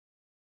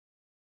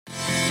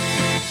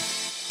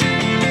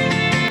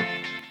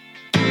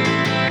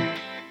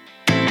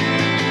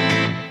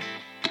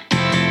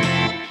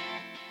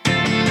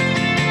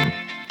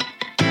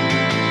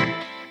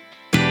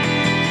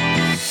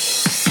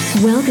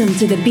Welcome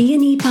to the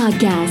B&E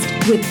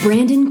Podcast with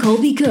Brandon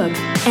Colby Cook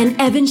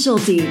and Evan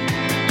Schulte.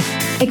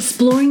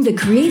 Exploring the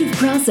creative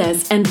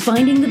process and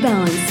finding the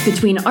balance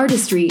between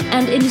artistry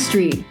and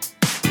industry.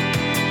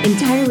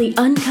 Entirely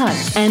uncut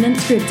and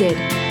unscripted.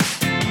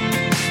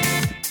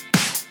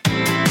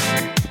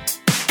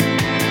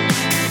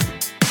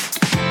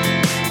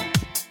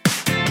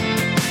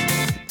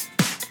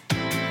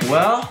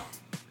 Well,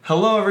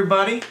 hello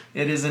everybody.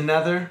 It is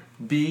another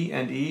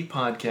B&E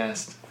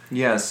Podcast.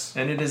 Yes.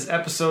 And it is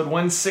episode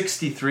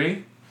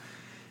 163.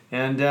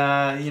 And,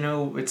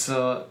 it's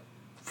a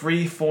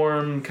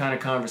free-form kind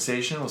of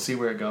conversation. We'll see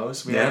where it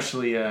goes. We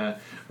actually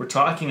were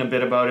talking a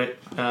bit about it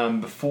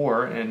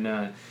before. And,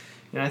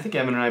 I think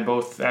Evan and I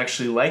both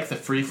actually like the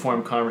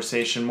free-form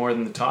conversation more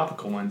than the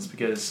topical ones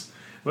because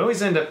we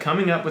always end up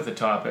coming up with a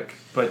topic.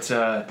 But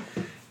I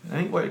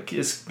think what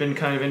has been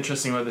kind of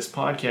interesting about this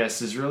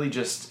podcast is really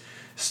just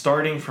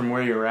starting from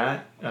where you're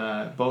at,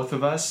 both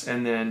of us,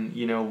 and then,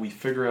 we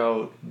figure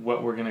out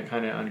what we're going to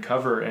kind of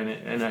uncover,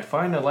 and I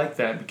find I like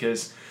that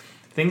because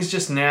things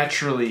just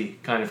naturally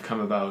kind of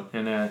come about,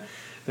 and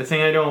the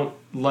thing I don't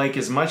like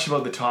as much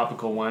about the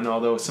topical one,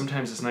 although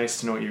sometimes it's nice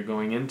to know what you're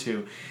going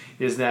into,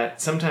 is that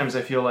sometimes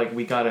I feel like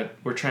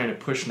we're trying to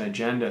push an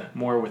agenda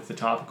more with the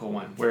topical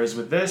one, whereas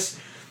with this,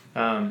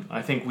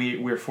 I think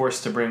we're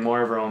forced to bring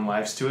more of our own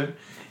lives to it,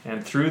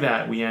 and through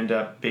that we end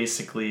up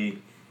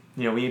basically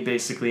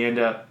end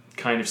up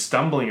kind of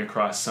stumbling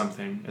across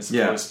something as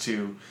opposed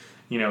to,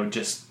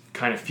 just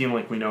kind of feeling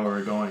like we know where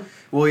we're going.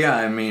 Well,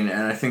 yeah, and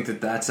I think that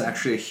that's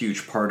actually a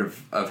huge part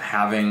of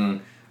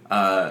having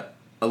a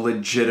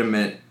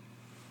legitimate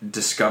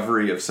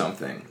discovery of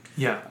something.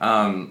 Yeah.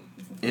 And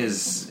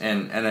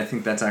I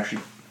think that's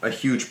actually a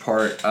huge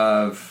part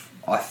of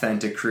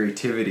authentic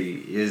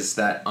creativity is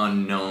that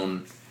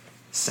unknown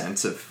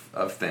sense of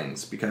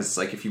things. Because,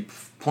 if you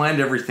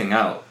planned everything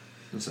out,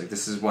 it's like,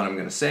 this is what I'm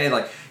going to say.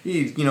 There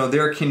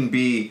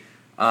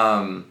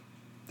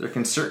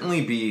can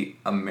certainly be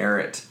a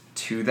merit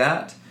to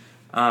that.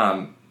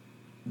 But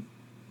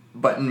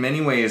in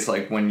many ways,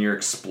 when you're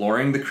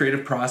exploring the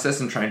creative process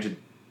and trying to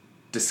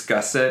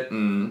discuss it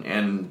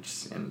and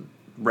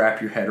wrap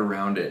your head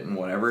around it and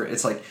whatever,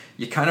 it's like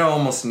you kind of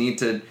almost need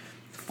to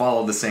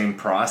follow the same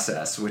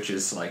process, which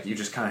is you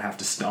just kind of have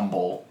to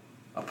stumble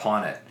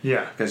upon it.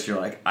 Yeah. Because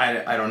you're like,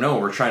 I don't know,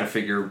 we're trying to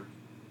figure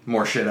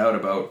more shit out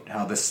about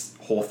how this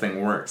whole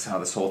thing works, how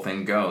this whole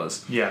thing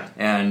goes. Yeah.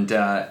 And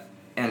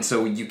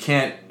so you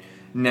can't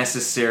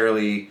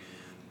necessarily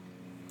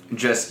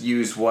just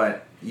use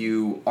what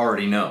you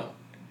already know.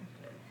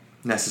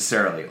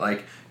 Necessarily.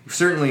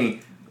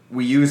 Certainly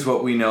we use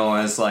what we know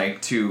as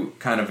to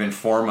kind of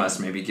inform us,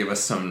 maybe give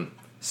us some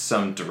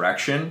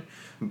direction.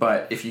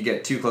 But if you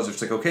get too close,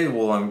 it's like, okay,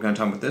 well, I'm going to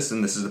talk about this,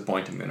 and this is the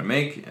point I'm going to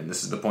make, and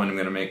this is the point I'm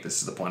going to make,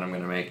 this is the point I'm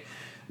going to make.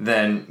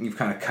 Then you've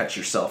kind of cut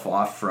yourself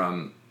off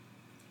from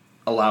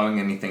allowing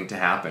anything to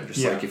happen.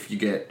 Just if you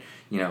get,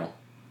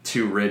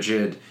 too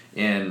rigid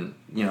in,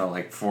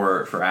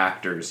 for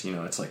actors,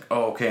 it's like,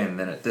 oh, okay, and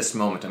then at this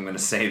moment I'm going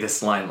to say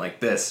this line like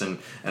this, and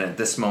at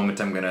this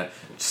moment I'm going to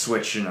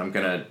switch and I'm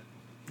going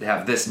to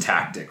have this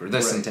tactic or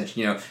this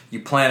intention. You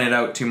plan it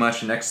out too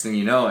much, and next thing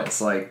you know,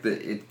 it's like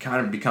it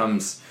kind of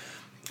becomes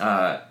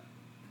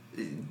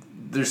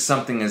there's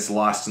something is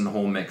lost in the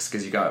whole mix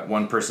because you got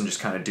one person just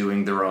kind of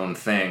doing their own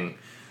thing.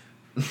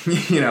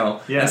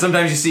 And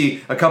sometimes you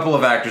see a couple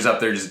of actors up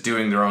there just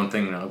doing their own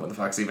thing, what the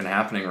fuck's even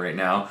happening right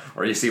now?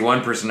 Or you see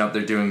one person up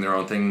there doing their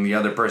own thing and the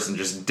other person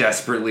just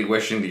desperately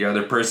wishing the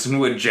other person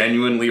would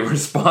genuinely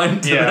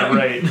respond to them. Yeah,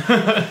 right.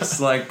 It's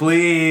like,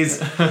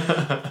 please.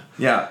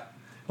 Yeah.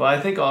 Well, I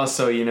think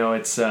also,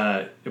 it's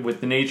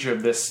with the nature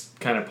of this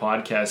kind of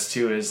podcast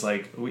too is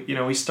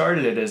we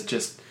started it as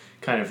just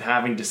kind of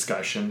having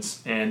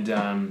discussions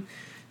and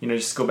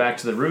just go back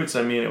to the roots.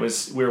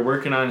 We were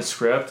working on a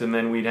script, and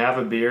then we'd have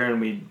a beer, and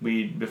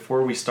we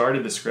before we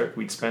started the script,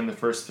 we'd spend the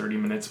first 30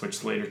 minutes,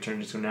 which later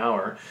turned into an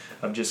hour,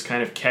 of just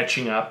kind of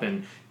catching up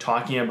and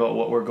talking about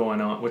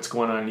what's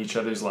going on in each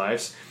other's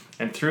lives.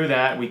 And through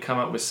that, we come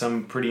up with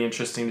some pretty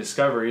interesting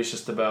discoveries,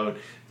 just about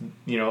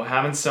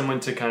having someone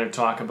to kind of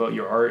talk about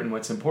your art and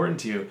what's important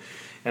to you.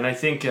 And I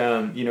think,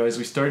 as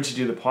we started to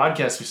do the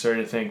podcast, we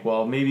started to think,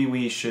 well, maybe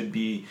we should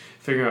be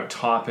figuring out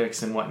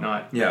topics and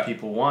whatnot that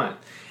people want.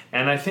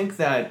 And I think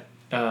that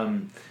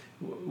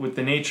with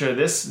the nature of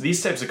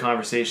these types of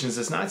conversations,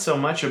 it's not so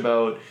much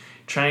about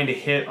trying to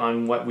hit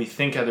on what we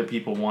think other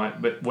people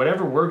want, but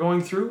whatever we're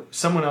going through,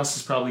 someone else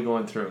is probably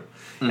going through.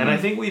 Mm-hmm. And I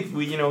think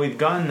we've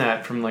gotten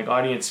that from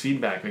audience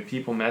feedback,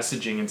 people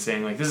messaging and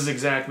saying this is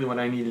exactly what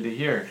I needed to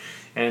hear.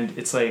 And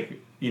it's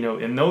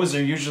and those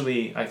are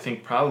usually, I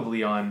think,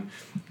 probably on,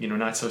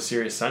 not so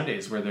serious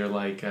Sundays where they're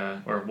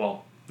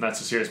Not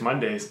So Serious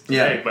Mondays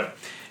today, but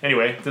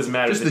anyway, it doesn't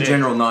matter. Just the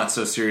general not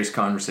so serious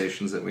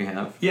conversations that we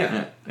have.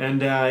 Yeah.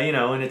 And and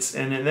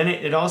then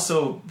it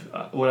also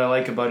what I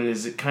like about it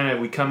is it kind of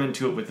we come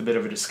into it with a bit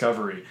of a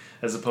discovery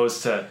as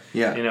opposed to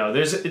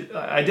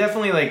I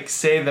definitely like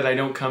say that I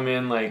don't come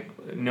in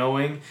like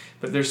knowing,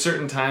 but there's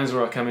certain times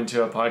where I'll come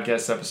into a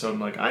podcast episode and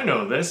I'm like, I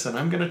know this and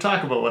I'm going to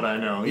talk about what I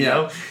know, you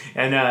know?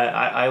 And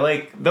I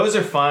like those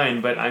are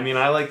fine, but I mean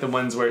I like the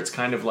ones where it's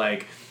kind of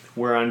like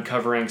we're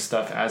uncovering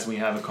stuff as we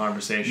have a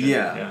conversation.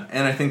 Yeah.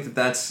 And I think that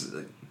that's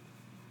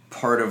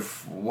part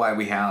of why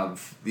we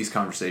have these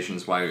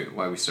conversations, why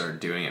we started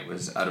doing it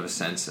was out of a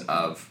sense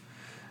of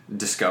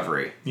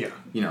discovery. Yeah.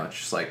 You know, it's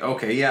just like,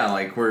 okay, yeah,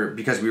 like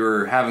because we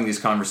were having these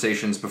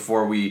conversations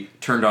before we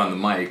turned on the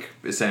mic,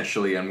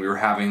 essentially, and we were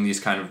having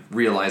these kind of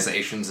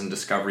realizations and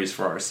discoveries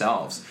for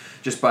ourselves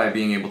just by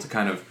being able to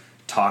kind of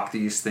talk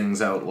these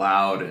things out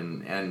loud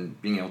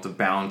and being able to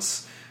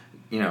bounce,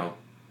 you know,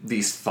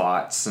 these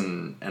thoughts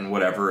and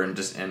whatever and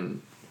just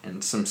and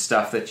some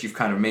stuff that you've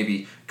kind of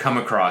maybe come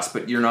across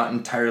but you're not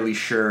entirely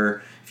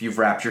sure if you've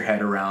wrapped your head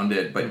around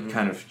it, but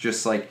kind of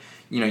just like,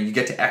 you know, you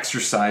get to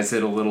exercise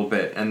it a little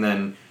bit and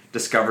then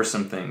discover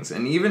some things.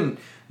 And even,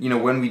 you know,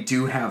 when we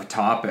do have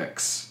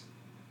topics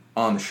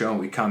on the show,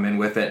 we come in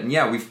with it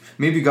and we've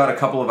maybe got a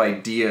couple of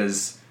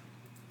ideas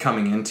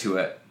coming into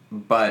it,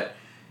 but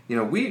you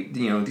know,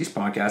 these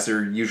podcasts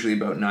are usually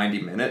about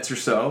 90 minutes or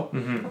so.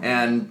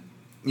 And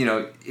you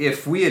know,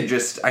 if we had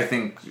just, I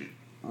think,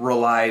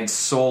 relied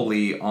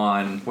solely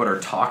on what our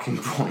talking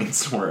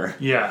points were.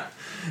 Yeah.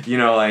 You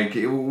know, like,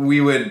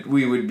 we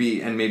would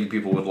be, and maybe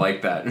people would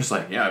like that. It's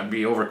like, it'd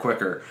be over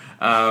quicker.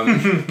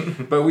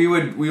 But we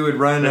would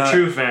run... The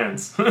true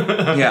fans.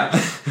 But,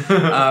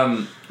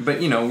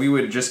 you know, we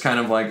would just kind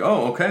of like,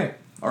 oh, okay.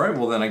 All right,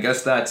 well, then I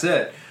guess that's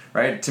it.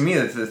 Right? To me,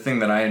 the thing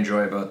that I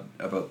enjoy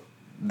about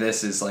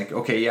this is like,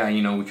 okay,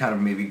 you know, we kind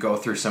of maybe go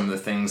through some of the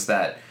things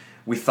that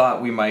we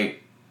thought we might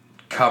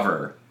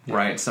cover,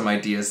 right? Some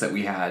ideas that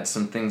we had,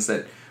 some things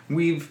that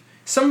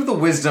some of the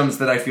wisdoms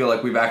that I feel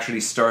like we've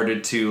actually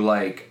started to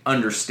like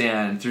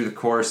understand through the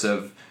course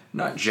of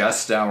not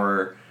just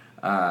our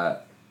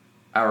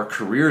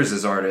careers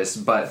as artists,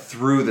 but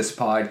through this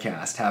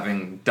podcast,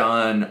 having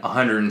done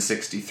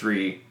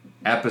 163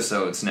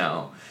 episodes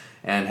now,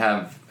 and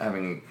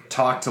having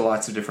talked to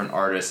lots of different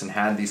artists and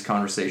had these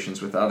conversations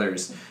with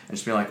others, and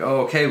just being like,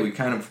 oh, okay, we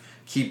kind of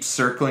keep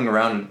circling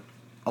around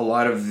a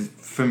lot of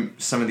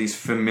some of these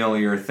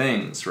familiar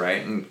things,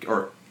 right?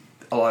 Or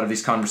a lot of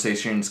these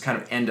conversations kind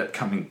of end up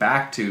coming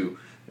back to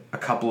a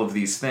couple of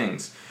these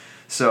things.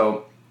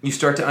 So you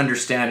start to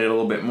understand it a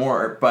little bit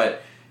more,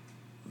 but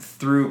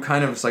through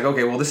kind of, it's like,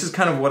 okay, well, this is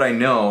kind of what I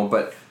know,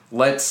 but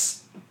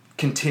let's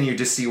continue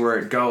to see where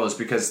it goes,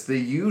 because they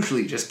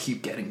usually just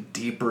keep getting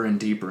deeper and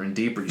deeper and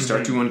deeper. You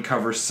start to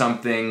uncover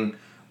something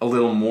a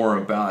little more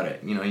about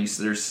it. You know, you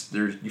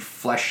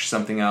flesh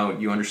something out,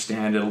 you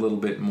understand it a little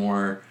bit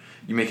more,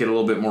 you make it a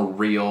little bit more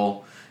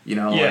real, you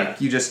know, like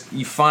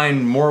you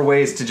find more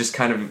ways to just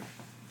kind of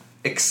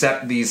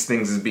accept these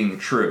things as being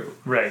true.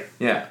 Right.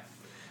 Yeah.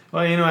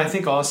 Well, you know, I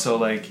think also,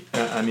 like,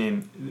 I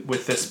mean,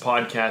 with this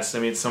podcast, I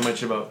mean, it's so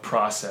much about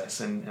process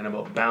and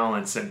about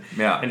balance and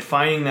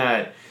finding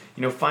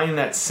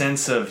that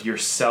sense of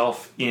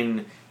yourself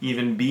in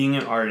even being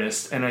an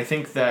artist. And I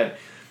think that,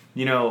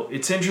 you know,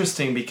 it's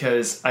interesting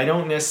because I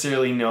don't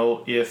necessarily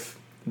know if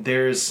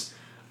there's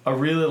a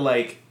really,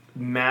 like,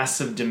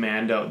 massive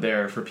demand out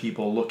there for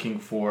people looking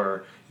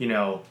for, you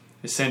know,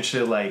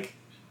 essentially, like,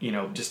 you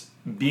know, just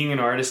being an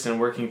artist and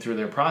working through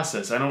their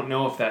process. I don't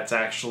know if that's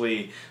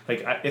actually,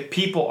 like, if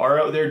people are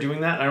out there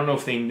doing that, I don't know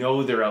if they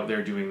know they're out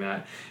there doing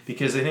that.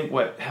 Because I think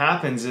what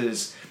happens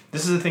is,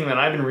 this is the thing that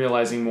I've been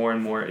realizing more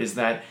and more, is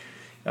that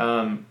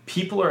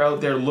people are out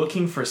there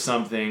looking for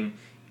something,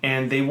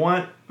 and they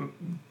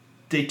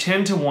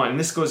tend to want, and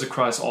this goes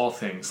across all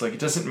things, like, it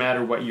doesn't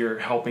matter what you're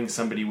helping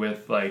somebody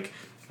with, like,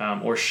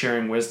 or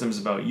sharing wisdoms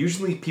about.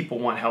 Usually people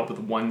want help with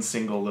one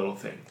single little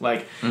thing.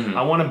 Like,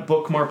 I want to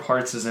book more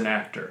parts as an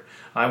actor.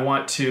 I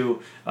want to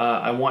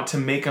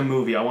make a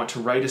movie. I want to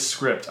write a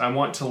script. I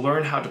want to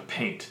learn how to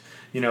paint.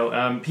 You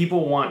know,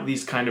 people want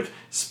these kind of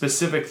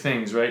specific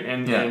things, right?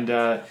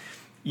 And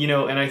you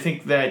know, and I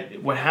think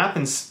that what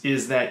happens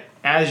is that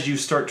as you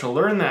start to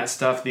learn that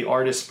stuff, the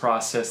artist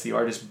process, the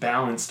artist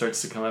balance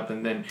starts to come up,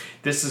 and then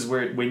this is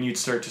when you'd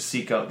start to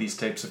seek out these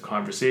types of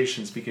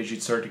conversations, because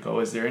you'd start to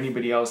go, is there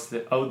anybody else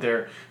out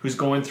there who's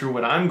going through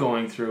what I'm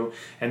going through?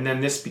 And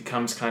then this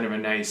becomes kind of a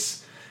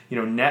nice, you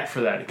know, net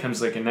for that. It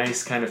becomes like a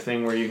nice kind of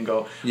thing where you can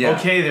go,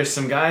 okay, there's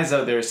some guys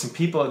out there, some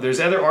people, there's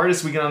other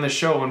artists we get on the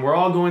show, and we're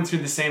all going through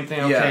the same thing.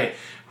 Okay,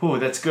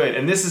 that's good.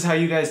 And this is how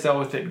you guys dealt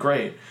with it.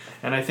 Great.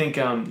 And I think,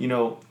 you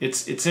know,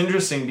 it's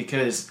interesting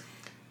because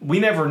we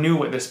never knew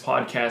what this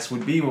podcast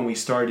would be when we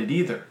started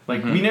either.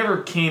 Like, we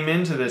never came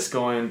into this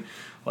going,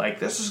 like,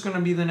 this is going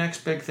to be the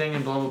next big thing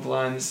and blah, blah,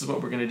 blah, and this is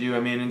what we're going to do. I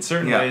mean, in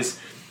certain ways,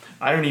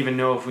 I don't even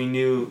know if we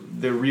knew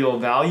the real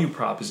value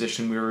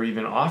proposition we were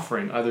even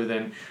offering, other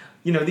than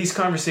these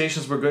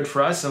conversations were good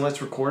for us, and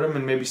let's record them,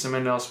 and maybe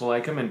someone else will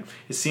like them. And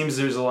it seems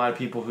there's a lot of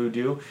people who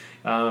do.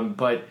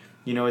 But,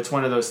 it's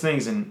one of those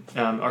things. And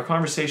our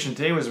conversation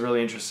today was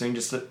really interesting,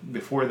 just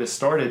before this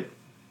started,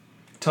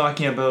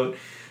 talking about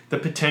the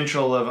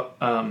potential of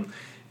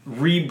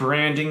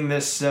rebranding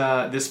this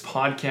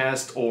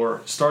podcast,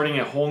 or starting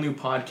a whole new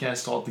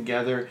podcast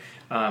altogether.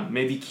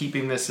 Maybe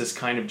keeping this as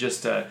kind of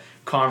just a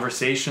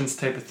conversations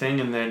type of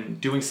thing, and then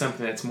doing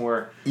something that's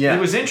more. Yeah.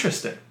 It was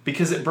interesting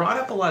because it brought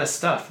up a lot of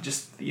stuff.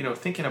 Just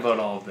thinking about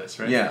all of this,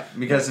 right? Yeah,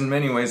 because in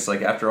many ways,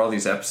 like after all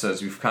these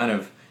episodes, we've kind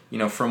of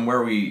from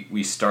where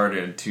we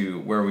started to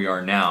where we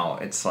are now.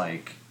 It's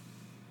like,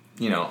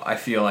 I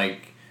feel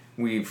like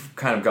we've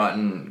kind of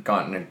gotten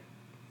a.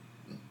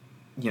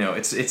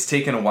 It's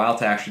taken a while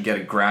to actually get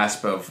a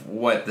grasp of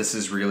what this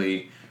is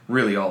really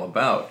all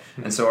about,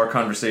 mm-hmm. And so our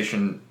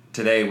conversation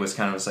today was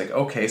kind of just like,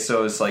 okay,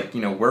 so it's like,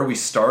 where we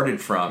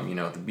started from,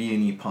 the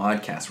B&E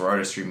podcast, where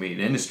artistry meet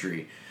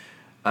industry,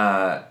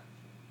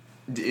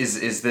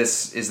 is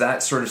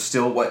that sort of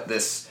still what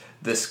this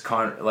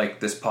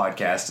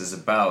podcast is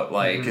about?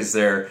 Like, mm-hmm. Is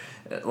there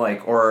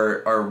like,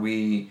 or are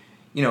we,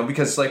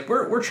 because like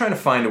we're trying to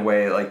find a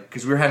way, like,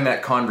 because we're having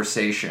that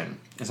conversation,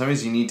 and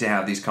sometimes you need to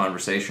have these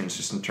conversations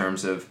just in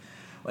terms of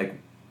like,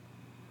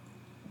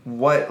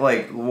 what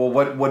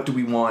do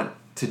we want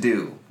to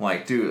do?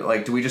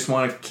 Do we just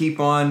want to keep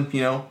on,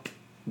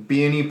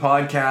 B&E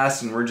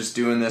podcast, and we're just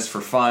doing this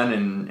for fun,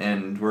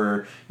 and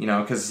we're,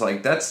 because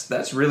like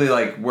that's really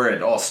like where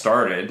it all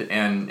started,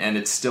 and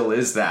it still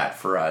is that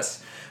for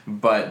us.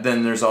 But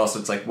then there's also,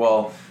 it's like,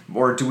 well,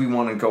 or do we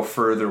want to go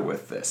further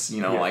with this?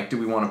 Like, do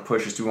we want to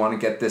push this? Do we want to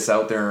get this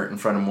out there in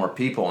front of more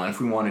people? And if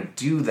we want to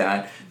do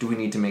that, do we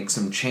need to make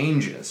some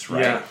changes,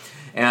 right? Yeah.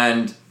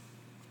 And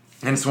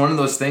it's one of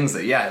those things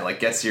that,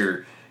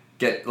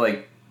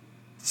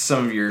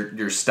 some of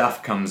your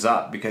stuff comes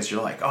up because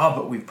you're like, oh,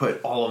 but we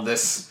put all of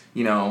this,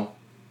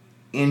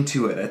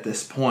 into it at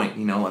this point,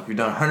 like we've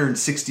done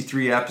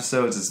 163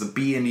 episodes as the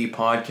B&E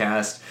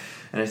podcast,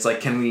 and it's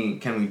like, can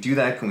we do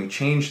that? Can we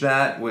change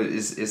that?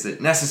 Is it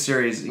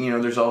necessary?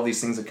 There's all these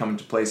things that come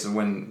into place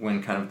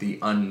when kind of the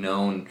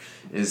unknown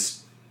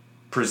is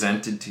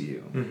presented to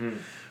you, mm-hmm.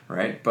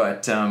 right?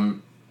 But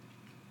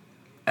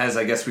as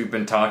I guess we've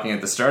been talking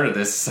at the start of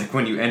this, it's like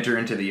when you enter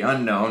into the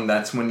unknown,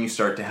 that's when you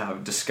start to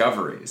have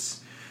discoveries.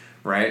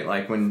 Right?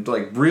 Like when,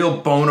 like, real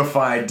bona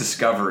fide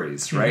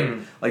discoveries, right?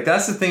 Mm-hmm. Like,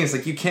 that's the thing, it's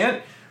like,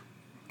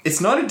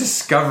 it's not a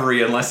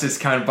discovery unless it's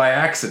kind of by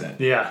accident.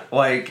 Yeah.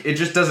 Like, it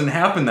just doesn't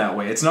happen that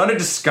way. It's not a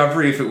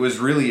discovery if it was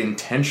really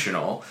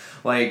intentional.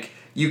 Like,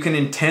 you can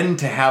intend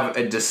to have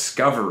a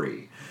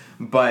discovery,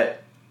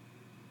 but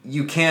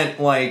you can't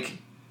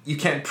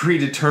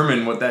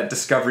predetermine what that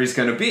discovery is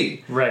going to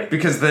be. Right.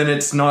 Because then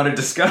it's not a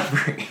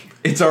discovery.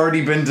 It's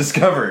already been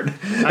discovered.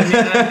 I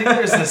think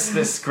there's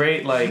this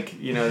great,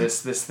 like,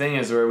 this thing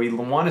is where we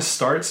want to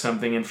start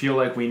something and feel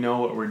like we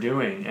know what we're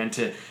doing, and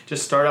to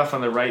just start off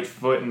on the right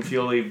foot and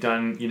feel we've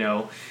done,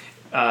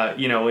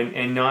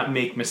 and not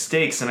make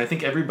mistakes. And I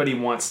think everybody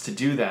wants to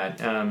do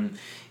that. And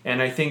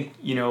I think,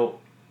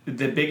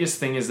 the biggest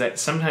thing is that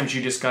sometimes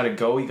you just got to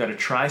go. You got to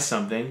try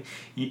something.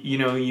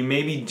 You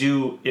maybe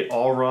do it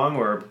all wrong,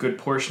 or a good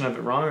portion of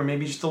it wrong, or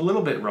maybe just a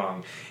little bit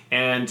wrong.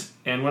 And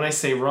when I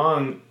say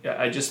wrong,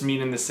 I just mean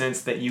in the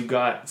sense that you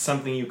got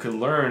something you could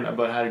learn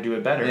about how to do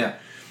it better. Yeah.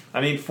 I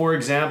mean, for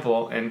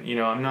example, and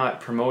I'm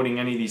not promoting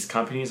any of these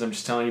companies. I'm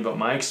just telling you about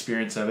my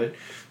experience of it.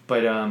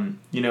 But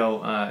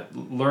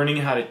learning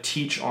how to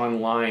teach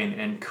online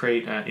and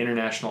create an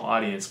international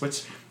audience,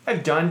 which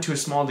I've done to a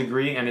small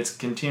degree, and it's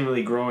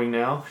continually growing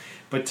now.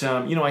 But,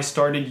 I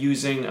started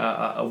using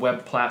a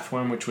web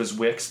platform, which was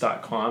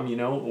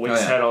Wix.com.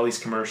 Wix had all these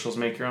commercials,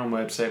 make your own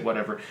website,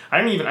 whatever.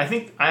 I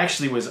think I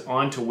actually was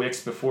onto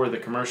Wix before the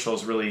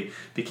commercials really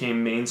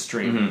became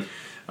mainstream.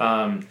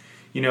 Mm-hmm.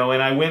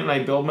 And I went and I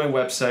built my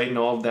website and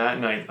all of that,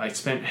 and I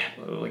spent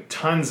like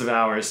tons of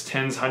hours,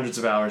 hundreds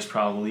of hours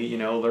probably,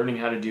 learning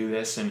how to do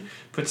this, and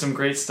put some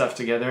great stuff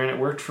together, and it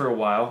worked for a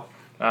while.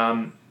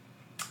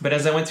 But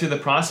as I went through the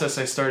process,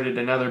 I started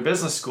another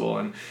business school,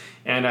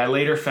 and I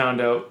later found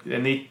out,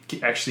 and they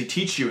actually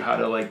teach you how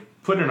to like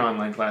put an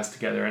online class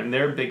together, and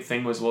their big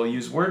thing was, well,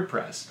 use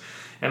WordPress.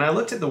 And I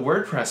looked at the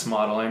WordPress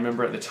model. I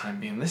remember at the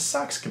time being, this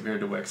sucks compared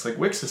to Wix. Like,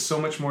 Wix is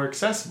so much more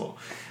accessible.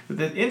 But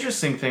the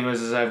interesting thing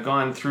was, as I've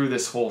gone through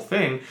this whole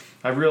thing,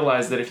 I've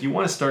realized that if you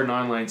want to start an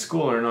online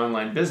school or an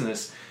online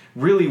business,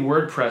 really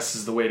WordPress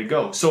is the way to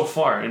go, so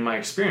far in my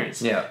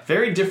experience. Yeah.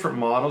 Very different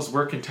models,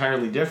 work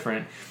entirely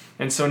different.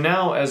 And so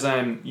now as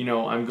I'm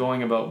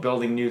going about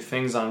building new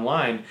things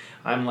online,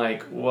 I'm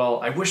like, well,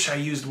 I wish I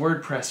used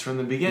WordPress from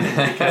the beginning,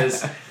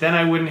 because then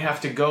I wouldn't have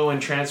to go and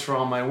transfer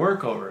all my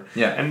work over.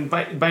 Yeah. And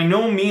by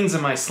no means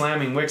am I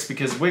slamming Wix,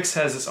 because Wix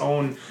has its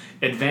own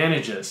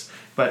advantages.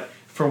 But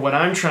for what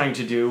I'm trying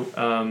to do,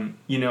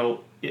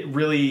 it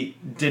really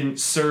didn't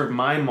serve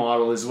my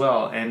model as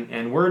well.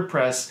 And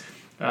WordPress,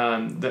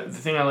 the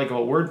thing I like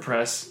about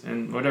WordPress,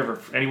 and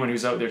whatever, anyone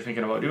who's out there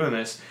thinking about doing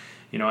this,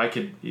 I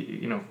could,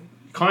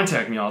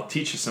 contact me. I'll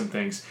teach you some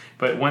things.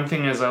 But one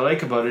thing as I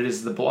like about it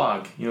is the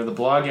blog. The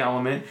blog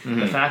element,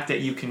 the fact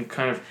that you can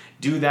kind of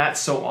do that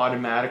so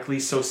automatically,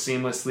 so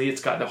seamlessly.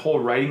 It's got the whole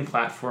writing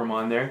platform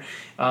on there.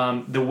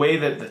 The way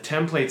that the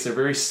templates are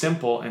very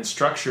simple and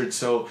structured,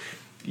 so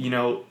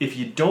if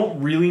you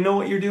don't really know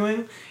what you're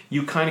doing,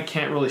 you kind of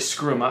can't really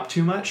screw them up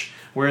too much.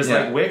 Whereas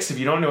like Wix, if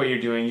you don't know what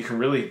you're doing, you can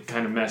really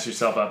kind of mess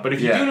yourself up. But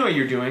if you do know what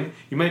you're doing,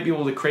 you might be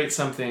able to create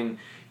something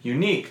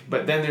unique.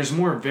 But then there's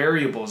more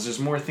variables. There's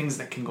more things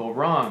that can go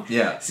wrong.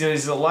 Yeah. So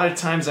there's a lot of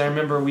times I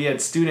remember we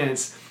had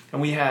students,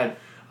 and we had,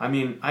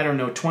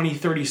 20,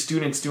 30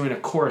 students doing a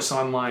course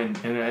online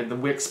and at the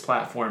Wix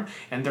platform,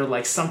 and they're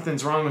like,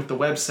 something's wrong with the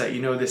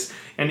website, this,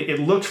 and it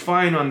looked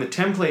fine on the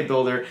template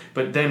builder,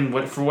 but then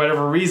for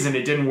whatever reason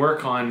it didn't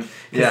work on,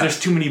 because there's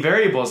too many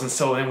variables, and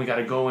so then we got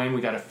to go in,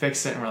 we got to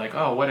fix it, and we're like,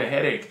 oh, what a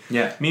headache.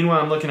 Yeah.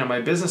 Meanwhile, I'm looking at my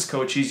business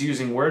coach, he's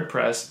using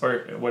WordPress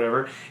or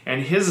whatever,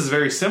 and his is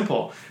very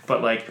simple,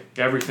 but like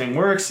everything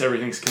works,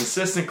 everything's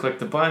consistent, click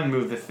the button,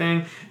 move the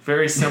thing,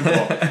 very simple,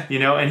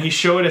 and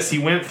he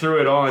went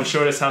through it all and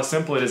showed us how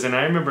simple it is. And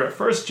I remember at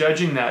first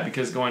judging that,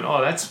 because going,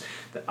 oh,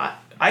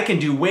 I can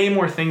do way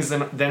more things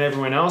than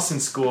everyone else in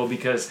school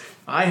because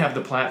I have the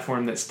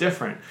platform that's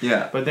different.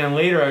 Yeah. But then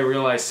later I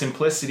realized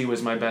simplicity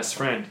was my best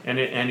friend, and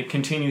it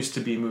continues to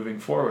be moving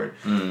forward.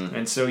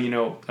 And so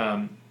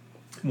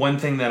one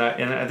thing that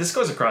and this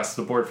goes across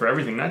the board for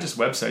everything, not just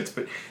websites,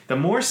 but the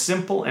more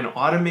simple and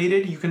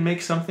automated you can make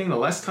something, the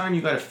less time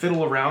you got to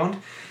fiddle around,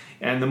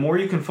 and the more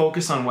you can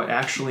focus on what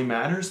actually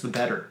matters, the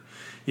better.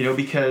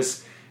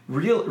 Because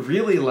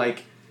really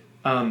like.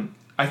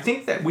 I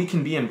think that we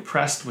can be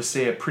impressed with,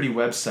 say, a pretty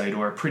website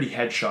or a pretty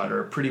headshot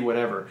or a pretty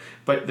whatever.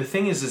 But the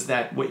thing is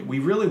that what we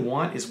really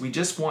want is we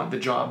just want the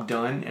job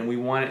done, and we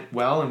want it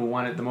well, and we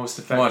want it the most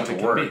effective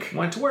it can be. We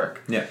want it to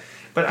work. Yeah.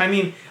 But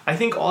I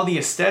think all the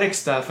aesthetic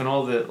stuff and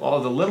all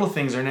the little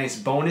things are nice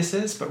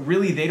bonuses, but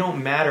really they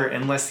don't matter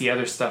unless the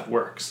other stuff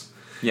works.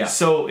 Yeah.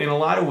 So in a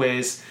lot of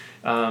ways,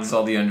 it's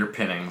all the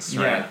underpinnings,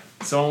 right? Yeah.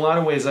 So in a lot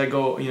of ways, I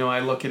go, I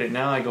look at it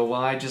now. I go,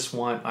 well, I just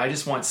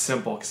want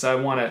simple, because I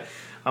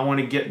want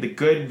to get the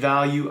good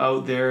value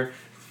out there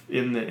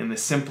in the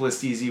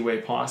simplest, easy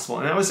way possible.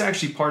 And that was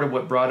actually part of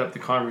what brought up the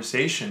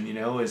conversation.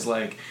 Is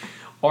like,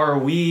 are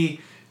we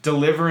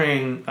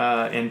delivering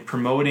and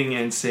promoting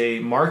and, say,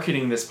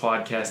 marketing this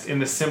podcast in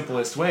the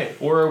simplest way,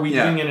 or are we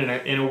doing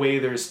it in a way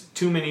there's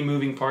too many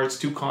moving parts,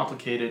 too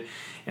complicated,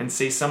 and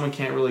say someone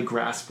can't really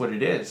grasp what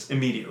it is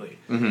immediately?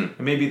 And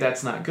maybe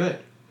that's not good.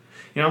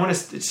 I want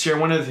to share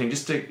one other thing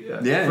just to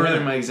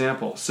further my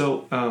example.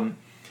 So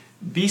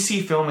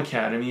BC Film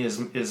Academy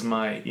is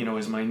my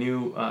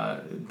new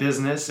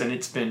business, and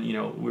it's been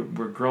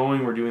we're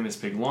growing. We're doing this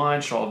big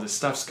launch. All of this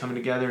stuff's coming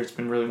together. It's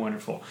been really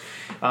wonderful.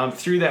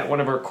 Through that, one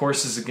of our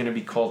courses is going to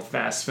be called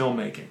Fast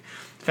Filmmaking.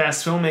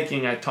 Fast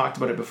Filmmaking, I talked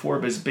about it before,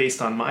 but it's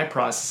based on my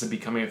process of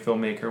becoming a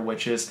filmmaker,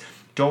 which is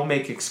don't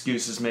make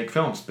excuses, make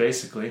films,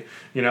 basically.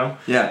 Yeah.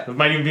 It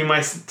might even be my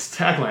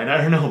tagline, I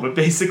don't know. But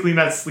basically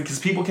that's because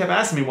people kept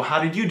asking me, well, how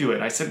did you do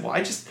it? I said, well,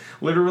 I just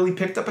literally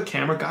picked up a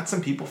camera, got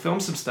some people,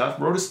 filmed some stuff,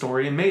 wrote a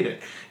story, and made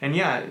it. And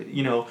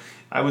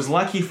I was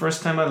lucky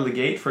first time out of the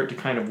gate for it to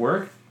kind of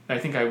work. I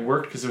think I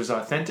worked because it was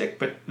authentic.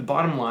 But the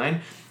bottom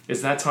line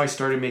is that's how I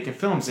started making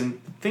films. And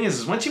the thing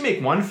is once you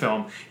make one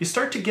film, you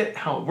start to get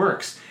how it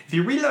works. If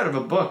you read it out of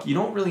a book, you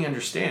don't really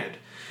understand.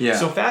 Yeah.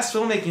 So fast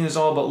filmmaking is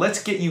all about,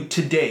 let's get you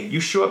today.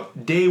 You show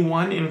up day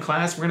one in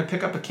class, we're going to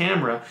pick up a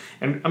camera,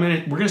 and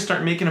we're going to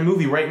start making a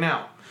movie right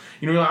now.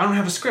 You're like, I don't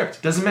have a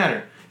script. Doesn't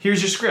matter.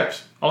 Here's your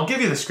script. I'll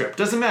give you the script.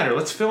 Doesn't matter.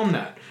 Let's film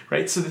that.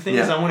 Right? So the thing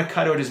is, I want to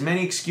cut out as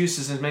many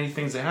excuses, as many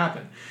things that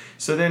happen.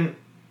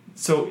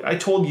 So I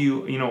told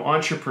you,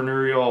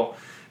 entrepreneurial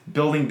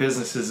building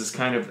businesses is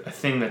kind of a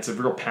thing that's a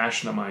real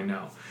passion of mine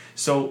now.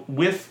 So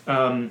with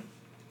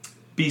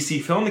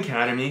BC Film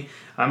Academy,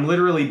 I'm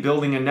literally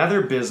building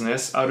another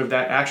business out of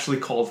that, actually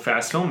called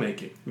Fast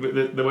Filmmaking.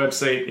 The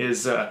website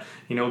is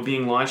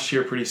being launched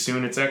here pretty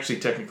soon. It's actually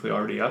technically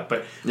already up,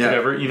 but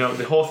whatever.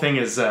 The whole thing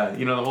is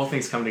the whole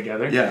thing's come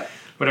together. Yeah.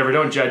 Whatever,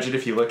 don't judge it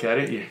if you look at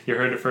it. You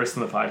heard it first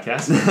on the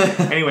podcast.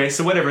 Anyway,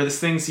 so whatever, this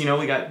thing's, we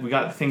got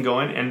the thing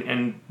going,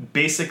 and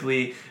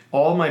basically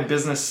all my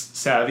business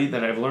savvy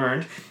that I've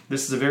learned,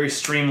 this is a very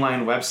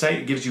streamlined website.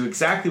 It gives you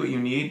exactly what you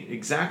need,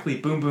 exactly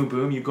boom, boom,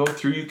 boom. You go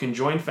through, you can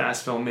join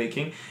Fast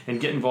Filmmaking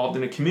and get involved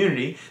in a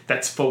community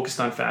that's focused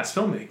on fast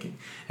filmmaking.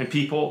 And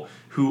people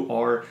who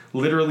are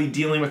literally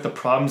dealing with the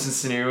problems and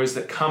scenarios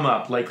that come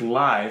up, like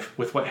live,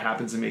 with what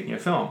happens in making a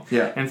film.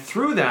 Yeah. And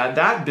through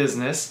that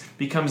business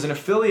becomes an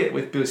affiliate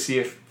with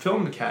BC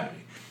Film Academy.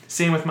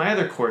 Same with my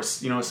other course,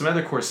 some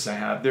other courses I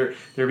have, they're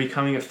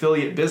becoming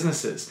affiliate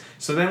businesses.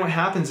 So then what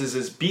happens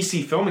is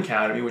BC Film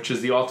Academy, which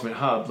is the ultimate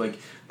hub, like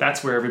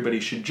that's where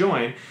everybody should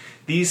join.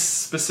 These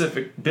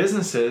specific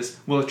businesses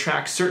will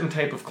attract certain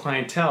type of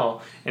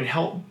clientele and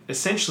help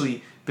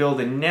essentially build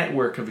a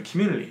network of a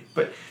community.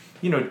 But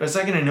is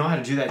I going to know how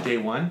to do that day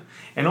one?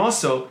 And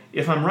also,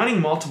 if I'm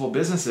running multiple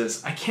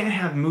businesses, I can't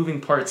have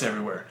moving parts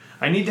everywhere.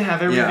 I need to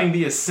have everything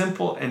be as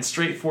simple and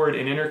straightforward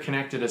and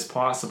interconnected as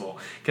possible.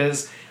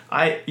 Because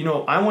I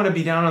want to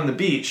be down on the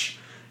beach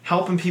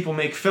helping people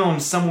make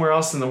films somewhere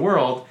else in the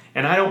world,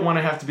 and I don't want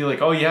to have to be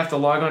like, oh, you have to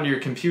log onto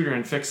your computer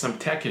and fix some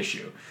tech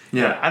issue.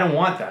 Yeah, I don't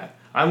want that.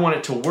 I want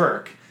it to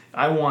work.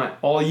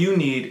 All you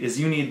need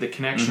the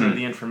connection or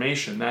the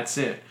information. That's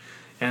it.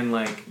 And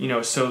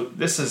so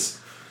this is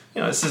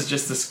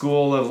just the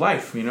school of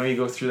life. You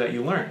go through that,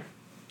 you learn.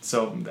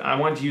 So I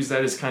wanted to use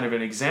that as kind of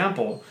an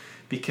example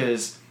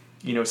because,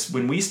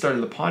 when we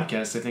started the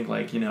podcast, I think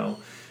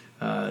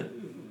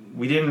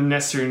we didn't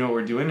necessarily know what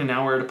we're doing, and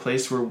now we're at a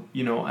place where,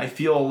 I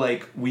feel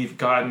like we've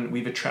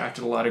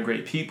attracted a lot of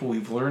great people,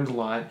 we've learned a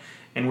lot,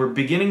 and we're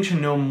beginning to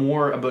know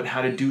more about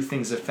how to do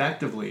things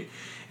effectively.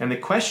 And the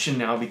question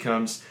now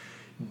becomes,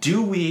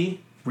 do we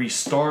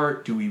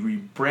restart? Do we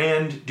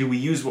rebrand? Do we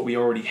use what we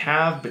already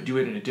have but do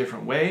it in a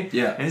different way?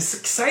 Yeah. And it's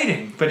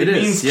exciting, but it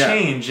means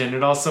change, and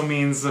it also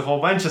means a whole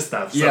bunch of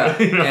stuff. So,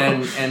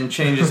 and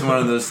change is one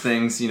of those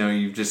things,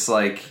 you just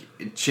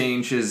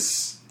change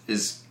is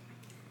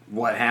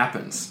what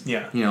happens.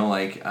 Yeah.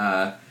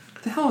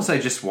 The hell was I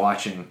just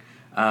watching?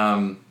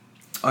 I've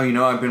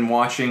been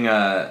watching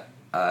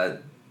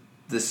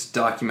this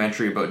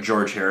documentary about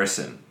George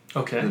Harrison.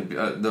 Okay.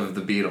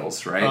 The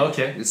Beatles, right? Oh,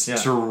 okay. It's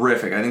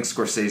terrific. I think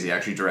Scorsese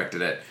actually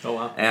directed it. Oh,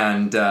 wow.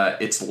 And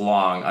it's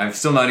long. I'm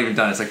still not even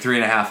done. It's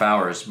 3.5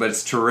 hours, but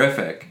it's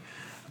terrific.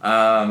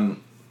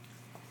 And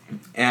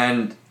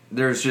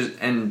there's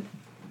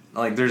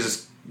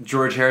this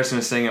George Harrison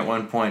was saying at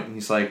one point,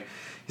 he's like,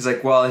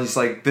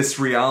 this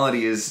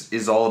reality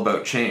is all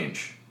about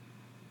change.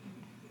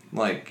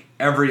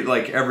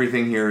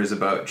 Everything here is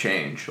about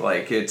change.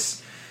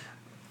 It's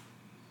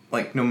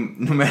no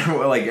matter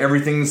what,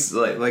 everything's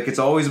it's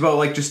always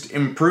about just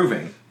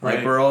improving.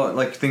 Right. We're all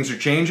things are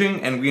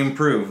changing and we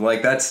improve.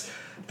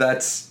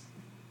 That's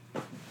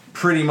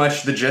pretty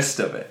much the gist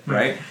of it,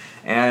 right?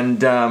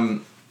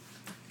 Mm-hmm.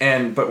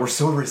 But we're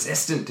so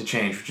resistant to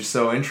change, which is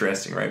so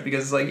interesting, right?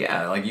 Because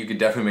you could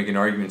definitely make an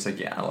argument.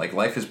 It's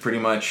life is pretty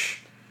much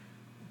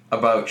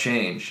about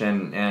change,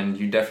 and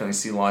you definitely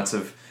see lots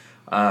of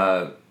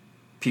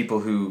people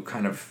who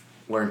kind of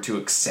learn to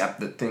accept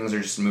that things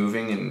are just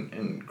moving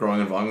and growing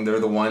along. They're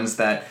the ones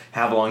that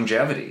have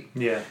longevity.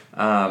 Yeah.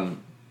 And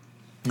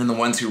the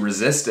ones who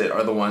resist it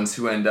are the ones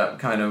who end up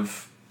kind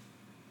of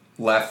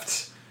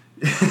left,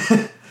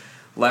 I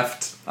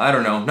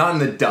don't know, not in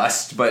the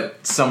dust,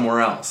 but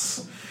somewhere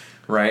else,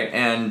 right?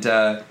 And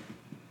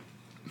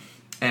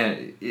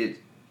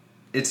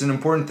it's an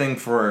important thing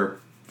for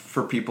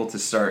people to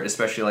start,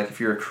 especially if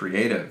you're a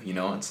creative,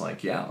 it's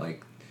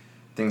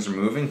things are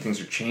moving,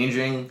 things are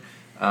changing,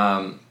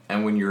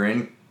 and when you're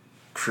in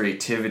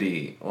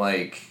creativity,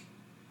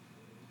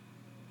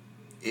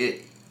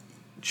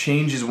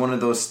 change is one of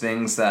those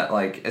things that,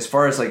 as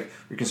far as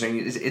you're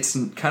concerned, it's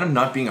kind of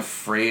not being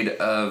afraid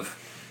of,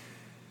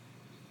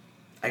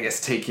 I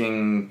guess,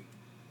 taking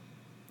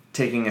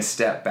a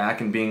step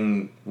back and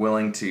being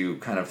willing to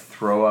kind of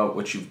throw out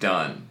what you've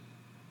done,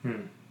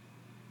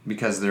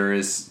 because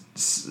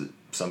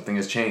something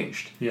has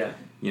changed. Yeah.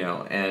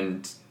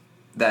 And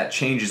that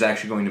change is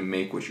actually going to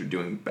make what you're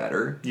doing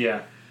better.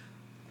 Yeah.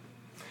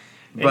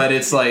 But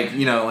it's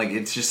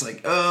it's just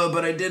oh,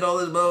 but I did all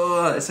this, blah, blah,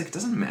 blah. It's it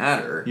doesn't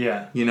matter.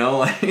 Yeah.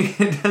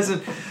 It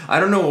doesn't, I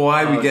don't know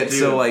why we get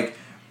so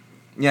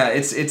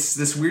it's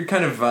this weird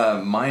kind of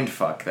mind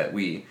fuck that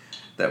we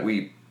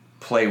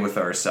play with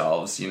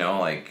ourselves, we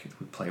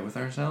play with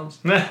ourselves?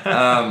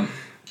 Well,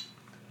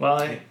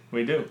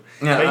 we do.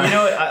 Yeah.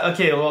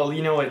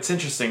 But it's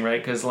interesting,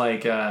 right? Because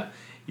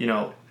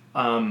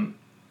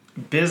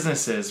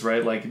businesses,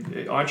 right?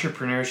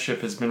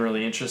 Entrepreneurship has been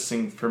really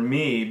interesting for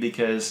me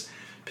because,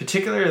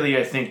 particularly,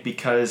 I think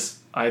because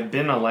I've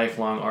been a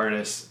lifelong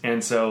artist,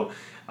 and so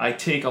I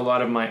take a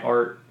lot of my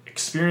art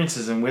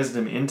experiences and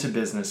wisdom into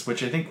business,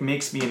 which I think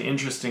makes me an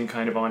interesting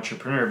kind of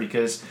entrepreneur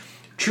because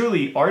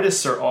truly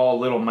artists are all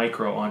little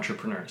micro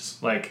entrepreneurs.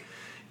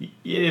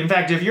 In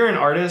fact, if you're an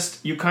artist,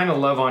 you kind of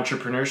love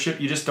entrepreneurship,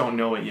 you just don't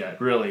know it yet,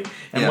 really.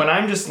 And what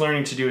I'm just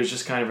learning to do is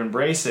just kind of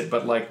embrace it.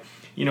 But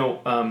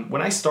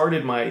when I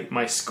started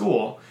my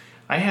school,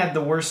 I had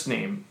the worst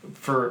name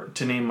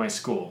to name my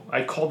school.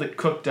 I called it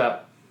Cooked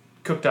Up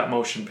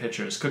Motion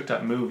Pictures, Cooked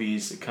Up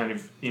Movies. It kind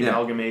of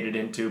amalgamated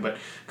into, but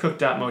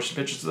Cooked Up Motion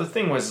Pictures. So the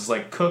thing was,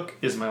 Cook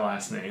is my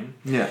last name.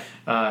 Yeah.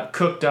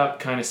 Cooked Up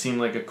kind of seemed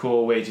like a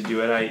cool way to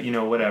do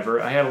it.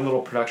 Whatever. I had a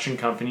little production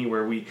company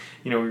where we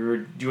were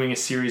doing a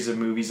series of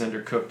movies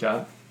under Cooked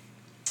Up.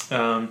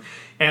 And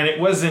it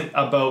wasn't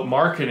about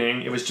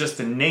marketing. It was just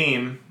a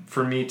name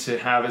for me to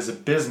have as a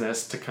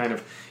business to kind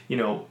of,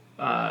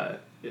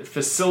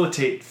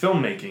 facilitate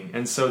filmmaking.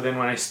 And so then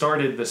when I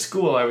started the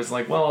school, I was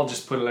like, well, I'll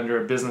just put it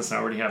under a business I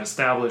already have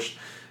established,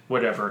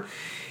 whatever.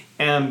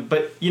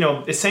 But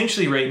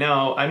essentially right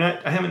now, I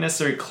haven't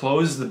necessarily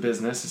closed the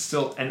business. It's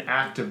still an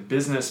active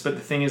business. But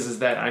the thing is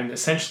that I'm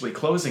essentially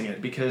closing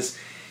it because,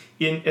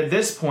 at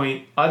this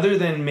point, other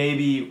than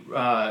maybe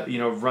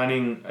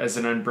running as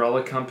an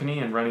umbrella company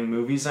and running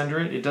movies under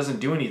it, it doesn't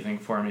do anything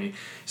for me.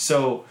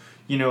 So,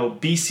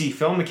 BC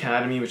Film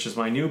Academy, which is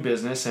my new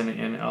business,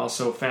 and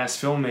also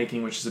Fast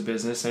Filmmaking, which is a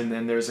business, and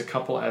then there's a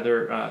couple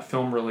other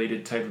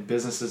film-related type of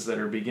businesses that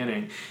are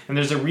beginning. And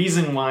there's a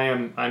reason why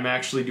I'm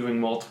actually doing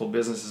multiple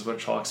businesses,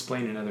 which I'll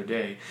explain another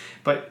day.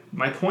 But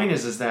my point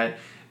is that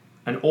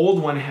an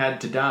old one had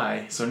to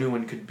die so a new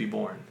one could be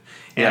born.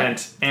 And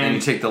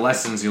you take the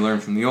lessons you learn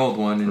from the old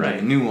one and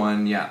the new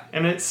one,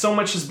 And so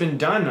much has been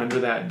done under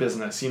that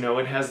business.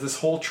 It has this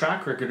whole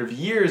track record of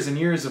years and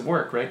years of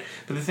work, right?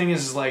 But the thing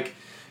is like,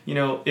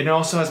 it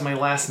also has my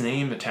last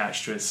name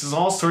attached to it. This is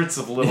all sorts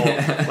of little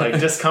like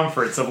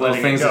discomforts of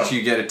letting things it go. that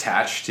you get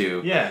attached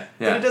to. Yeah,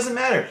 but it doesn't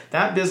matter.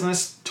 That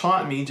business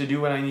taught me to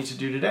do what I need to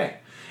do today.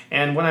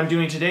 And what I'm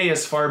doing today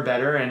is far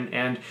better.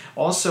 And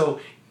also,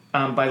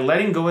 by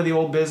letting go of the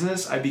old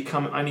business, I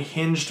become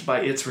unhinged by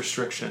its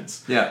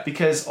restrictions. Yeah.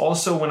 Because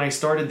also when I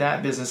started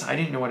that business, I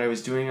didn't know what I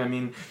was doing. I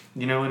mean,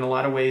 in a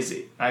lot of ways,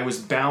 I was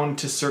bound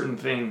to certain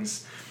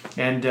things.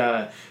 And,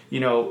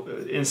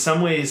 in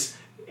some ways,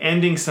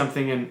 ending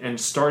something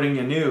and starting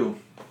anew,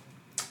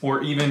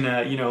 or even,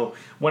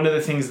 one of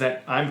the things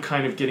that I'm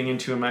kind of getting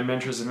into and my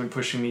mentors have been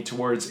pushing me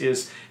towards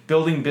is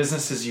building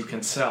businesses you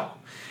can sell.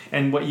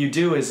 And what you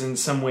do is, in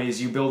some ways,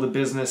 you build a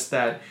business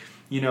that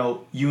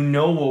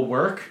will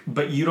work,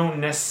 but you don't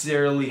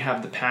necessarily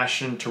have the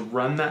passion to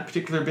run that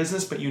particular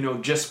business, but you know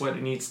just what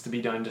it needs to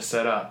be done to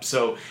set up.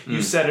 So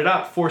you set it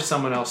up for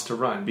someone else to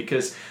run,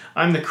 because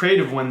I'm the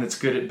creative one that's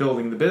good at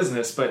building the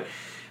business, but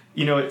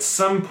at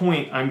some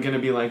point I'm going to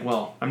be like,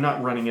 well, I'm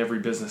not running every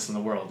business in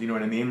the world. You know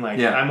what I mean? Like,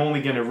 I'm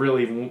only going to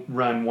really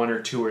run one or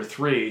two or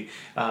three.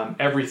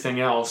 Everything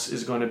else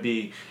is going to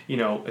be,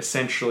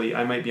 essentially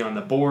I might be on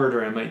the board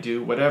or I might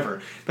do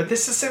whatever. But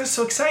this is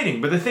so exciting.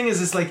 But the thing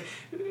is, it's like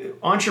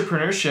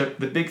entrepreneurship,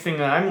 the big thing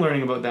that I'm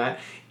learning about that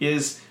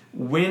is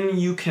when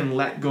you can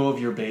let go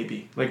of your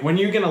baby. Like when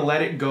you're going to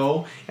let it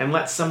go and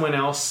let someone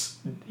else,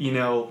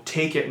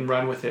 take it and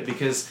run with it.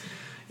 Because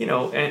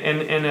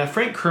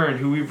Frank Kern,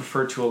 who we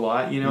refer to a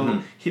lot,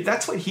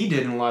 that's what he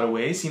did in a lot of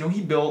ways.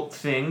 He built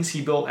things,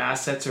 he built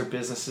assets or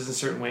businesses in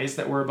certain ways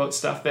that were about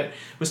stuff that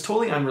was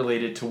totally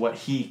unrelated to what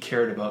he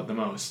cared about the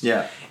most.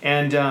 Yeah.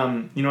 And,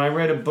 I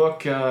read a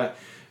book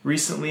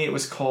recently. It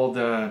was called,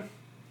 How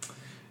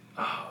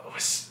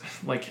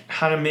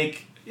to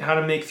Make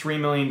 $3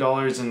 million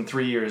in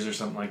 3 years or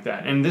something like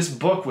that. And this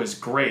book was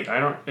great.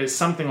 It's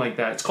something like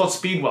that. It's called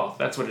Speed Wealth.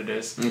 That's what it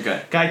is.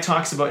 Okay. Guy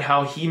talks about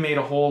how he made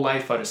a whole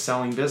life out of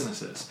selling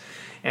businesses.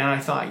 And I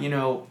thought,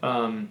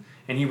 and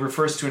he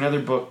refers to another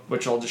book,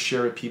 which I'll just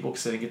share with people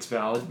because I think it's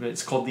valid, but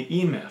it's called The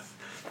E-Myth.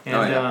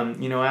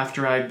 And,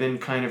 after I've been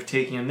kind of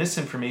taking in this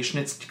information,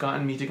 it's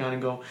gotten me to kind of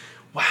go,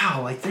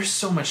 wow, like there's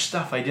so much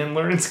stuff I didn't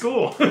learn in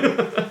school.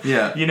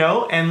 Yeah.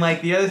 And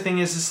like the other thing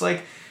is just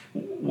like,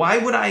 why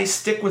would I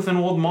stick with an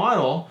old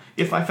model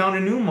if I found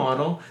a new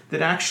model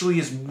that actually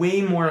is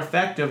way more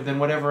effective than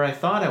whatever I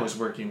thought I was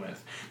working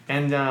with?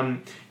 And,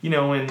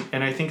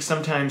 and I think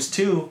sometimes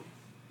too,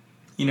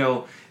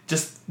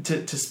 just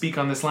to speak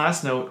on this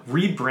last note,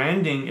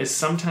 rebranding is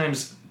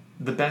sometimes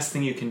the best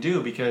thing you can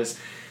do because,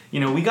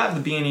 we got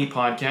the B&E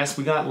podcast.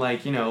 We got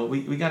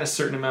we got a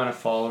certain amount of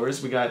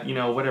followers. We got,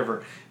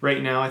 whatever.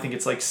 Right now, I think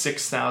it's like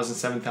 6,000,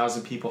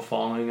 7,000 people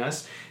following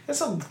us.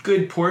 That's a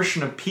good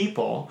portion of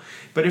people.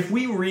 But if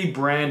we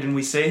rebrand and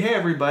we say, hey,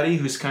 everybody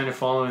who's kind of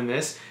following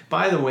this,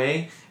 by the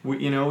way,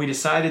 we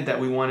decided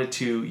that we wanted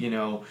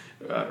to,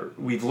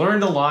 we've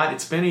learned a lot.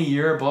 It's been a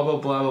year, blah, blah,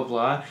 blah, blah,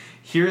 blah.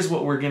 Here's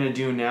what we're going to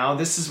do now.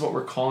 This is what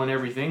we're calling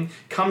everything.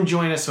 Come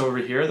join us over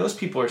here. Those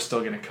people are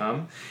still going to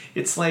come.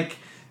 It's like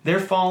they're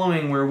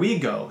following where we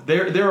go.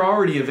 They're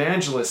already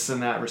evangelists in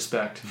that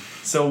respect.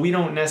 So we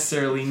don't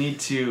necessarily need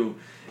to,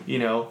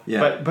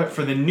 but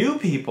for the new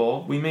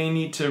people, we may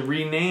need to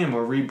rename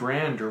or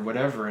rebrand or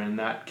whatever, and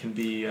that can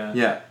be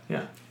And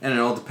it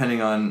all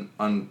depending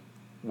on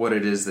what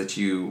it is that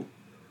you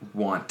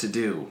want to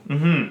do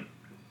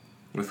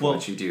with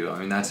what you do. I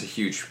mean, that's a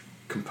huge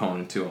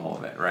component to all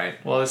of it,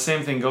 right? Well, the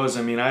same thing goes.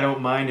 I mean, I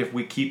don't mind if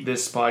we keep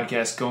this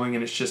podcast going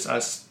and it's just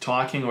us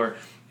talking, or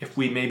if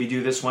we maybe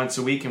do this once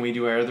a week and we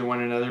do our other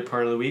one another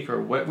part of the week,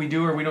 or what we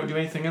do, or we don't do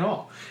anything at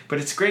all. But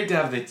it's great to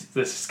have the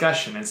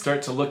discussion and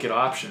start to look at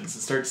options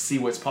and start to see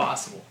what's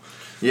possible.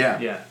 Yeah.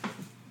 Yeah.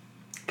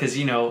 Because,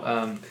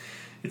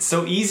 it's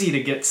so easy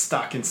to get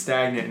stuck and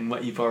stagnant in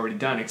what you've already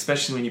done,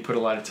 especially when you put a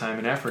lot of time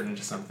and effort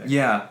into something.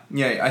 Yeah.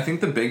 I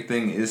think the big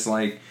thing is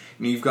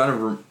you've got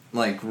to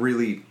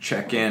really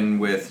check in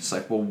with, it's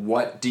like, well,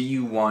 what do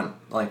you want?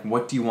 Like,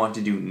 what do you want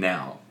to do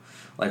now?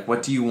 Like,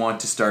 what do you want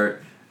to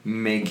start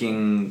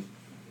making?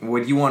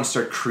 What do you want to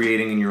start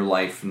creating in your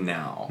life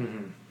now?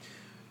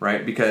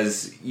 Right?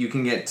 Because you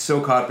can get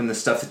so caught up in the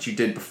stuff that you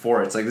did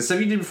before. It's like the stuff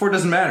you did before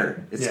doesn't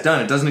matter. It's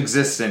done. It doesn't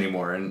exist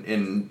anymore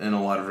in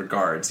a lot of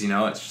regards.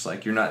 It's just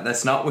like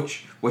that's not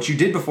what you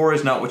did before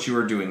is not what you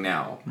are doing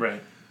now.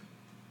 Right.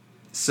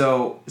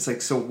 So it's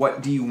like, so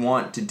what do you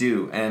want to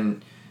do?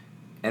 And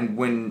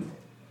when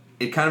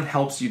it kind of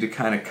helps you to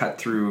kind of cut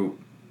through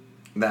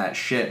that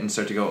shit and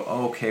start to go,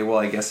 oh, okay, well,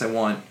 I guess I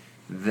want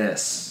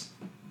this.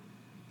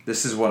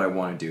 This is what I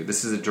want to do.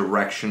 This is a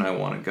direction I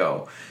want to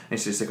go. And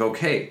it's just like,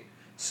 okay,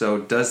 so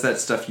does that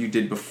stuff you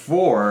did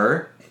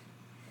before,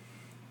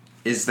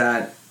 is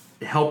that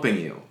helping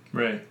you?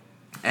 Right.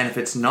 And if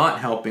it's not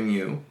helping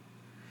you,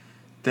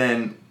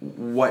 then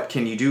what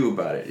can you do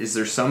about it? Is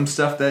there some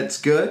stuff that's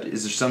good?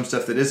 Is there some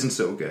stuff that isn't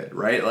so good,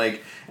 right?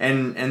 Like,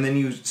 and then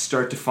you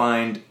start to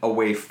find a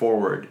way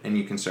forward, and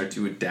you can start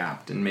to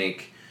adapt and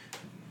make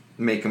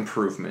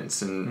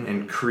improvements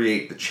and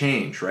create the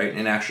change, right?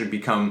 And actually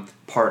become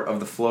part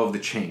of the flow of the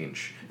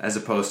change, as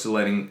opposed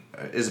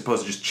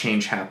to just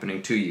change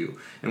happening to you,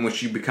 in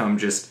which you become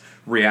just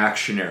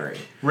reactionary.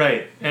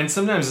 Right. And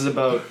sometimes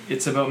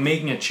it's about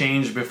making a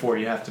change before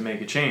you have to make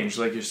a change.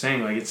 Like you're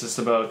saying, like it's just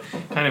about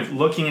kind of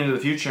looking into the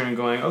future and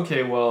going,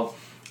 okay, well,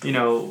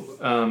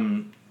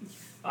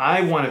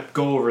 I want to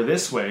go over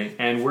this way,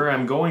 and where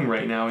I'm going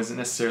right now isn't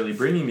necessarily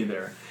bringing me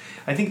there.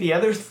 I think the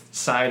other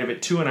side of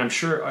it too, and I'm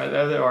sure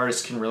other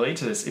artists can relate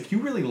to this, if you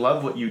really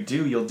love what you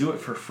do, you'll do it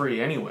for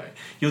free anyway.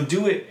 You'll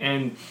do it,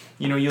 and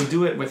you'll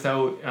do it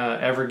without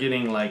ever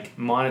getting like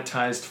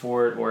monetized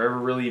for it, or ever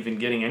really even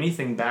getting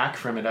anything back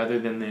from it other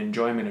than the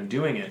enjoyment of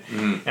doing it.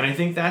 And I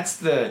think that's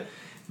the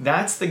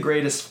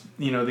greatest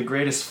the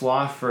greatest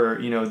flaw for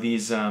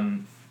these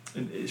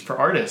for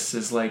artists,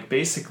 is like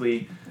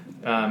basically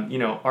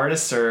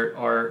artists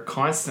are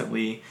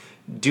constantly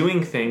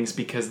doing things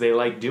because they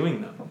like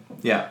doing them.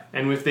 Yeah.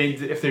 And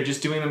if they're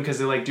just doing them because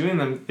they like doing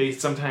them, they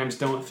sometimes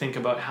don't think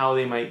about how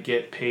they might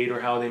get paid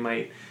or how they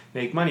might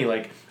make money.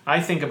 Like,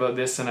 I think about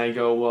this and I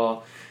go,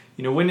 well,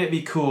 wouldn't it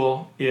be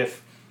cool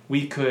if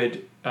we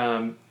could,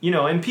 and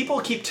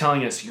people keep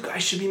telling us, you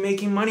guys should be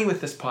making money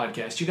with this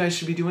podcast. You guys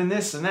should be doing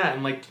this and that.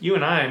 And like you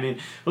and I mean,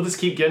 we'll just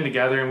keep getting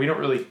together and we don't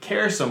really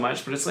care so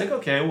much, but it's like,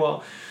 okay,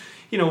 well,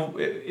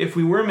 if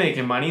we were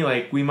making money,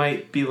 like we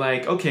might be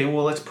like, okay,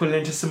 well, let's put it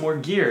into some more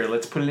gear.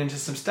 Let's put it into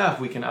some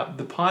stuff. We can up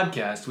the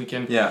podcast. We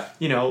can,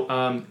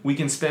 we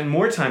can spend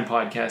more time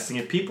podcasting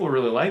if people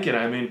really like it.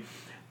 I mean,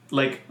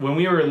 like when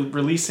we were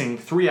releasing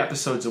 3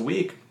 episodes a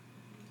week,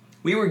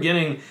 we were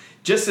getting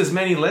just as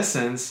many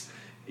listens.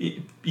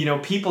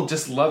 People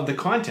just love the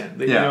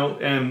content,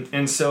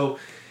 and so,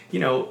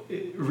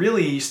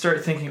 really you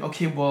start thinking,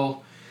 okay,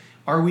 well,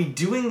 are we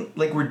doing,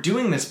 like we're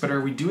doing this, but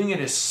are we doing it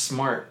as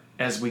smart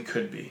as we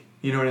could be?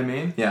 You know what I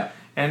mean? Yeah.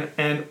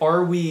 And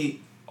are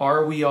we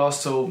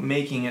also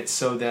making it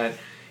so that,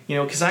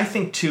 because I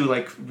think too,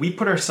 like we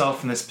put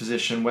ourselves in this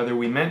position whether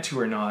we meant to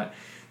or not,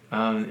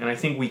 and I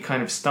think we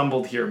kind of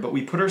stumbled here, but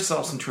we put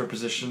ourselves into a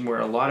position where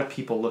a lot of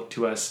people look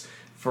to us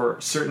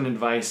for certain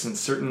advice and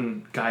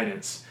certain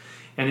guidance.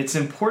 And it's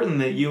important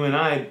that you and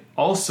I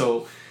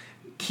also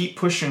keep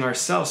pushing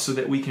ourselves so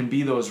that we can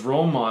be those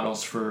role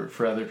models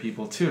for other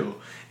people too.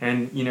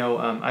 And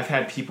I've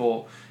had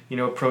people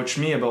approach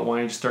me about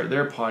wanting to start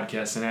their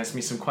podcast and ask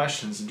me some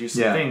questions and do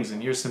some things,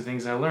 and here's some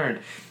things I learned.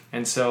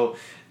 And so,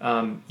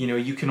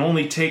 you can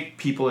only take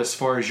people as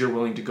far as you're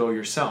willing to go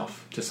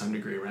yourself to some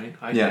degree, right?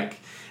 I think.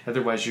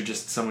 Otherwise, you're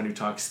just someone who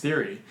talks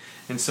theory.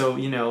 And so,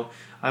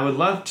 I would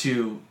love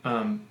to,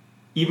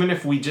 even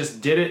if we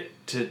just did it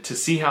to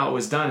see how it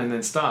was done and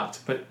then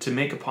stopped, but to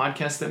make a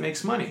podcast that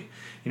makes money,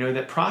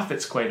 that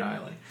profits quite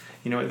highly.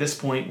 At this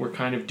point, we're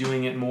kind of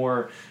doing it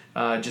more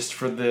just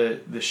for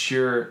the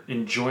sheer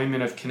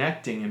enjoyment of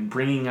connecting and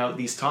bringing out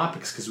these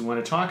topics because we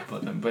want to talk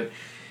about them. But,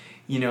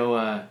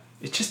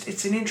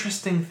 it's an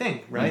interesting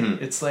thing, right?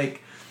 Mm-hmm. It's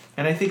like,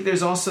 and I think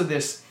there's also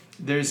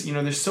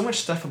there's so much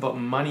stuff about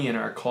money in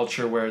our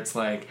culture where it's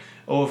like,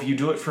 oh, if you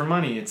do it for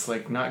money, it's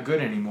like not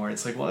good anymore.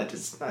 It's like, well,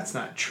 that's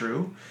not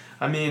true.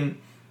 I mean,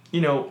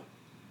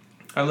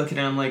 I look at it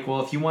and I'm like,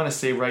 well, if you want to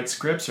say write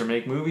scripts or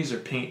make movies or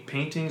paint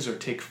paintings or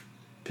take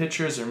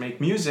pictures or make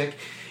music,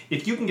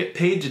 if you can get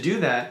paid to do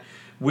that,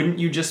 wouldn't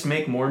you just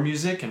make more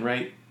music and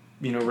write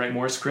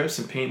more scripts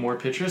and paint more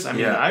pictures? I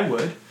mean, I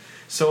would.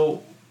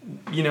 So,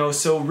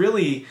 so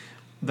really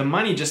the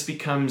money just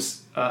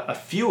becomes a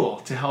fuel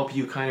to help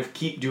you kind of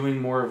keep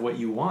doing more of what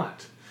you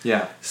want.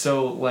 Yeah.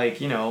 So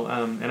like,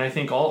 and I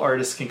think all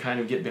artists can kind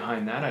of get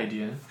behind that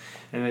idea.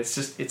 And it's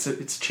just,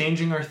 it's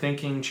changing our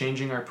thinking,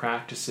 changing our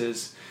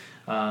practices,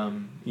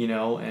 and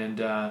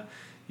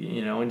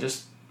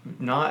just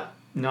not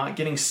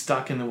getting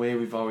stuck in the way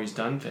we've always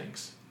done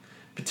things,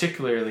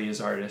 particularly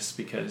as artists,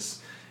 because,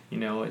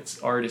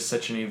 art is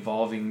such an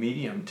evolving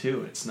medium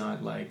too. It's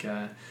not like,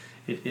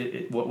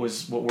 what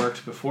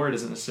worked before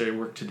doesn't necessarily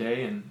work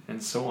today,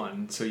 and so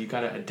on. So you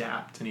got to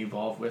adapt and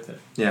evolve with it.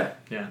 Yeah.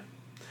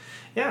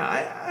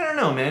 I don't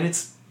know, man.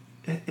 It's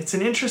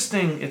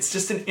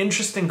just an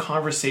interesting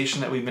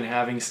conversation that we've been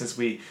having since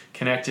we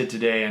connected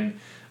today. And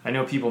I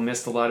know people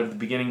missed a lot of the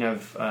beginning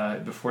of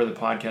before the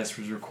podcast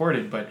was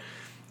recorded, but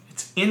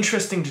it's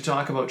interesting to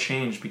talk about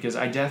change because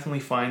I definitely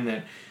find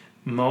that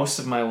most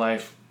of my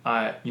life,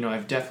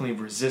 I've definitely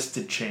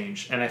resisted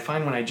change. And I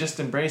find when I just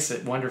embrace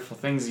it, wonderful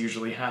things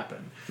usually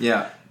happen.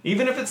 Yeah.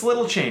 Even if it's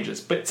little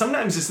changes. But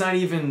sometimes it's not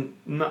even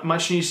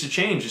much needs to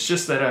change. It's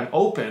just that I'm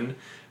open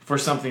for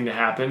something to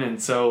happen,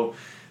 and so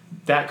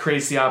that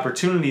creates the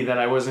opportunity that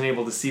I wasn't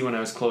able to see when I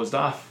was closed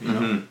off. You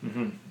know,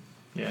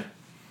 yeah.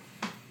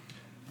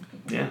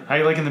 How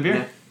you liking the beer?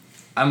 Yeah.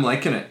 I'm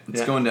liking it.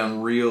 It's going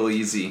down real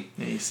easy.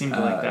 Yeah, you seem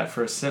to like that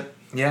for a sip.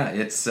 Yeah,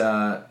 it's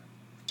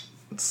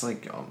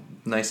like a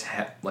nice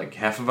like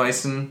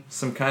Hefeweizen,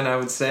 some kind, I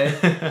would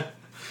say.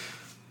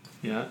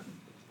 Yeah.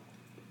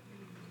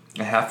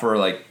 A half, or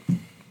like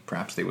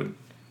perhaps they would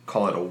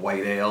call it a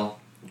white ale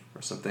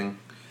or something.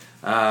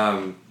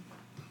 But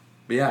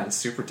yeah, it's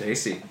super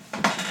tasty.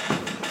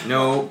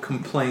 No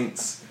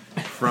complaints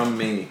from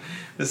me.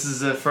 This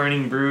is a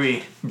Fernie Brewery.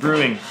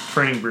 Fernie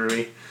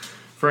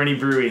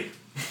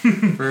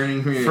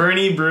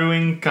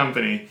Brewing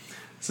Company.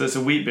 So it's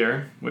a wheat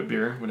beer,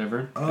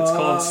 whatever. It's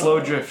called Slow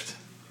Drift.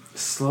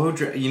 Slow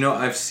Drift. You know,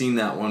 I've seen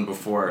that one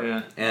before.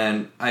 Yeah.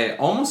 And I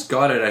almost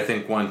got it, I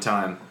think, one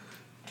time.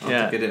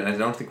 Yeah. I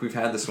don't think we've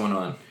had this one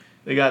on.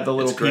 They got the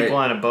little It's great. people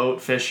on a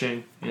boat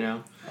fishing, you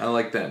know. I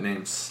like that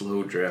name,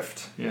 Slow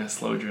Drift. Yeah,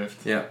 Slow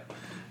Drift. Yeah.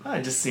 Oh,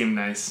 it just seemed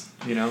nice,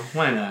 you know.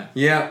 Why not?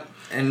 Yeah,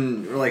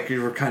 and like we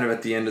were kind of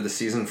at the end of the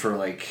season for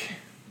like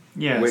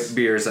wit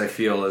beers, I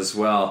feel, as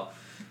well.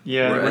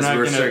 Yeah, we're not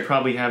going to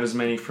probably have as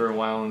many for a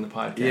while in the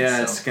podcast. Yeah,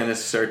 so. it's going to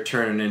start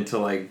turning into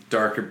like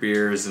darker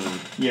beers and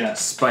Yeah.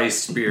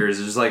 spiced beers.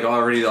 There's like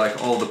already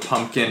like all the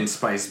pumpkin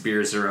spiced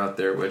beers are out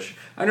there, which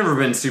I've never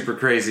been super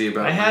crazy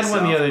about. I had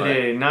myself, one the other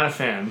day, not a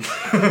fan.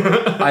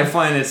 I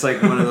find it's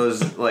like one of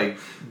those like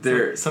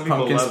their Some people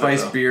pumpkin love it,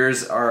 spiced though.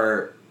 beers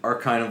are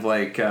kind of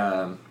like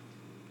I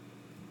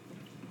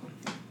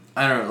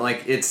don't know,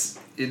 like they're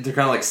kind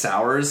of like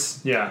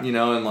sours. Yeah. You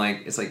know, and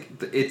like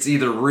it's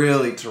either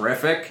really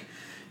terrific,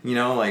 you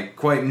know, like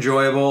quite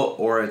enjoyable,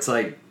 or it's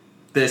like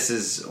this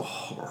is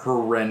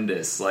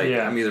horrendous. Like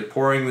Yeah. I'm either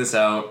pouring this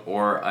out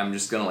or I'm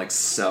just gonna like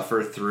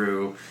suffer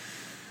through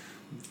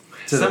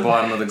to the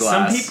bottom of the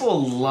glass. Some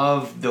people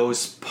love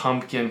those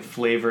pumpkin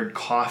flavored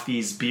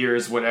coffees,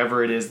 beers,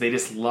 whatever it is. They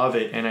just love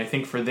it, and I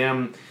think for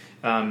them,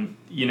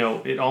 you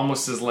know, it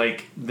almost is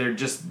like they're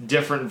just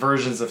different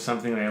versions of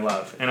something they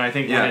love. And I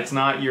think when it's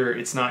not your,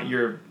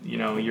 you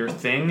know, your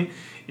thing,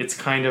 it's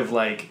kind of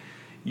like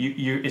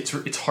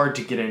it's hard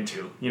to get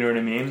into. You know what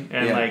I mean?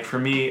 And like for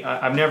me,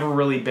 I've never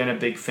really been a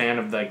big fan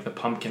of like the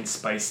pumpkin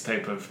spice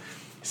type of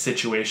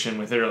situation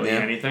with literally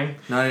anything.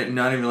 Not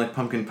even like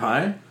pumpkin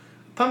pie.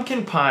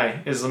 Pumpkin pie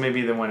is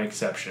maybe the one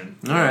exception.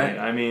 All right.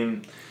 I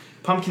mean,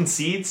 pumpkin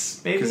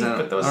seeds maybe,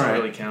 but those don't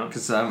really count.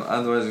 Because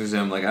otherwise,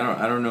 I'm like,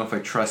 I don't know if I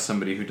trust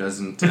somebody who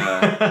doesn't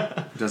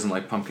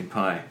like pumpkin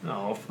pie.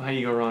 Oh, how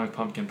you go wrong with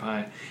pumpkin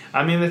pie?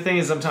 I mean, the thing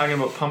is, I'm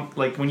talking about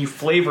like when you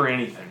flavor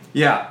anything.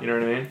 Yeah. You know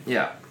what I mean?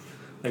 Yeah.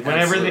 Like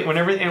when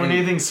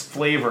anything's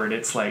flavored,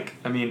 it's like,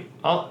 I mean,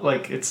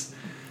 it's,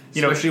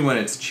 you especially when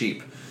it's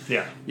cheap.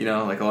 Yeah. You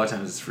know, like a lot of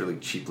times it's really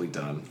cheaply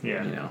done.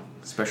 Yeah. You know,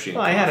 especially.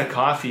 Well, I had a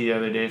coffee the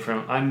other day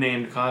from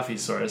unnamed coffee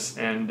source,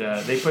 and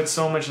they put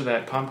so much of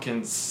that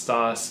pumpkin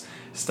sauce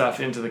stuff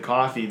into the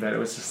coffee that it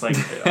was just like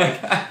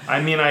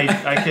I mean,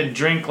 I could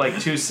drink like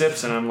 2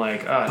 sips, and I'm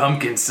like,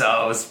 pumpkin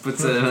sauce.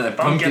 Puts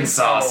pumpkin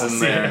sauce in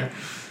there. Yeah.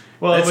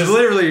 Well, it's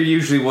literally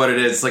usually what it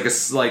is.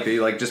 Like they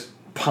like just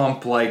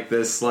pump like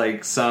this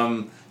like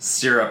some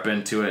syrup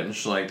into it, and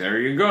she's like, there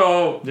you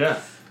go.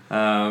 Yeah.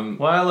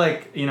 Well, I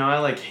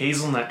like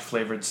hazelnut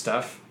flavored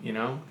stuff, you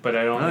know, but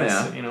I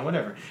don't, you know,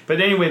 whatever.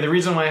 But anyway, the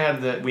reason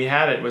why we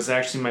had it was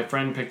actually my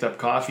friend picked up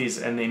coffees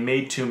and they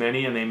made too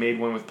many, and they made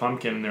one with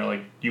pumpkin, and they're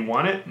like, "Do you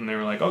want it?" And they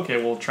were like,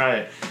 "Okay, we'll try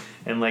it."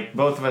 And like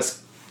both of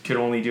us could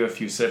only do a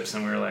few sips,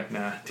 and we were like,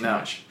 "Nah, too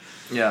much."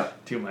 Yeah,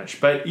 too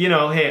much. But you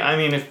know, hey, I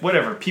mean, if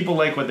whatever, people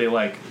like what they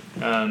like.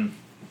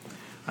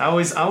 I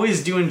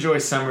always do enjoy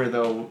summer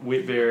though,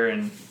 wheat beer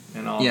and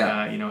all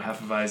that, you know,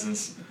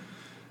 Hefeweizens.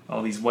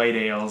 All these white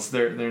ales,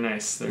 they're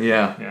nice.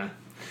 Yeah.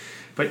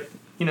 But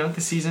you know, the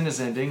season is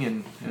ending,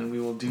 and we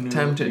will do new.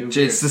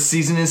 The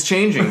season is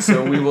changing,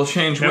 so we will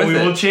change with it. And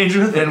we will change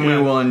with it, and we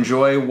will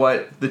enjoy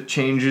what the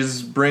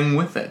changes bring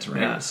with it.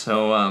 Right. Yeah.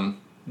 So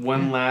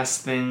one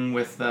last thing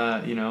with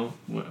you know,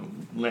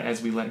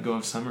 as we let go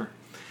of summer.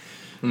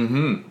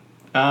 Mm-hmm.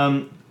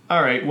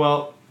 All right.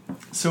 Well,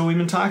 so we've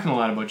been talking a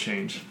lot about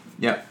change.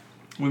 Yeah.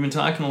 We've been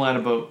talking a lot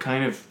about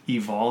kind of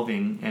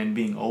evolving and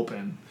being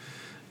open.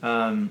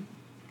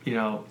 You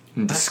know,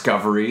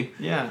 discovery.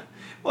 Yeah.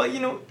 Well,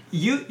 you know,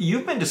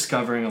 you've been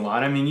discovering a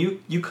lot. I mean,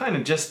 you kind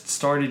of just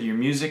started your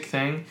music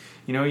thing.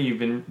 You know, you've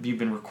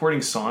been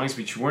recording songs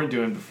which you weren't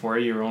doing before.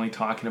 You were only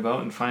talking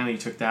about, and finally you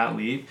took that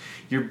leap.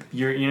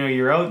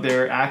 You're out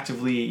there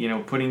actively, you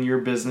know, putting your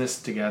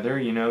business together.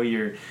 You know,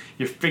 you're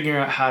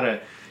figuring out how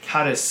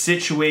to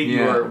situate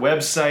your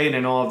website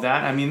and all of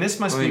that. I mean,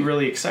 this must be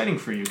really exciting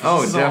for you.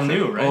 Oh, this is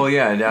definitely. all new, right? Oh,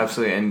 yeah,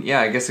 absolutely. And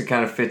yeah, I guess it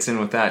kind of fits in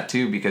with that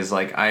too, because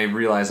like I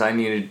realized I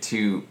needed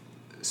to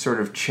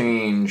sort of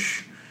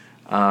change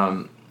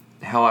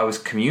how I was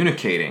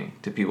communicating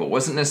to people. It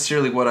wasn't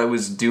necessarily what I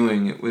was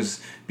doing. It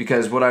was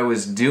because what I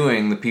was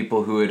doing, the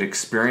people who had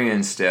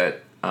experienced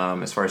it,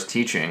 as far as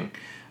teaching,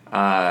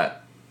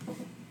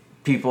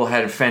 people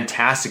had a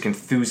fantastic,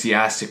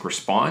 enthusiastic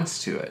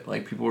response to it.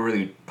 Like, people were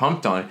really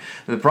pumped on it.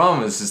 The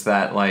problem is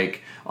that,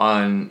 like,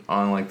 on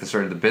like the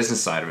sort of the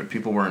business side of it,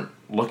 people weren't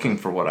looking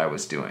for what I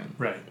was doing.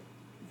 Right.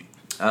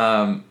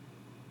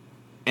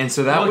 And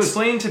so that was...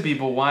 explain to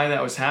people why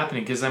that was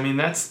happening, because, I mean,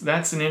 that's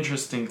an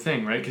interesting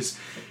thing, right? Because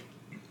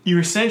you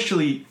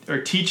essentially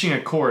are teaching a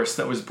course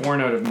that was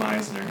born out of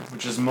Meisner,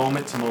 which is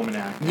moment-to-moment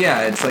acting.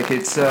 Yeah, it's like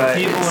people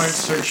aren't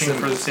searching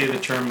for, say, the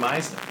term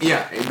Meisner.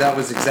 Yeah, that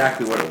was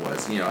exactly what it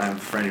was. You know, I have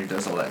a friend who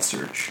does all that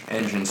search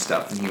engine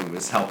stuff, and he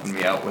was helping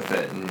me out with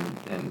it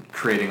and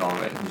creating all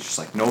of it. And he's just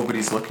like,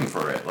 nobody's looking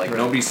for it. Like,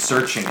 nobody's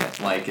searching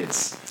it. Like,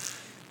 it's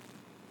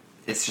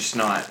just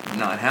not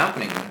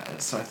happening.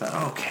 So I thought,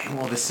 okay,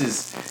 well, this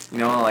is, you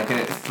know, like, and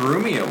it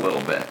threw me a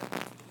little bit.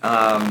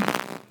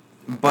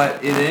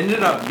 But it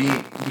ended up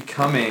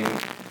becoming,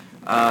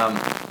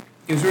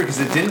 it was weird because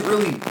it didn't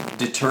really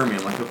deter me.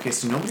 I'm like, okay,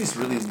 so nobody's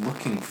really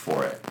looking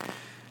for it.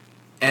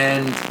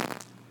 And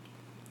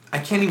I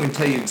can't even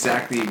tell you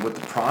exactly what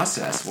the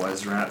process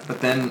was, right?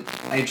 But then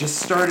I just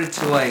started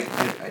to, like,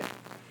 I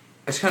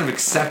just kind of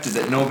accepted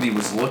that nobody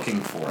was looking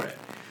for it.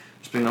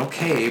 Just been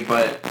okay,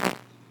 but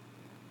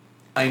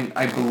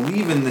I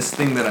believe in this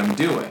thing that I'm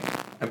doing.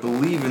 I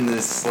believe in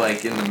this,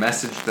 like, in the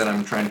message that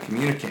I'm trying to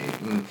communicate.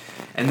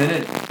 And then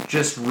it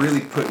just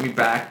really put me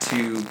back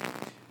to,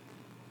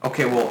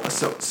 okay, well,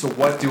 so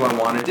what do I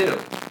want to do?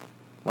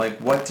 Like,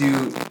 what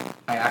do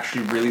I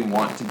actually really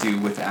want to do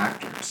with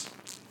actors?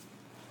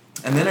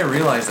 And then I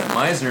realized that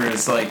Meisner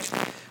is, like,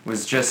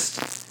 was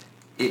just,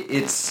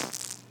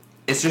 it's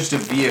just a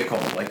vehicle.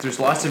 Like, there's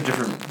lots of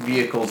different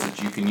vehicles that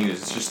you can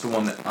use. It's just the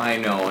one that I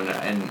know,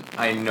 and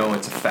I know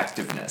its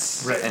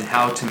effectiveness. Right. And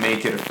how to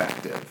make it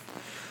effective.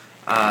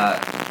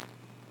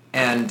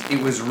 And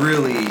it was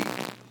really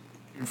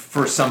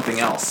for something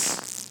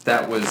else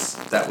that was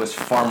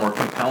far more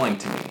compelling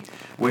to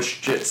me.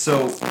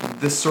 So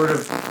this sort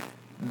of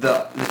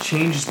the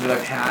changes that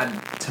I've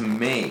had to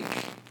make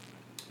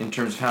in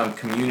terms of how I'm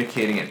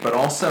communicating it, but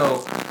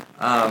also,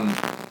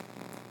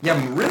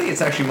 really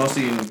it's actually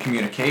mostly in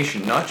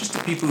communication, not just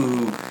to people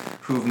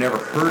who've never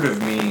heard of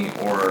me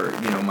or,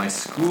 you know, my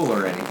school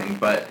or anything,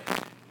 but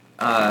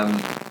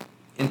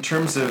in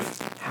terms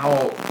of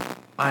how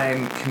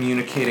I'm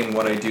communicating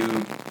what I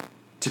do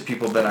to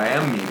people that I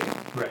am meeting.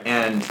 Right.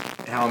 And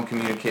how I'm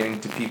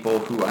communicating to people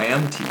who I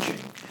am teaching.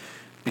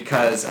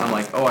 Because I'm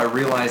like, oh, I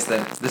realize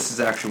that this is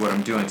actually what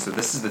I'm doing, so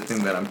this is the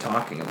thing that I'm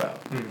talking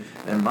about.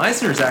 Mm-hmm. And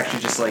Meisner is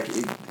actually just like,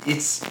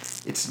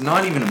 it's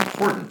not even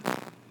important.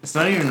 It's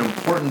not even an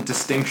important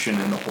distinction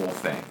in the whole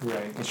thing.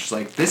 Right. It's just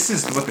like, this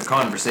is what the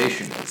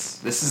conversation is.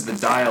 This is the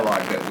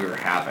dialogue that we're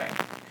having.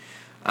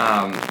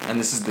 And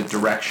this is the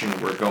direction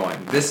we're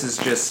going. This is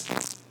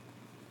just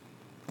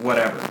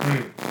whatever.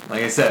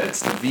 Like I said,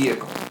 it's the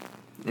vehicle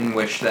in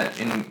which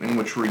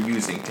we're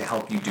using to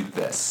help you do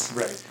this.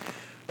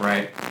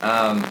 Right.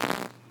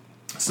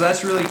 So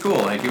that's really cool.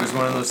 Like, it was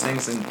one of those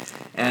things,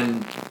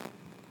 and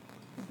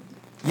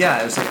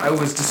yeah, it was like I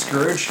was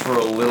discouraged for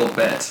a little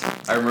bit.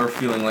 I remember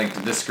feeling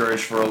like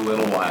discouraged for a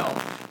little while,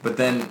 but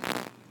then,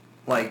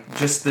 like,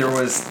 just there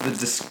was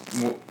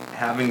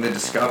having the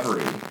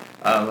discovery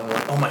of,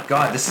 like, oh my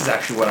God, this is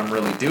actually what I'm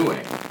really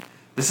doing.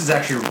 This is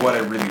actually what I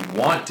really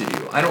want to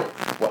do. I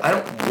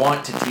don't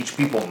want to teach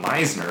people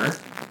Meisner.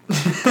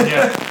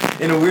 Yeah.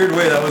 In a weird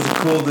way, that was a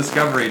cool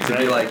discovery to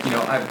be like, you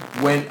know, I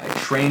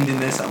trained in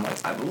this. I'm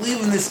like, I believe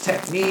in this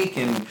technique,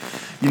 and,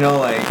 you know,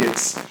 like,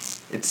 it's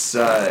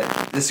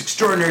this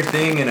extraordinary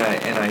thing, and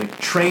I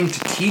trained to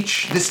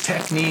teach this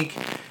technique,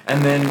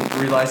 and then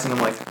realizing I'm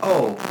like,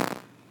 oh,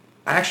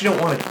 I actually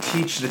don't want to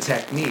teach the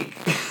technique.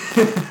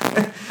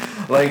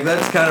 Like,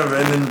 that's kind of,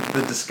 and then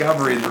the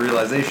discovery, the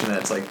realization that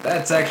it's like,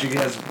 that's actually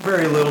has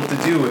very little to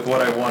do with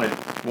what I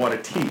want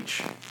to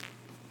teach.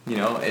 You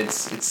know,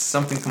 it's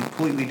something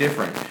completely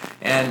different.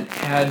 And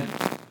had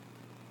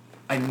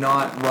I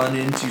not run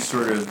into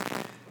sort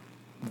of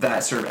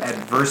that sort of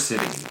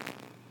adversity,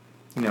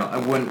 you know, I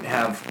wouldn't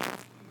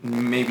have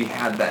maybe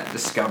had that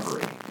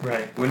discovery.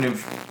 Right. Wouldn't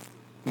have,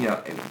 you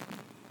know, it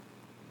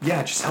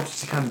just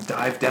helps to kind of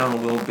dive down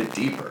a little bit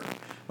deeper.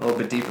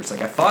 It's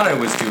like, I thought I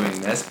was doing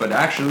this, but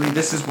actually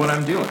this is what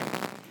I'm doing.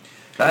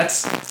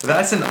 That's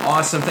an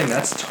awesome thing.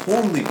 That's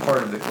totally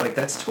part of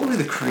that's totally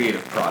the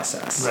creative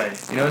process.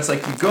 Right. You know, it's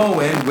like you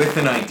go in with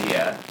an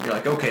idea. You're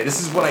like, okay,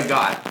 this is what I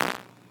got.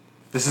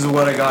 This is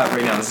what I got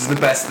right now. This is the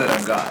best that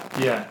I've got.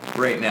 Yeah.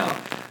 Right now.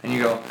 And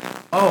you go,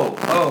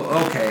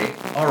 oh, okay,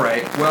 all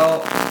right.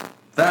 Well,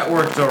 that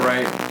worked all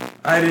right.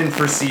 I didn't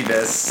foresee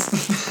this.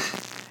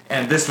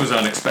 And this was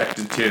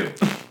unexpected too.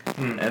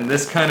 And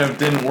this kind of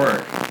didn't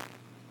work.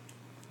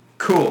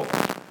 Cool,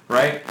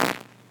 right?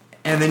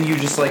 And then you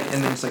just like,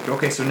 and then it's like,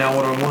 okay, so now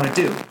what do I want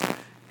to do?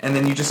 And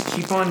then you just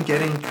keep on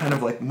getting kind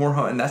of like more,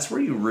 and that's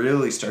where you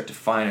really start to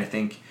find, I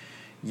think,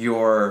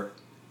 your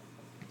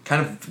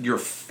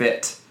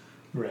fit.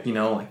 Right. You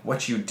know, like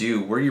what you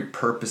do, where your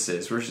purpose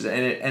is, and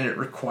it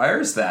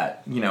requires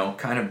that, you know,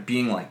 kind of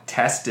being like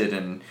tested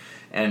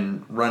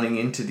and running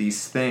into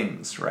these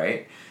things,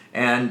 right?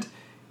 And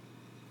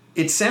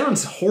it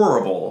sounds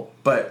horrible,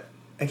 but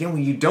again,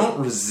 when you don't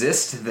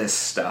resist this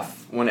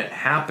stuff when it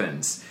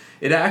happens,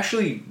 it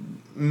actually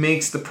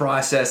makes the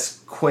process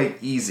quite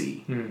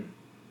easy.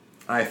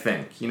 I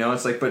think,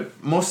 it's like,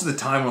 but most of the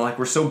time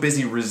we're so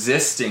busy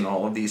resisting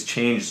all of these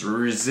changes, we're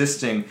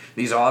resisting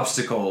these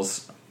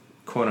obstacles,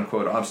 quote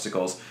unquote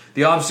obstacles.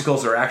 The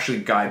obstacles are actually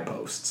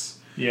guideposts.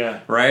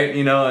 Yeah. Right?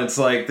 It's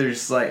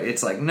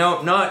like,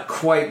 no, not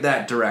quite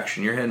that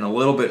direction. You're heading a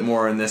little bit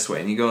more in this way,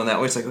 and you go in that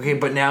way. It's like, okay,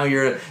 but now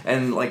you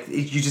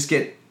just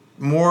get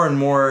more and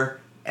more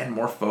and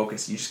more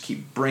focused. You just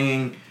keep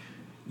bringing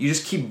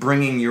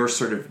your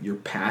sort of your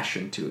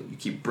passion to it. You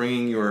keep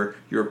bringing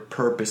your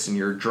purpose and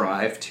your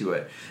drive to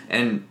it,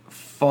 and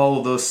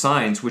follow those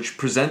signs, which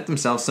present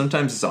themselves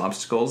sometimes as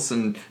obstacles,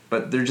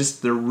 but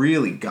they're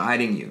really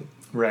guiding you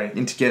right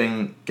into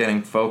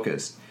getting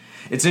focused.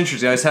 It's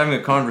interesting. I was having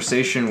a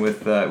conversation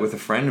with a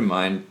friend of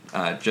mine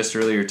just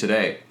earlier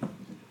today.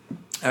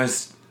 I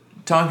was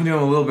talking to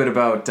him a little bit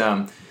about.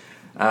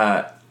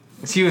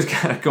 He was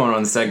kind of going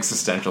on this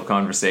existential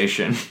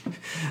conversation.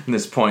 At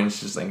this point,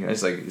 he's like,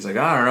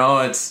 I don't know.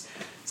 It's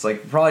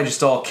like probably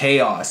just all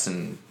chaos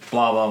and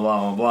blah blah blah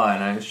blah blah.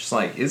 And I was just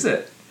like, is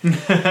it?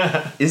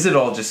 Is it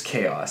all just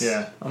chaos?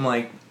 Yeah. I'm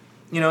like,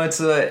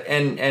 it's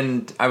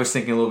and I was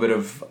thinking a little bit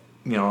of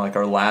like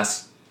our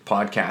last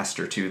podcast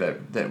or two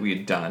that we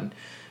had done.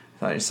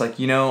 It's like,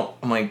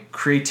 I'm like,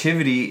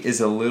 creativity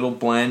is a little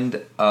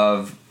blend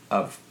of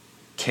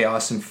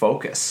chaos and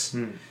focus.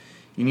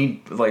 You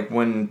need, like,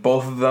 when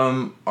both of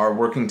them are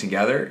working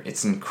together,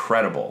 it's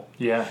incredible.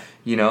 Yeah.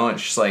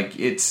 It's just like,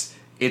 it's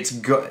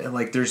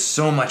like there's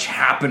so much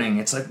happening.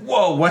 It's like,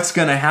 whoa, what's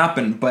going to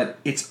happen? But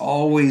it's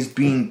always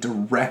being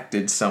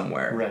directed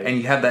somewhere. Right. And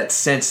you have that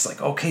sense,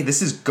 like, okay,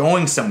 this is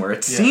going somewhere.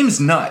 It seems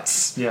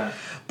nuts. Yeah.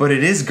 But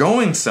it is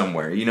going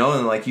somewhere,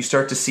 and like you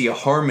start to see a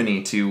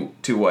harmony to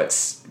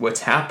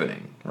what's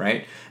happening,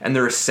 right? And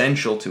they're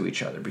essential to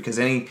each other, because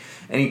any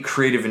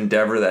creative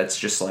endeavor that's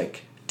just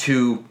like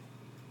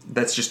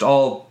that's just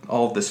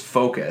all this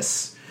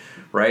focus,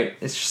 right?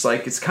 It's just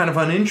like, it's kind of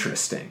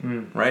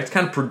uninteresting, right? It's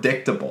kind of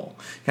predictable.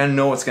 You kind of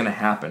know what's going to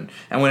happen.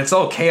 And when it's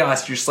all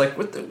chaos, you're just like,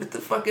 what the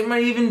fuck am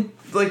I even,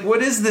 like,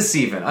 what is this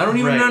even? I don't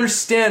even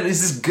understand.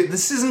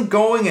 This isn't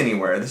going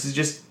anywhere. This is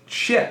just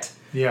shit.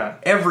 Yeah.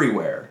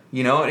 Everywhere,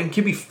 and it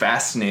can be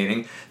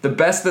fascinating. The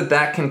best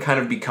that can kind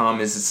of become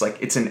is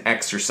it's an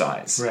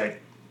exercise. Right.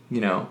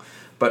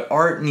 But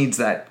art needs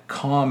that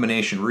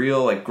combination.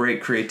 Real, like,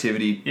 great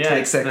creativity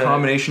takes that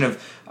combination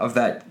of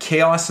that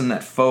chaos and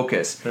that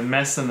focus. The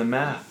mess and the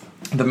math.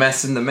 The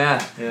mess and the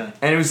math. Yeah.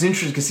 And it was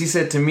interesting because he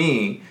said to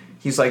me,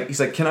 he's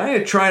like, can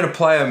I try and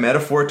apply a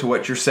metaphor to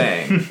what you're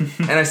saying?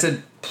 And I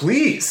said,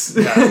 please.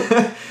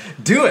 Yeah.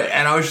 Do it.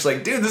 And I was just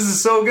like, dude, this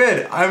is so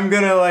good. I'm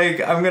gonna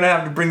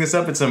have to bring this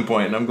up at some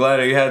point, and I'm glad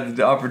I had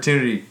the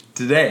opportunity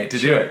today to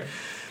do it.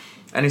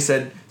 And he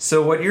said,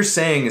 so what you're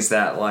saying is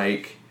that,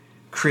 like,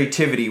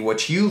 creativity,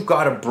 what you've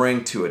got to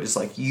bring to it is,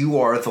 like, you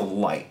are the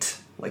light.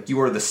 Like,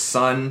 you are the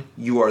sun,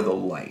 you are the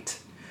light.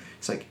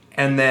 It's like,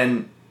 and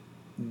then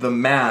the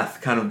math,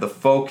 kind of the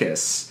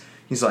focus,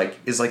 he's like,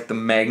 is like the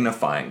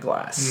magnifying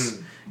glass.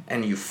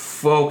 And you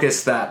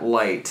focus that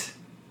light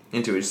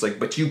into it. It's like,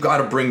 but you got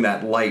to bring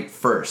that light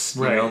first.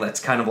 Right. That's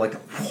kind of like,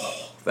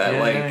 whoa, that I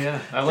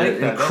like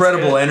that.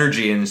 Incredible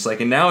energy. And it's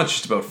like, and now it's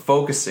just about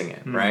focusing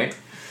it, right?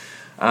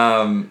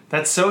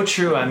 That's so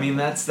true. I mean,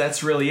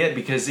 that's really it,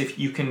 because if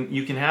you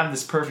can have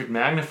this perfect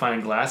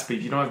magnifying glass, but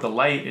if you don't have the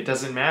light, it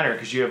doesn't matter,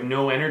 because you have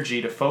no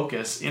energy to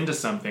focus into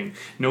something.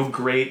 No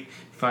great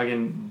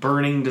fucking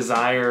burning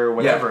desire or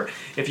whatever.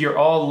 Yeah. If you're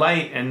all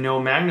light and no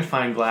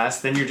magnifying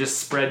glass, then you're just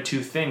spread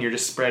too thin. You're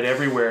just spread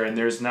everywhere, and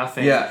there's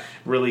nothing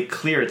really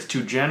clear. It's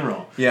too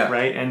general. Yeah.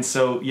 Right? And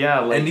so,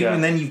 and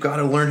even then, you've got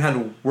to learn how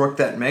to work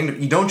that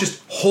You don't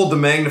just hold the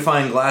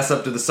magnifying glass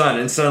up to the sun,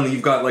 and suddenly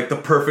you've got, like, the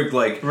perfect,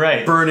 like,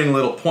 burning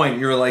little point.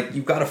 You're like,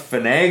 you've got to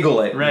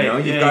finagle it.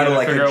 Right. You've got to,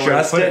 like,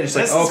 adjust it. It's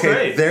like,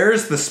 okay,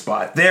 there's the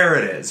spot.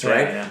 There it is,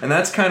 right? Yeah. And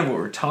that's kind of what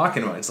we're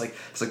talking about. It's like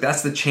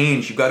that's the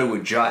change. You've got to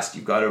adjust.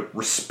 You've got to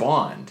respond.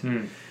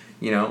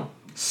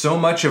 So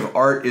much of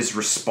art is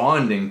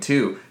responding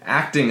too.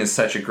 Acting is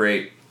such a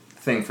great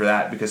thing for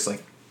that, because,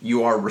 like,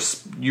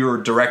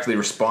 you're directly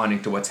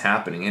responding to what's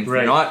happening, and if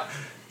you're not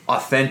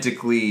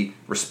authentically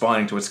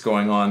responding to what's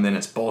going on, then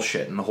it's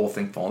bullshit and the whole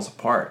thing falls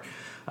apart.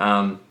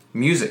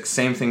 Music,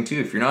 same thing too.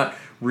 If you're not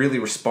really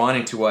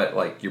responding to what,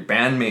 like, your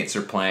bandmates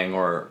are playing,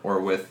 or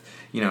with,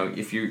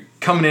 if you're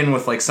coming in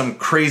with, like, some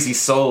crazy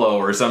solo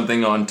or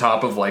something on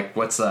top of, like,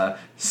 what's a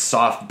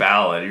soft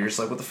ballad, you're just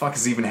like, what the fuck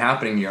is even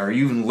happening here? Are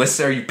you even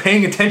listening? Are you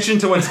paying attention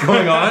to what's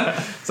going on?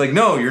 It's like,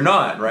 no, you're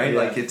not, right?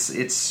 Like,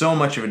 it's so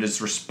much of it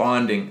is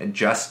responding,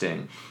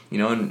 adjusting,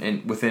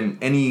 and within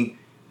any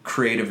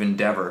creative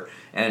endeavor.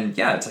 And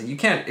it's like, you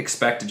can't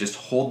expect to just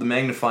hold the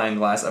magnifying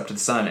glass up to the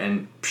sun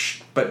and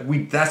but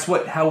that's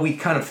how we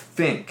kind of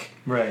think.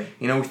 Right.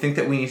 We think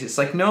that we need to, it's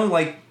like, no,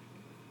 like,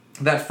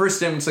 that first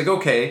step, it's like,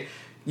 okay,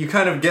 you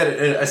kind of get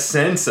a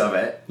sense of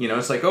it.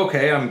 It's like,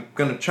 okay, I'm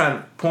going to try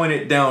to point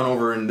it down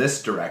over in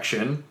this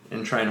direction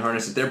and try and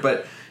harness it there.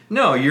 But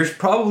No, you're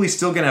probably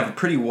still going to have a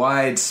pretty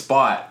wide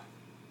spot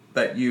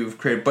that you've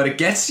created, but it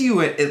gets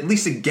you, at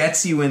least it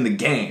gets you in the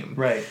game.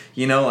 Right.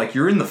 You know, like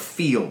you're in the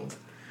field.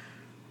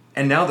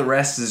 And now the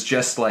rest is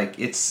just like,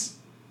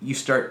 you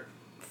start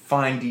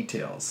fine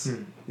details,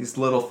 these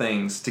little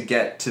things to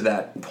get to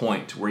that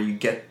point where you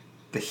get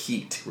the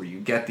heat, where you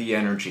get the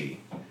energy,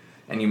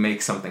 and you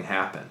make something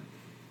happen.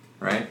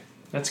 Right?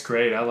 That's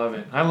great. I love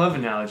it. I love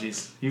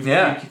analogies. You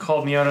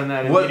called me out on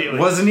that immediately.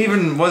 Wasn't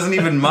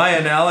even my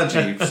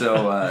analogy.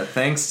 So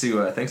thanks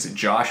to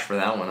Josh for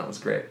that one. That was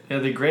great. Yeah,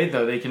 they're great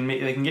though. They can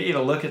get you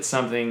to look at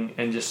something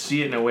and just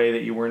see it in a way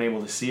that you weren't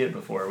able to see it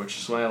before, which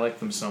is why I like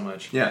them so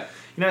much. Yeah.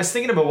 I was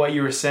thinking about what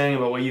you were saying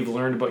about what you've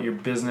learned about your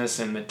business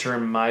and the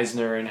term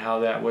Meisner and how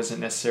that wasn't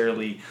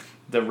necessarily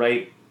the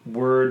right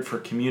word for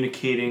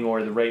communicating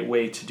or the right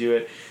way to do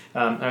it.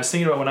 I was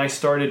thinking about when I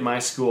started my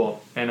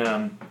school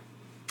and.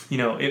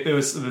 It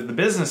was the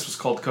business was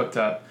called Cooked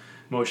Up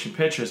Motion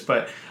Pictures,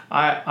 but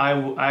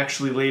I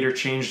actually later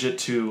changed it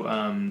to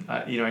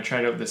I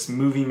tried out this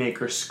movie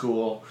maker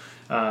school,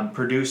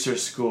 producer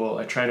school.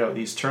 I tried out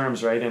these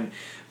terms, right? And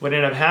what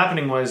ended up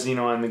happening was,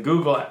 on the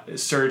Google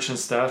search and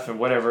stuff and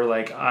whatever,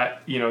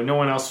 no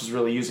one else was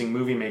really using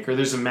Movie Maker.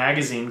 There's a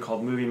magazine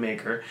called Movie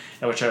Maker,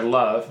 which I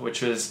love,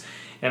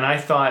 and I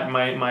thought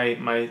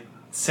my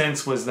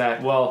sense was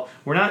that, well,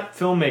 we're not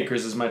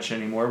filmmakers as much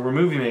anymore. We're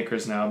movie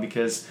makers now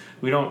because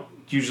we don't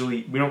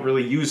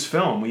really use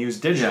film. We use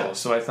digital. Yeah.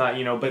 So I thought,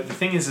 but the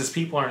thing is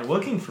people aren't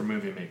looking for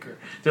movie maker.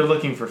 They're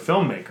looking for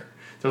filmmaker.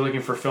 They're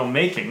looking for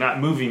filmmaking,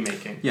 not movie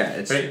making. Yeah,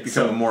 it's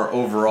become a more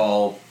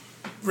overall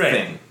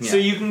thing. Yeah. So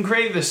you can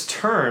create this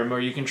term, or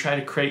you can try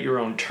to create your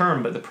own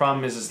term, but the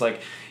problem is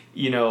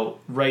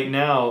right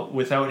now,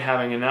 without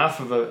having enough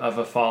of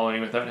a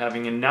following, without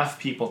having enough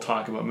people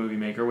talk about Movie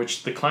Maker,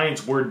 which the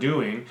clients were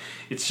doing,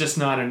 it's just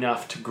not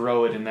enough to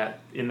grow it in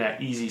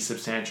that easy,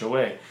 substantial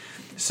way.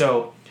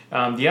 So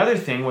the other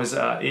thing was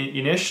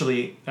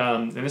initially,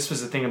 and this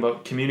was the thing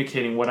about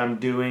communicating what I'm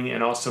doing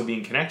and also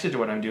being connected to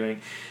what I'm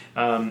doing,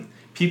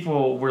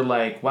 people were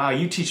like, wow,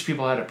 you teach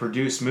people how to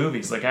produce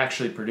movies, like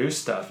actually produce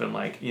stuff and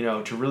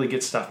to really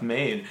get stuff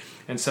made.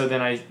 And so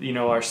then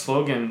our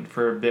slogan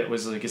for a bit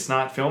was it's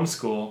not film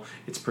school,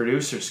 it's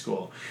producer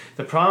school.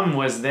 The problem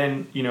was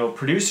then,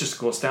 producer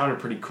school sounded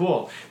pretty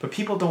cool, but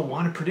people don't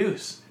want to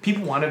produce.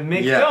 People want to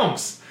make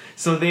films.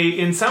 So they,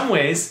 in some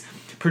ways,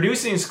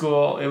 producing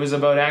school, it was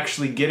about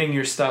actually getting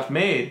your stuff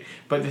made.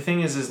 But the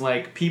thing is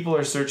people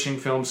are searching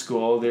film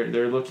school,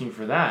 they're looking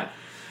for that.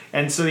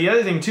 And so the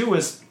other thing too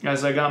was,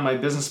 as I got my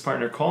business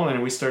partner Colin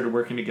and we started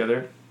working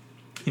together,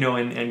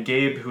 and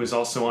Gabe, who is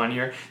also on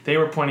here, they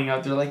were pointing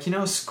out, they're like,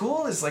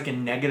 school is like a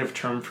negative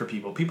term for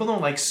people. People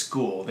don't like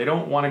school. They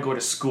don't want to go to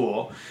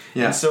school.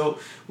 Yeah. And so,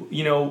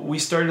 we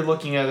started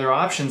looking at other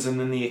options, and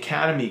then the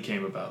academy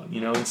came about,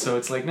 and so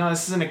it's like, no,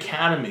 this is an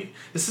academy.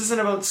 This isn't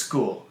about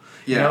school.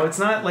 Yeah. It's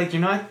not like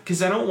you're not,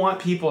 because I don't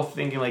want people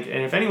thinking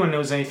and if anyone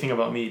knows anything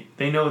about me,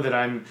 they know that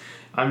I'm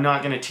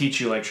not going to teach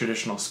you like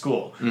traditional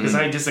school, because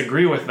I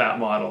disagree with that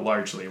model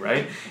largely,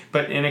 right?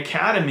 But an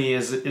academy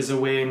is a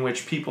way in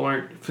which people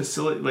aren't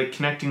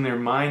connecting their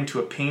mind to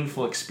a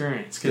painful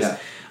experience. Because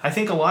I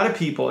think a lot of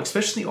people,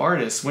 especially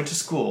artists, went to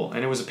school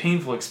and it was a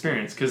painful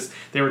experience because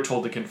they were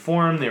told to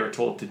conform, they were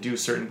told to do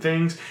certain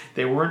things,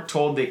 they weren't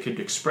told they could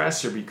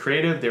express or be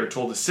creative, they were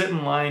told to sit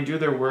in line, do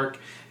their work,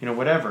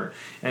 whatever.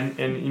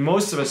 And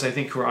most of us, I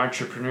think, who are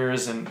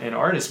entrepreneurs and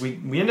artists,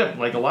 we end up,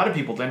 like a lot of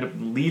people, end up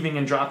leaving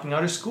and dropping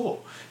out of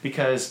school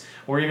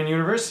or even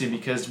university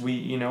because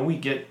we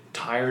get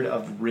tired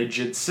of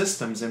rigid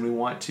systems and we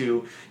want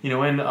to,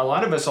 and a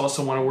lot of us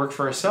also want to work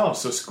for ourselves.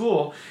 So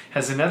school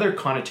has another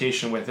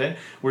connotation with it,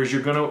 whereas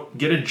you're going to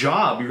get a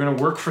job, you're going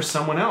to work for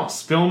someone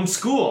else. Film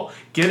school,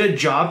 get a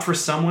job for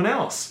someone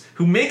else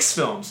who makes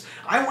films.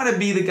 I want to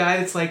be the guy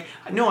that's like,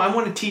 no, I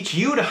want to teach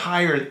you to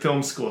hire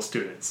film school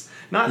students,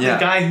 not the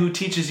guy who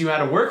teaches you how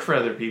to work for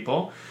other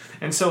people.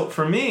 And so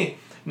for me,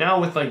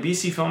 now with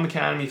BC Film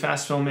Academy,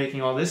 fast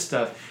filmmaking, all this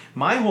stuff,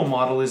 my whole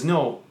model is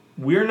no,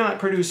 we're not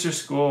producer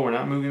school, we're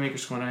not movie maker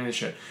school, none of this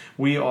shit.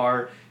 We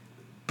are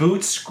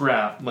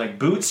bootstrap.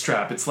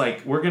 It's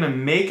like we're going to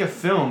make a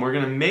film, we're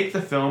going to make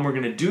the film, we're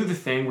going to do the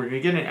thing, we're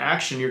going to get an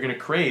action, you're going to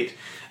create.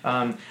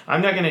 I'm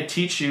not going to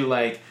teach you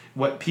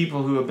what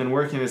people who have been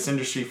working in this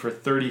industry for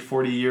 30,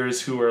 40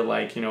 years who are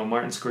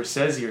Martin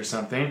Scorsese or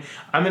something.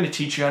 I'm going to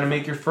teach you how to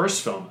make your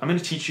first film. I'm going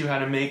to teach you how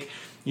to make,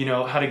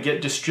 how to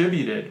get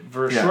distributed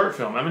for a short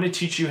film. I'm going to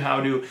teach you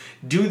how to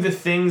do the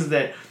things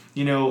that,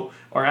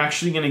 are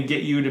actually going to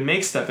get you to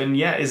make stuff. And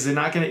it's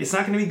not going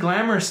to be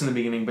glamorous in the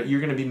beginning, but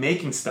you're going to be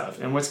making stuff.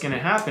 And what's going to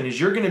happen is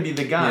you're going to be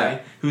the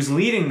guy who's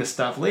leading the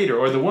stuff later,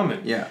 or the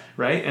woman. Yeah.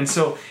 Right? And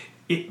so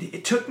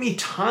it took me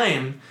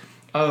time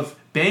of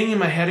banging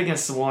my head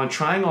against the wall and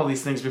trying all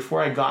these things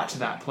before I got to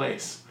that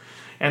place.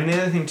 And the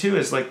other thing too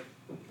is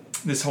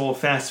this whole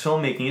fast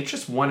filmmaking, it's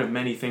just one of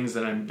many things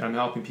that I'm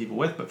helping people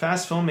with. But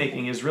fast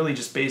filmmaking is really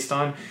just based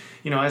on,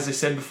 as I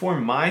said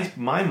before, my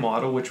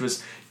model, which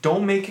was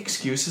don't make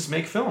excuses,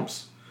 make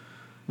films.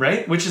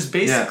 right? Which is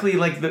basically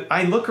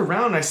I look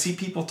around, I see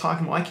people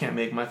talking, well, I can't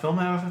make my film,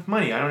 I don't have enough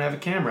money, I don't have a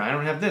camera, I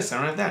don't have this, I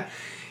don't have that.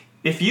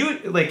 If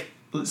you,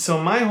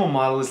 so my whole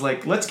model is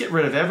let's get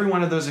rid of every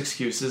one of those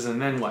excuses,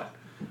 and then what?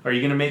 Are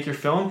you going to make your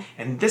film?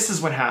 And this is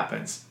what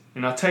happens.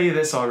 And I'll tell you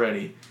this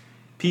already.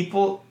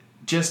 People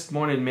just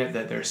won't admit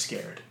that they're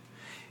scared.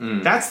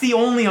 That's the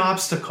only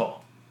obstacle.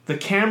 The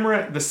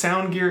camera, the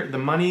sound gear, the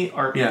money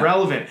are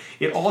irrelevant.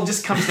 It all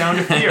just comes down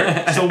to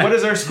fear. So what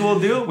does our school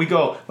do? We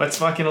go, let's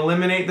fucking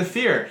eliminate the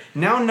fear.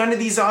 Now none of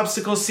these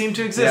obstacles seem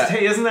to exist.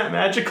 Hey, isn't that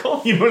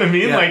magical? You know what I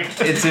mean? Yeah.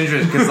 It's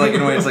interesting because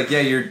in a way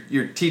it's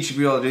you're teaching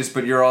people to do this,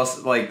 but you're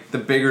also the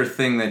bigger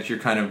thing that you're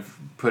kind of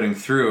putting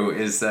through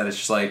is that it's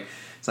just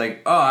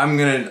I'm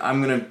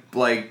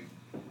gonna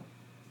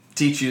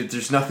teach you that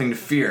there's nothing to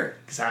fear.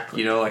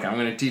 Exactly. I'm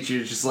gonna teach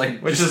you just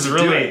which is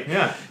really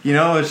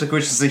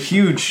which is a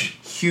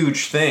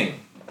huge thing.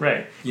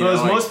 Right.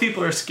 Most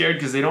people are scared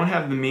because they don't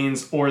have the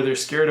means, or they're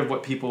scared of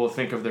what people will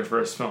think of their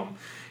first film.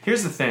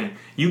 Here's the thing: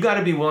 you got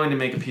to be willing to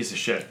make a piece of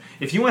shit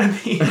if you want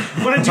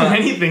to do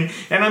anything.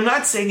 And I'm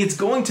not saying it's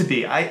going to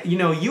be. You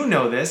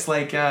know this.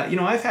 I've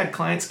had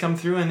clients come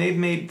through and they've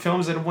made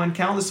films that have won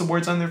countless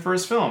awards on their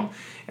first film.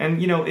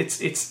 And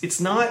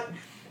it's not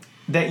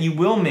that you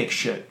will make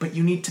shit, but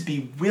you need to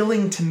be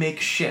willing to make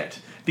shit.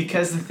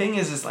 Because the thing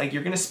is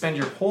you're going to spend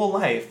your whole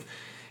life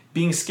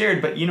being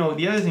scared. But,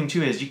 the other thing,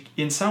 too, is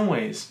in some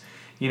ways,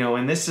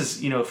 and this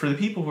is, for the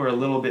people who are a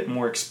little bit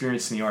more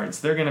experienced in the arts,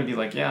 they're going to be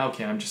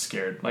okay, I'm just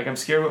scared. I'm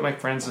scared what my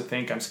friends will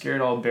think. I'm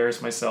scared I'll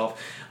embarrass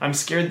myself. I'm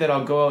scared that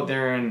I'll go out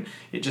there and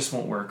it just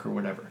won't work or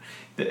whatever.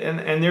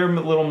 And they're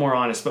a little more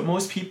honest. But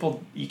most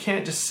people, you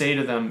can't just say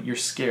to them, you're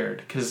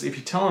scared. Because if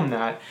you tell them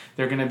that,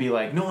 they're going to be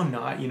no, I'm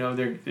not.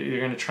 They're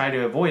going to try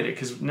to avoid it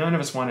because none of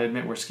us want to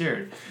admit we're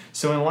scared.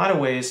 So in a lot of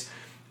ways,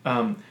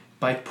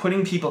 by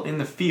putting people in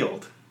the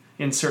field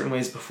in certain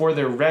ways before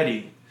they're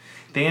ready,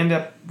 they end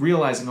up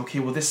realizing, okay,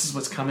 well, this is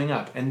what's coming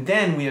up. And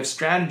then we have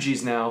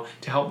strategies now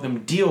to help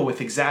them deal with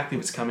exactly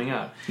what's coming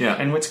up. Yeah.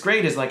 And what's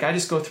great is I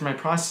just go through my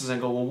process and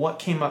go, well, what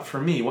came up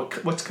for me?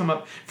 What's come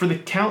up for the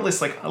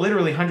countless,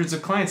 literally hundreds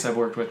of clients I've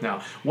worked with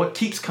now? What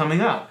keeps coming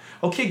up?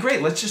 Okay,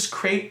 great. Let's just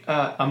create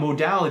a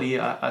modality,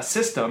 a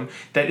system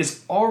that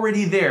is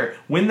already there.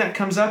 When that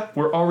comes up,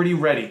 we're already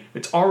ready.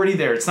 It's already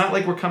there. It's not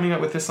like we're coming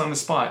up with this on the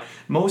spot.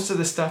 Most of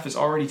the stuff is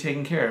already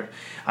taken care of.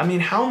 I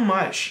mean, how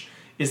much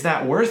is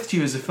that worth to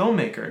you as a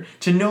filmmaker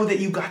to know that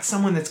you got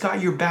someone that's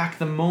got your back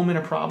the moment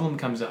a problem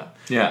comes up?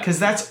 Yeah. Because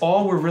that's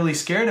all we're really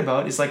scared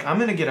about is I'm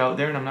going to get out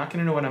there and I'm not going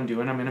to know what I'm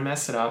doing. I'm going to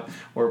mess it up,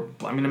 or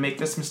I'm going to make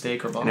this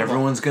mistake, or blah, blah, blah. And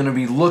everyone's going to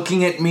be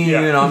looking at me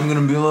and I'm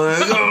going to be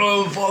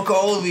oh, fuck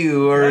all of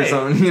you, or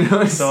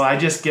something, So I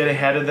just get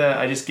ahead of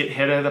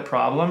the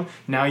problem.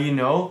 Now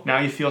now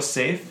you feel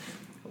safe.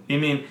 I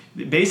mean,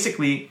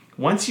 basically,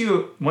 once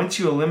you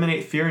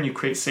eliminate fear and you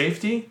create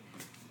safety,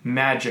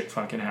 magic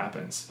fucking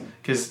happens.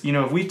 Because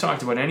if we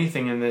talked about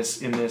anything in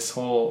this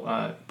whole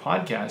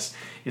podcast,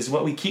 is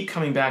what we keep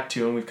coming back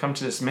to, and we've come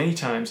to this many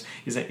times,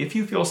 is that if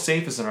you feel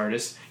safe as an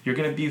artist, you're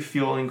going to be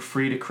feeling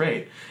free to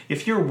create.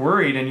 If you're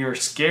worried and you're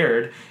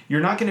scared,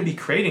 you're not going to be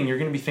creating. You're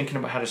going to be thinking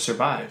about how to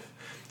survive.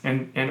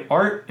 And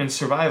art and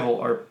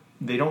survival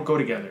they don't go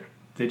together.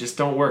 They just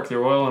don't work.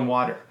 They're oil and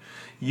water.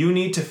 You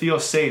need to feel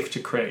safe to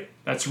create.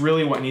 That's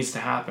really what needs to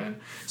happen.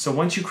 So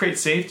once you create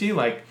safety,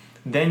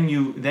 then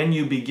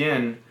you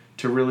begin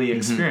to really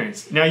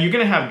experience. Mm-hmm. Now you're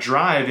going to have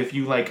drive if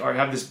you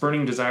have this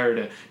burning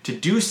desire to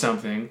do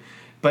something,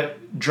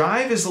 but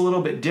drive is a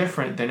little bit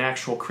different than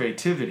actual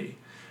creativity,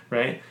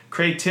 right?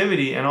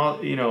 Creativity and all,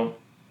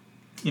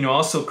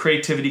 also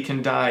creativity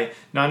can die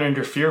not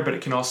under fear, but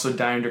it can also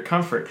die under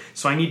comfort.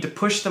 So I need to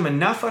push them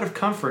enough out of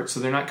comfort so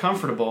they're not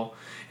comfortable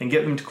and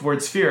get them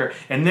towards fear,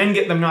 and then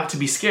get them not to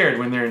be scared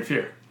when they're in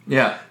fear.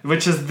 Yeah.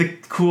 Which is the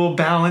cool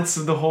balance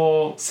of the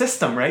whole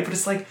system, right? But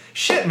it's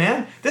shit,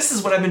 man, this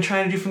is what I've been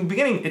trying to do from the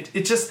beginning.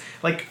 It just,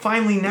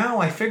 finally now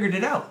I figured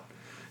it out.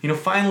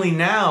 Finally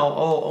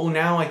now,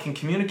 now I can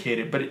communicate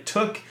it. But it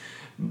took,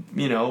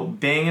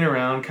 banging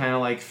around, kind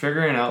of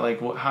figuring out,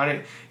 how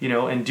to,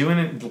 and doing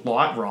it a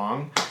lot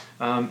wrong.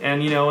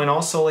 And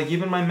also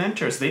even my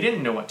mentors, they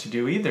didn't know what to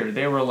do either.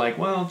 They were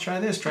well, try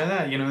this, try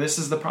that. This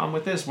is the problem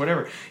with this,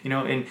 whatever.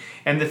 And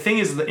the thing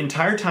is, the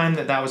entire time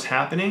that was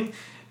happening,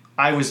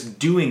 I was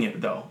doing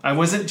it though. It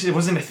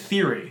wasn't a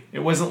theory. It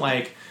wasn't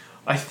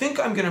I think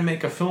I'm going to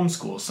make a film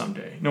school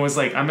someday. No, it's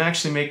I'm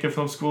actually making a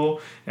film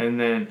school, and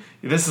then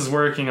this is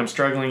working, I'm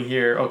struggling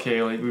here.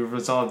 Okay, we've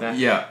resolved that.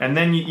 Yeah. And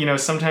then,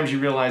 sometimes you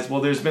realize,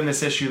 well, there's been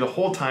this issue the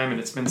whole time,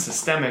 and it's been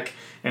systemic,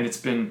 and it's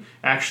been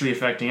actually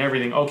affecting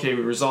everything. Okay,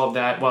 we resolved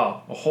that.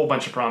 Well, a whole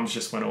bunch of problems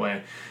just went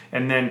away.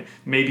 And then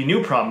maybe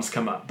new problems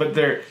come up. But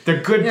they're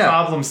good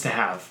problems to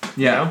have.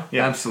 Yeah,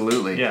 Yeah,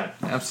 absolutely. Yeah.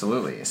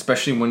 Absolutely.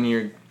 Especially when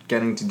you're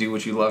getting to do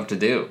what you love to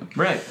do.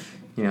 Right.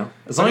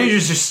 As long as you're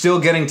just still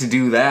getting to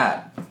do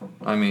that.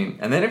 I mean,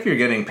 and then if you're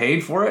getting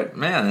paid for it,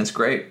 man, that's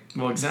great.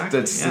 Well,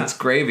 exactly. That's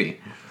gravy.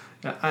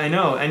 I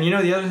know. And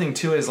the other thing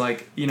too is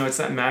it's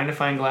that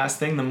magnifying glass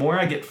thing. The more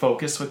I get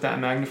focused with that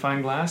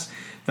magnifying glass,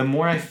 the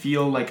more I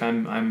feel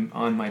I'm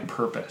on my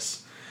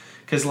purpose.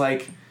 because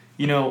like,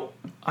 you know,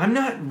 I'm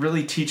not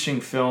really teaching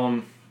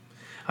film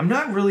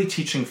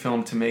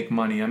to make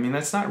money. I mean,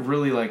 that's not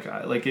really like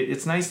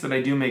it's nice that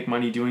I do make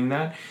money doing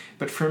that,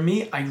 but for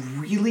me, I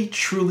really,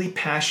 truly,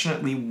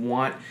 passionately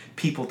want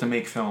people to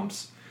make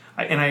films.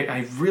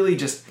 I really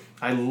just,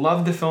 I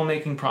love the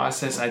filmmaking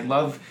process. I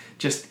love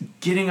just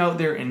getting out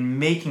there and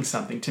making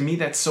something. To me,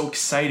 that's so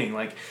exciting.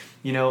 Like,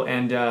 you know,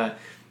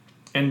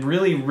 and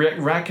really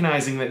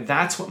recognizing that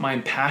that's what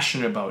I'm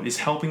passionate about, is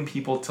helping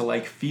people to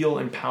like feel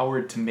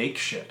empowered to make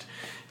shit.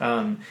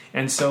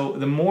 And so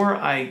the more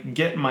I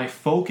get my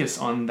focus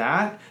on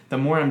that, the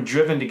more I'm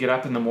driven to get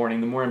up in the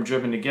morning, the more I'm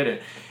driven to get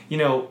it. You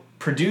know,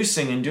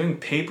 producing and doing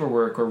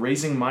paperwork or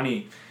raising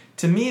money,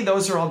 to me,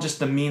 those are all just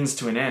the means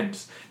to an end.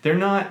 They're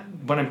not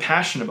what I'm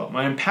passionate about.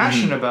 What I'm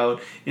passionate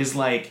about is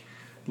I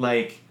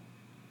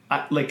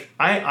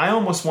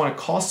almost want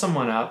to call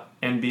someone up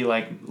and be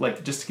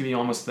like, just to give you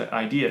almost the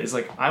idea, is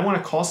like, I want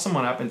to call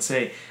someone up and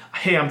say,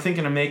 hey, I'm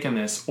thinking of making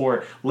this,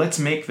 or let's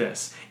make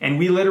this. And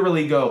we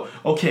literally go,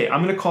 okay,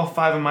 I'm going to call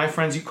 5 of my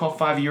friends, you call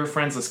 5 of your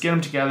friends, let's get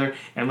them together,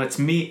 and let's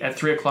meet at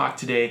 3 o'clock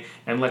today,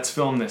 and let's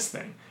film this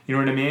thing. You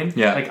know what I mean?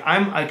 Yeah. Like,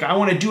 I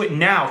want to do it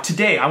now,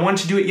 today. I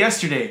wanted to do it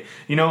yesterday.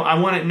 You know, I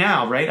want it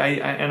now, right?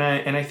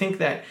 I think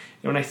that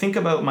when I think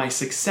about my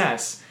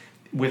success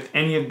with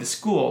any of the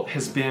school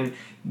has been,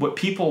 what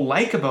people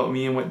like about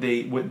me and what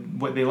they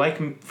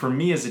like for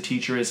me as a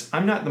teacher is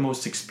I'm not the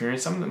most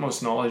experienced, I'm not the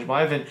most knowledgeable.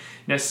 I haven't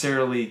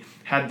necessarily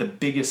had the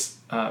biggest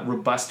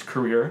robust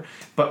career,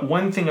 but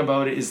one thing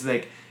about it is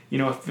like, you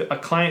know, if a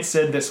client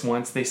said this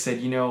once, they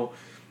said, you know,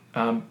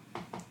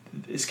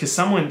 it's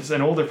because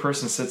an older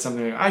person said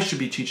something like, I should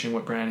be teaching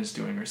what Brandon's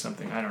doing or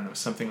something. I don't know,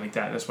 something like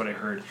that. That's what I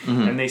heard.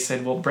 Mm-hmm. And they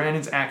said, well,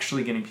 Brandon's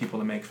actually getting people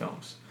to make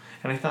films.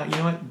 And I thought, you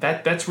know what,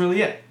 that's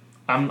really it.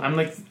 I'm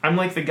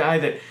like the guy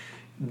that,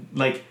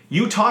 like,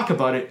 you talk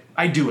about it,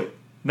 I do it.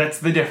 That's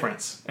the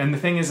difference. And the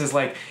thing is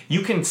like,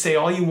 you can say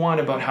all you want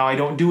about how I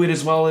don't do it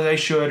as well as I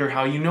should or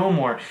how you know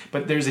more,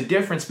 but there's a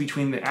difference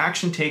between the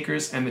action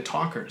takers and the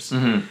talkers.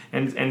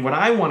 Mm-hmm. And what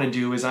I want to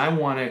do is I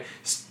want to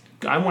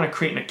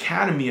create an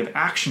academy of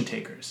action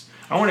takers.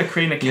 I want to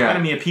create an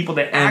academy of people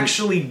that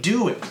actually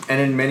do it.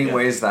 And in many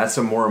ways, that's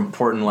a more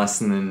important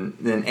lesson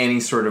than any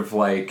sort of,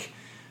 like,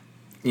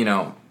 you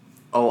know,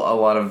 a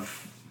lot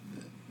of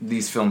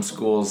these film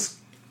schools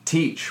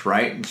teach,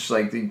 right? It's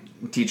like they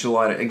teach a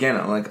lot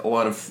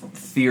of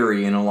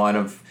theory and a lot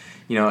of,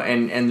 you know,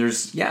 and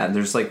there's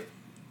like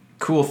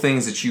cool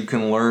things that you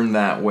can learn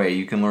that way.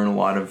 You can learn a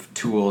lot of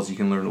tools, you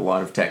can learn a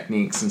lot of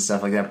techniques and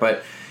stuff like that.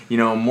 But, you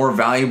know, a more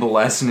valuable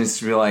lesson is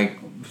to be like,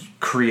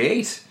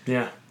 create.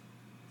 Yeah.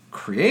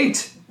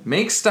 Create.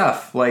 Make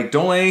stuff. Like,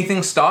 don't let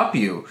anything stop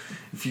you.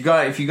 If you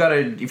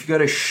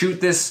gotta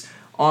shoot this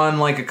on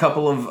like a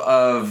couple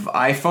of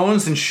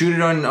iPhones, and shoot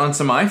it on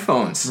some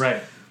iPhones.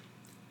 Right.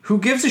 Who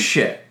gives a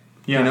shit?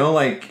 Yeah. You know,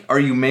 like, are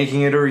you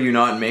making it or are you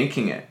not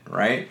making it?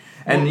 Right.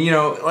 And, you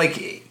know,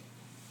 like,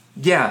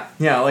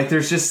 like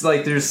there's just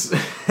like,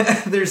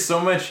 there's so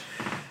much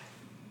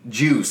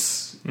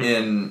juice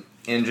in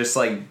just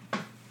like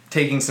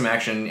taking some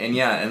action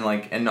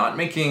and not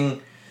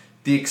making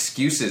the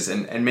excuses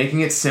and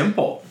making it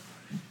simple.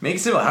 Make it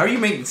simple. How are you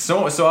making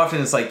so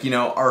often? It's like, you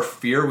know, our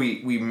fear,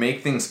 we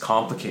make things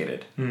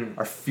complicated.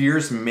 Our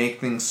fears make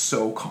things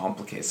so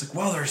complicated. It's like,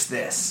 well, there's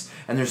this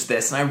and there's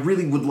this, and I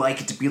really would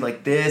like it to be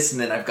like this,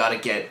 and then I've got to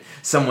get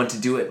someone to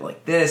do it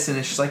like this, and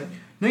it's just like,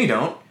 no, you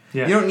don't.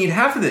 Yeah. You don't need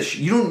half of this.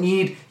 You don't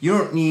need you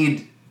know,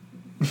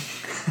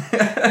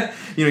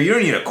 you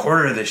don't need a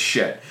quarter of this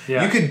shit.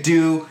 Yeah. You could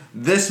do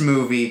this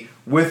movie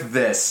with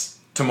this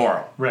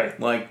tomorrow. Right.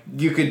 Like,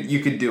 you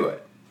could do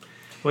it.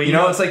 Well, you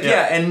know, it's like,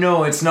 and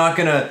no, it's not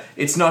gonna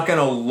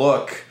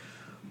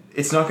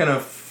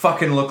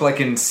fucking look like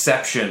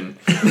Inception.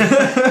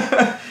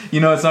 You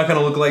know, it's not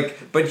gonna look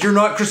like, but you're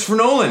not Christopher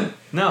Nolan.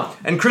 No.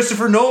 And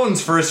Christopher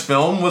Nolan's first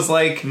film was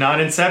like,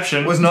 not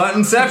Inception. Was not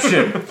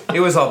Inception. It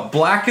was a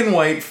black and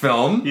white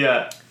film.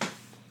 Yeah.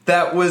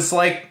 That was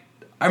like,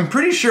 I'm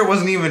pretty sure it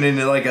wasn't even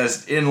in like a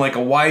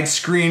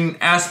widescreen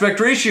aspect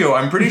ratio.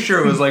 I'm pretty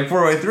sure it was like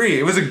 4:3.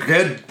 It was a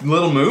good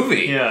little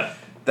movie. Yeah.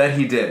 That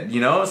he did,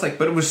 you know? It's like,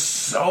 but it was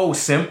so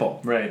simple.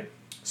 Right.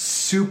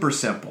 Super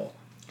simple.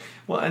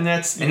 Well, and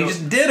he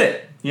just did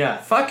it. Yeah.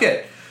 Fuck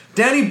it.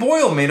 Danny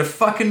Boyle made a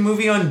fucking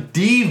movie on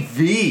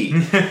DV.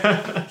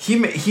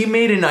 He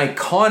made an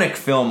iconic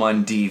film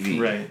on DV.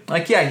 Right.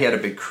 Like, yeah, he had a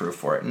big crew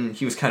for it, and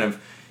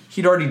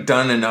he'd already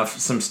done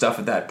some stuff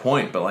at that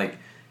point, but like,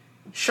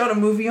 shot a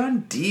movie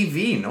on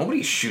DV.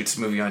 Nobody shoots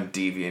a movie on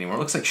DV anymore. It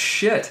looks like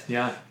shit.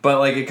 Yeah. But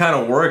like, it kind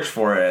of worked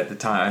for it at the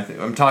time.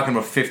 I'm talking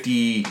about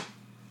 28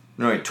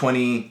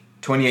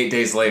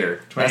 days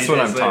later. That's what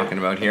I'm talking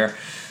about here.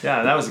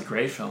 Yeah, that was a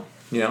great film.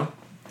 You know?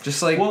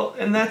 Just like... Well,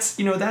 and that's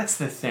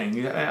the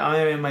thing.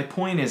 My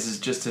point is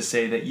just to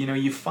say that, you know,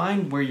 you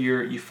find where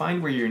your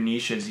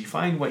niche is, you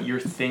find what your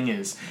thing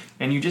is,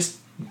 and you just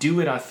do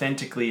it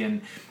authentically.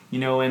 And, you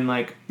know, and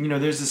like, you know,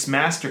 there's this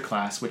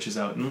masterclass which is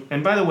out.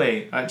 And by the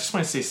way, I just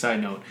want to say,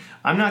 side note,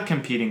 I'm not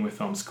competing with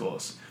film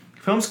schools.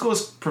 Film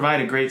schools provide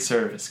a great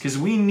service because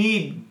we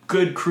need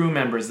good crew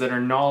members that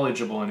are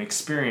knowledgeable and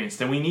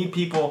experienced, and we need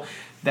people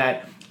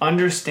that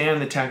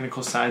understand the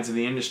technical sides of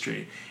the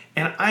industry.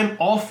 And I'm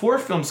all for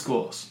film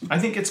schools. I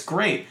think it's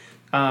great.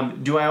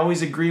 Do I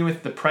always agree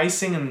with the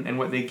pricing and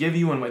what they give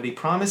you and what they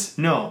promise?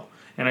 No.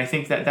 And I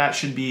think that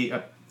should be,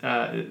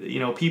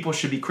 people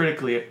should be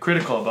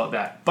critical about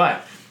that.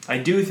 But I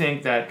do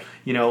think that,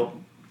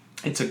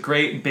 it's a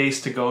great base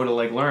to go to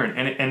learn.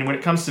 And when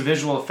it comes to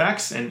visual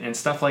effects and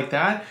stuff like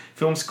that,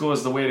 film school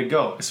is the way to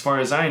go, as far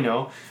as I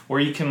know.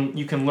 Or you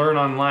can learn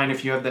online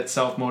if you have that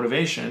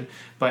self-motivation.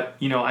 But,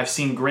 I've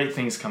seen great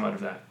things come out of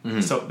that.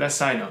 Mm-hmm. So that's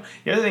side note.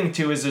 The other thing,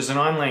 too, is there's an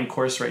online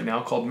course right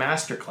now called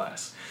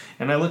Masterclass.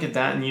 And I look at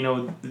that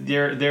and,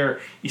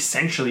 they're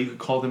essentially, you could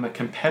call them a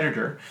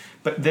competitor.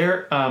 But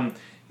they're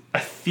a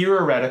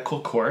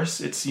theoretical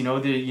course. It's, you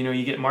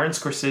get Martin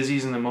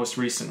Scorsese's in the most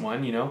recent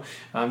one,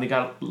 they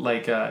got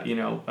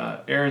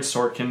Aaron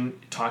Sorkin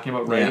talking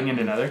about writing in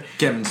another.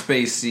 Kevin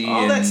Spacey.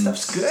 All that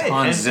stuff's good.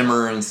 Hans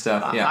Zimmer and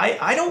stuff. Yeah.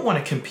 I don't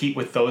want to compete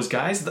with those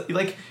guys.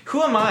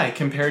 Who am I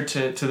compared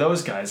to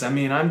those guys? I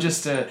mean, I'm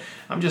just an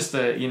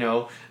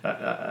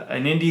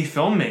indie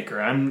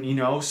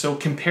filmmaker. So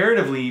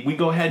comparatively, we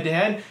go head to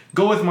head,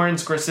 go with Martin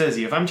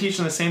Scorsese. If I'm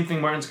teaching the same thing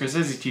Martin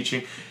Scorsese's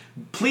teaching,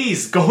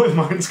 please go with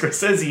Martin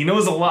Scorsese. He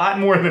knows a lot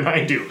more than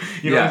I do.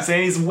 You know what I'm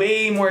saying? He's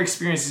way more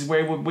experienced. He's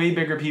way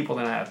bigger people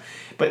than I have.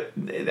 But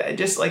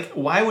just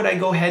why would I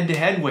go head to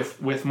head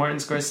with Martin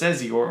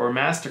Scorsese or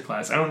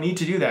Masterclass? I don't need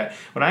to do that.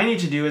 What I need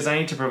to do is I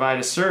need to provide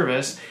a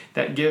service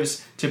that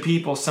gives to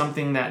people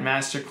something that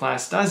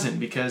Masterclass doesn't,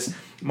 because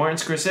Martin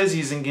Scorsese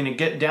isn't going to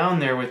get down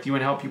there with you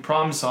and help you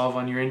problem solve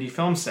on your indie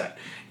film set.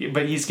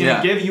 But he's going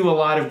to give you a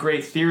lot of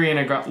great theory and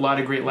a lot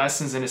of great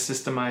lessons in a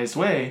systemized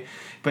way.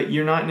 But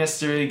you're not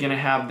necessarily going to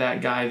have that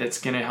guy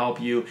that's going to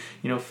help you,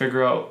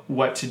 figure out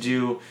what to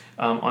do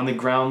on the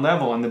ground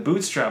level, on the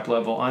bootstrap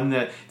level, on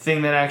the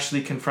thing that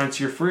actually confronts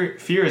your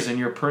fears and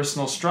your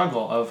personal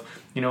struggle of,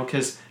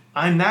 because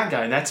I'm that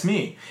guy, that's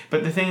me.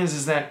 But the thing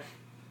is that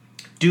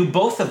do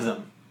both of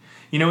them.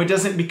 It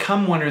doesn't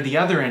become one or the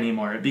other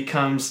anymore. It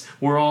becomes,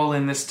 we're all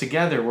in this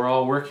together. We're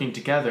all working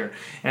together.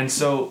 And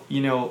so,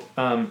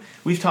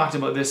 we've talked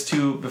about this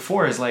too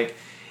before, is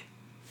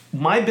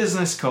my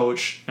business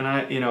coach,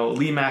 and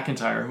Lee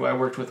McIntyre, who I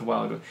worked with a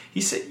while ago, he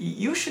said,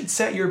 you should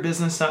set your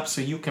business up so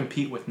you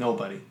compete with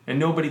nobody, and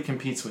nobody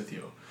competes with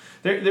you.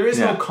 There is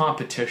no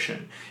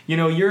competition.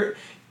 You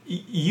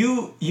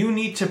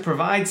need to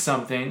provide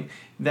something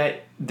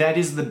that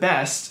is the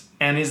best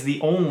and is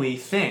the only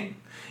thing.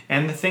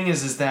 And the thing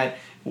is that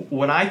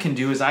what I can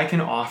do is I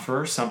can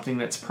offer something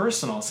that's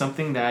personal,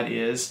 something that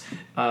is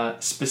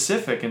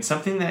specific, and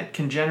something that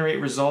can generate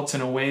results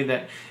in a way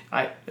that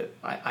I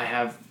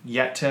have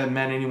yet to have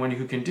met anyone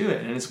who can do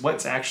it. And it's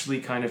what's actually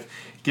kind of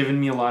given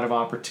me a lot of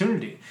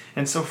opportunity.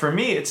 And so for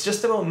me, it's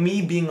just about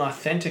me being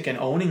authentic and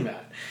owning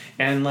that.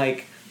 And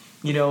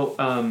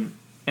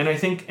and I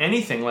think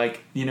anything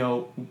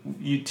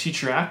you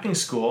teach your acting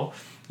school,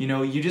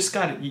 you just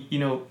got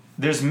to,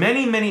 there's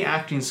many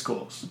acting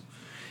schools.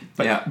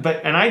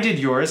 But and I did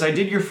yours. I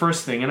did your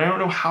first thing, and I don't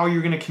know how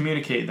you're going to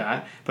communicate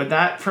that. But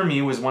that for me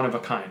was one of a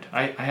kind.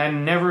 I had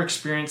never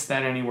experienced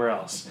that anywhere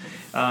else.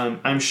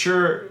 I'm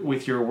sure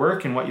with your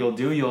work and what you'll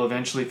do, you'll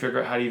eventually figure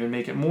out how to even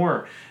make it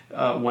more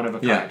one of a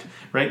kind,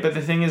 right? But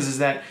the thing is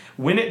that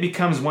when it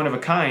becomes one of a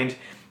kind,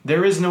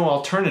 there is no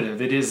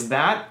alternative. It is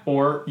that,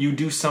 or you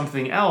do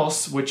something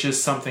else, which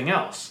is something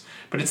else.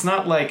 But it's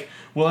not like,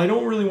 well, I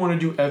don't really want to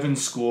do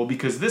Evans School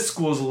because this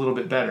school is a little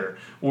bit better.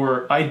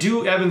 Or I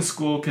do Evans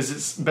School because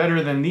it's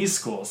better than these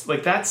schools.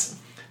 That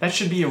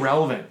should be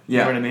irrelevant. You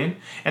know what I mean?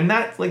 And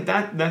that's what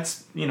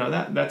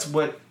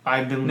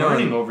I've been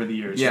learning over the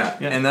years. Yeah.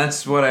 And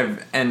that's what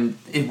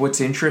what's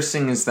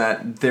interesting is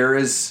that there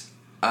is,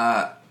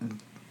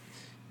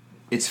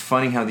 it's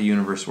funny how the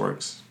universe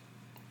works.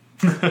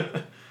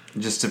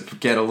 Just to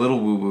get a little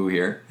woo-woo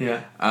here.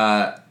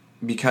 Yeah.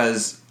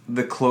 Because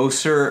the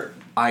closer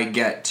I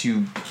get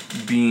to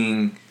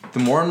being, the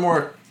more and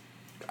more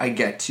I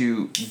get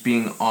to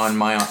being on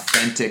my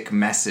authentic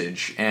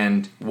message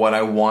and what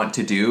I want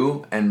to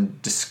do, and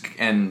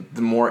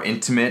the more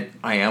intimate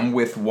I am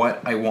with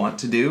what I want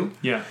to do,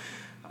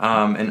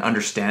 and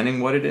understanding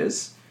what it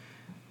is,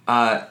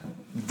 the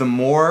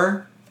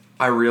more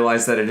I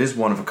realize that it is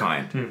one of a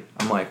kind.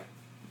 I'm like,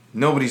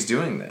 nobody's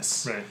doing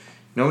this. Right.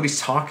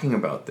 Nobody's talking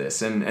about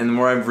this. And the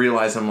more I've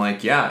realized, I'm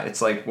like,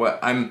 it's like what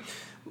I'm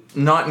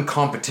not in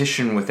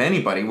competition with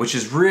anybody, which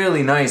is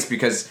really nice,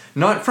 because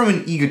not from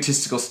an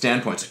egotistical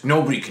standpoint, it's like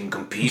nobody can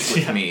compete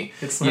with me.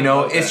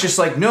 It's just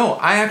like, no,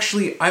 I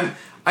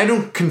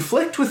don't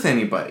conflict with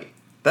anybody.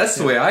 That's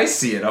the way I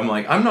see it. I'm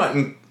like, I'm not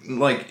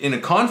in a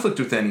conflict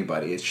with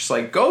anybody. It's just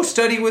like, go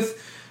study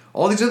with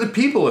all these other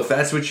people if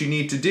that's what you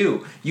need to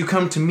do. You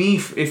come to me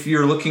if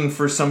you're looking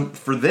for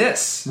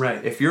this.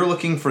 Right. If you're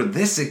looking for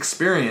this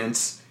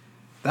experience,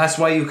 that's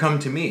why you come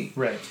to me.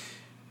 Right.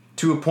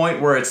 To a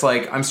point where it's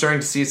like, I'm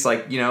starting to see, it's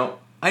like,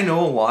 I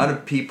know a lot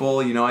of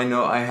people, you know,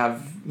 I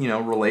have, you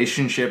know,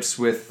 relationships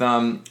with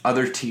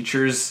other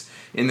teachers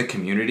in the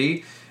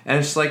community, and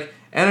it's like,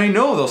 and I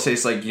know they'll say,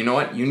 it's like, you know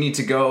what, you need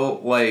to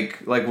go,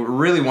 like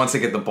really once they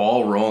get the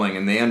ball rolling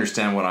and they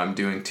understand what I'm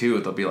doing too,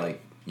 they'll be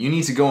like, you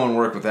need to go and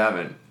work with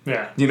Evan.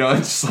 Yeah. You know,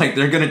 it's just like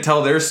they're going to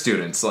tell their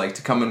students, like,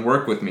 to come and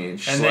work with me. And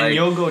then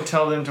you'll go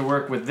tell them to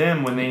work with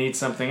them when they need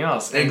something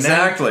else. And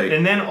exactly.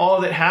 And then all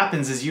that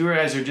happens is you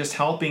guys are just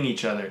helping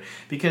each other.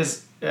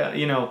 Because,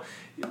 you know,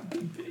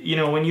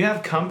 when you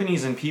have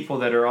companies and people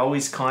that are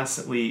always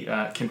constantly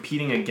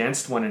competing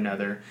against one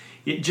another,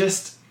 it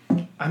just,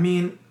 I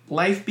mean,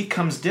 life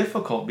becomes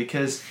difficult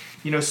because,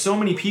 you know, so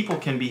many people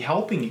can be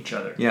helping each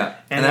other. Yeah.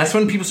 And that's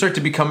when people start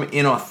to become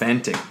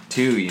inauthentic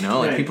too, you know?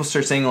 Like, right. People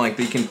start saying, like,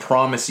 they can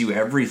promise you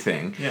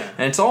everything. Yeah.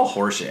 And it's all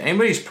horseshit.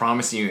 Anybody's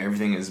promising you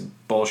everything is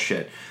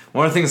bullshit.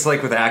 One of the things,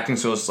 like, with acting,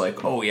 so it's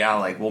like, oh, yeah,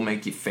 like, we'll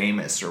make you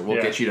famous, or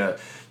we'll get you to,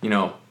 you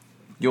know,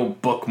 you'll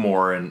book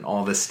more and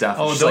all this stuff.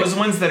 Oh, those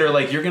ones that are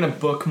like, you're going to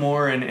book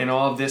more and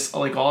all of this,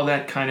 like, all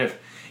that kind of,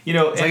 you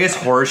know. It's like, it's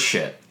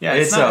horseshit. Yeah,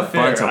 it's not a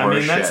fair. bunch of horseshit. I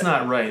mean, that's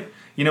not right.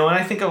 You know, and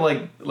I think of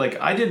like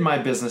I did my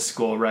business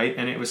school, right?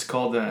 And it was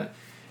called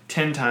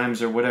 10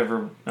 Times or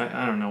whatever.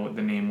 I don't know what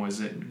the name was.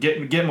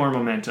 Get More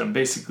Momentum.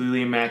 Basically,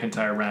 Liam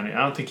McIntyre ran it. I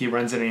don't think he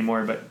runs it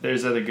anymore, but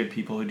there's other good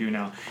people who do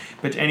now.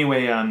 But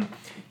anyway,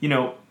 you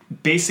know,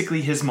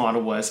 basically his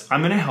model was,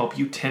 I'm going to help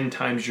you 10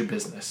 times your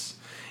business.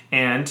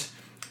 And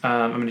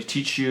I'm going to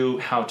teach you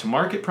how to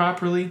market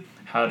properly,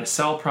 how to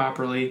sell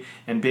properly,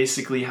 and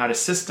basically how to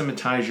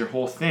systematize your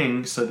whole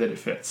thing so that it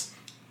fits.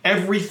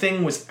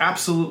 Everything was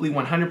absolutely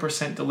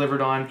 100%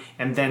 delivered on,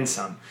 and then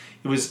some.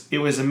 It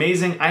was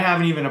amazing. I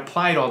haven't even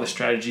applied all the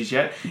strategies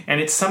yet, and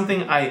it's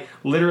something I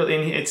literally,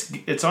 and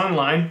it's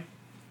online.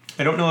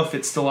 I don't know if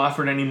it's still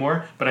offered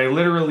anymore, but I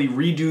literally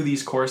redo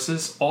these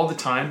courses all the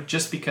time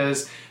just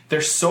because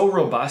they're so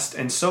robust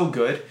and so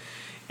good.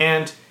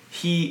 And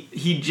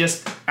he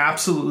just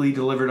absolutely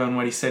delivered on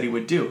what he said he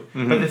would do.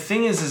 Mm-hmm. But the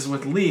thing is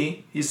with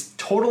Lee, he's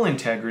total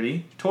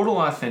integrity, total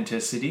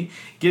authenticity,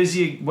 gives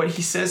you what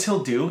he says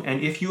he'll do,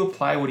 and if you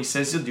apply what he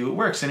says he'll do, it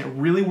works. And it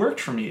really worked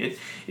for me.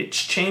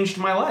 It's changed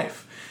my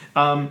life.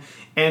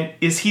 And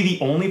is he the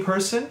only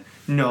person?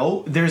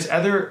 No, there's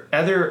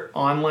other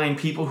online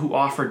people who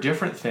offer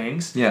different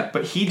things. Yeah.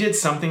 But he did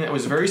something that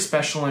was very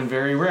special and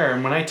very rare.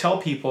 And when I tell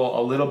people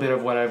a little bit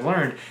of what I've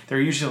learned, they're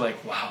usually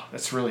like, "Wow,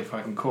 that's really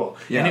fucking cool."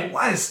 Yeah. And it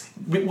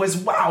was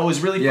wow, it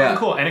was really fucking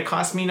cool. And it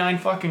cost me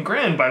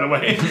 $9,000, by the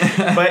way.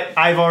 But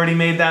I've already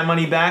made that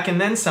money back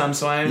and then some,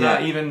 so I'm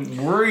not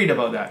even worried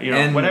about that. You know,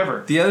 and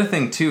whatever. The other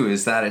thing too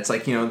is that it's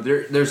like, you know,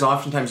 there's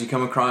oftentimes you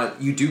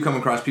do come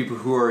across people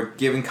who are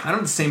giving kind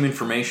of the same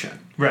information.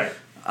 Right.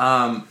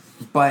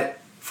 But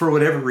for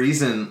whatever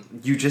reason,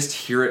 you just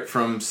hear it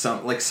from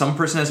some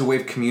person has a way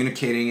of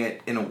communicating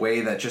it in a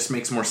way that just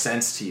makes more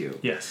sense to you.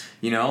 Yes.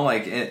 You know,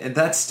 like, and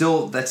that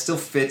still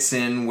fits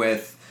in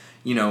with,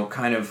 you know,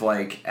 kind of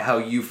like how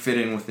you fit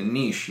in with the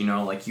niche. You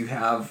know, like, you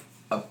have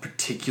a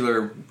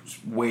particular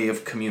way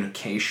of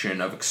communication,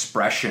 of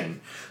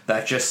expression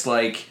that just,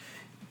 like,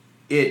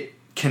 it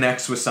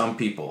connects with some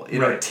people.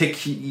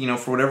 It you know,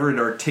 for whatever it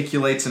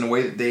articulates in a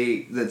way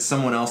that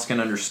someone else can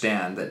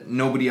understand, that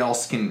nobody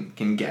else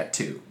can get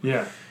to.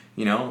 Yeah.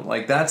 You know,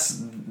 like,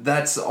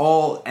 that's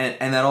all,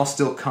 and that all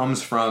still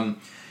comes from,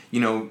 you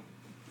know,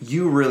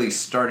 you really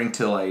starting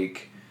to,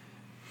 like,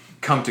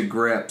 come to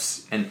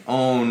grips and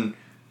own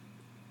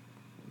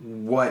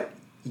what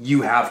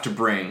you have to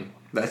bring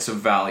that's of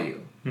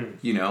value.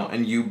 You know,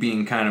 and you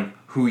being kind of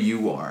who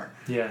you are.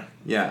 Yeah.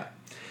 Yeah.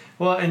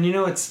 Well, and you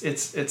know,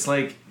 it's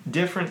like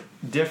different.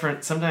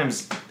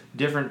 Sometimes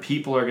different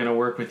people are going to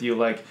work with you.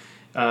 Like,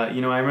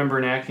 you know, I remember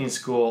in acting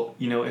school,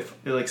 you know, if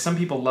like some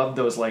people love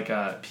those, like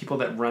people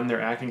that run their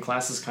acting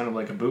classes, kind of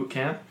like a boot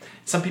camp.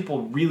 Some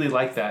people really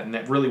like that, and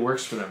that really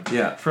works for them.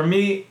 Yeah. For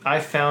me, I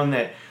found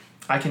that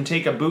I can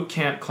take a boot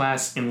camp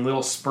class in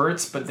little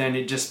spurts, but then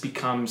it just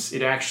becomes,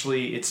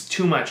 it's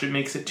too much. It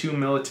makes it too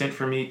militant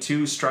for me,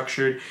 too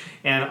structured,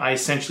 and I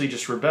essentially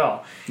just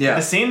rebel. Yeah. At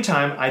the same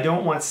time, I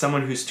don't want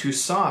someone who's too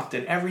soft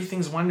and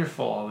everything's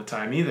wonderful all the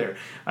time either.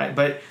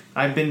 But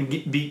I've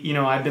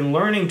been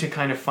learning to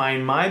kind of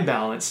find my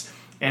balance,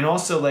 and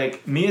also,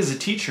 like, me as a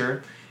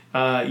teacher,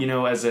 you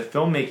know, as a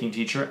filmmaking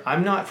teacher,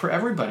 I'm not for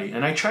everybody.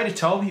 And I try to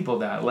tell people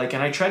that. Like,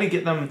 and I try to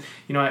get them,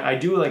 you know, I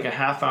do like a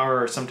half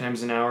hour or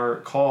sometimes an hour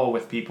call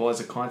with people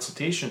as a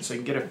consultation so I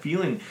can get a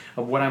feeling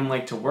of what I'm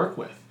like to work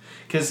with.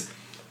 Because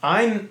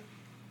I'm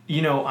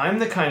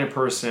the kind of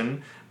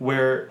person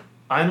where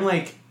I'm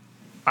like,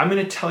 I'm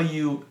going to tell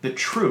you the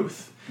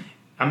truth.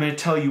 I'm going to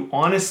tell you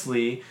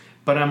honestly,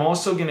 but I'm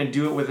also going to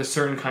do it with a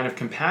certain kind of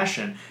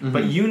compassion. Mm-hmm.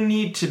 But you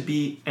need to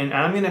be, and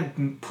I'm going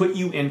to put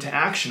you into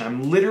action.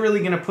 I'm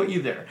literally going to put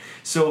you there.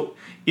 So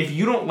if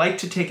you don't like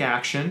to take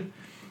action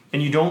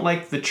and you don't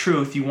like the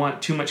truth, you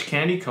want too much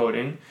candy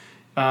coating,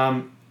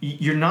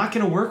 you're not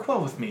going to work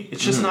well with me.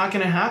 It's just not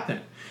going to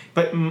happen.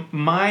 But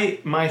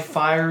my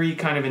fiery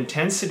kind of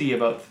intensity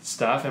about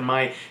stuff and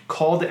my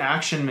call to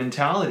action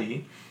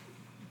mentality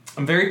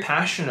I'm very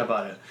passionate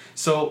about it.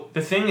 So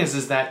the thing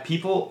is that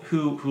people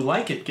who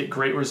like it get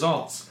great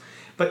results.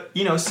 But,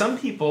 you know, some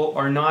people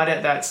are not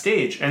at that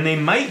stage, and they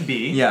might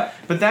be. Yeah.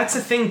 But that's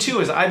the thing, too,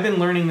 is I've been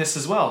learning this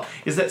as well,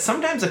 is that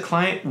sometimes a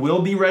client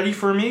will be ready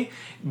for me,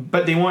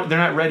 but they're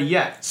not ready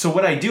yet. So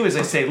what I do is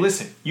I say,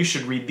 listen, you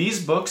should read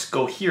these books,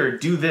 go here,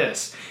 do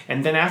this.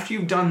 And then after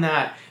you've done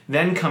that,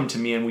 then come to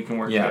me and we can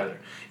work together.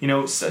 You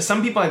know,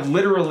 some people I've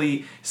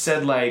literally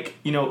said, like,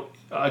 you know,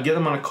 I'll get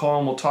them on a call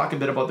and we'll talk a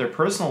bit about their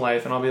personal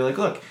life, and I'll be like,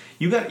 look,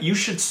 you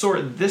should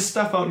sort this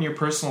stuff out in your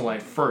personal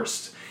life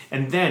first.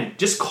 And then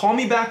just call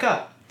me back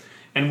up.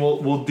 And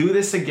we'll do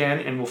this again,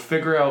 and we'll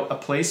figure out a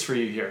place for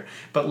you here.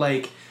 But,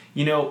 like,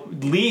 you know,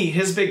 Lee,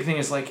 his big thing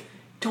is, like,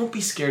 don't be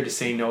scared to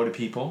say no to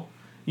people.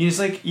 He's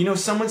like, you know,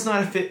 someone's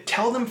not a fit.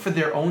 Tell them for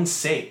their own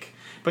sake.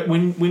 But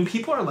when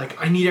people are like,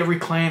 I need every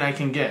client I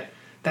can get,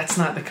 that's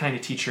not the kind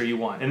of teacher you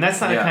want. And that's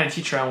not the kind of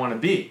teacher I want to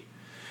be.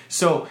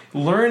 So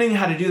learning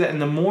how to do that,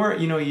 and the more,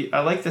 you know,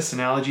 I like this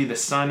analogy, the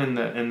sun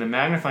and the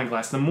magnifying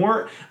glass. The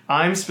more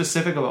I'm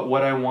specific about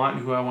what I want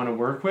and who I want to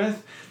work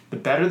with, the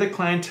better the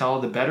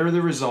clientele, the better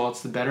the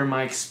results, the better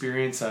my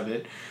experience of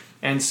it.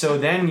 And so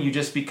then you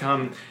just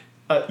become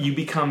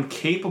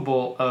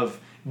capable of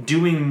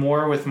doing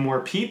more with more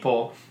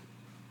people,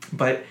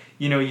 but,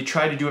 you know, you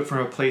try to do it from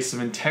a place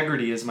of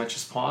integrity as much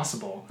as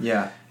possible.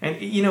 Yeah.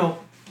 And, you know,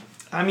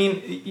 I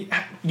mean,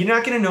 you're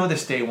not going to know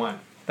this day one.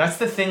 That's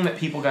the thing that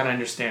people got to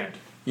understand.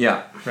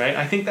 Yeah. Right?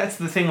 I think that's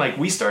the thing. Like,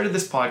 we started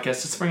this podcast.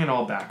 Let's bring it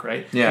all back,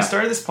 right? Yeah. We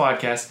started this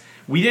podcast.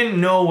 We didn't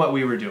know what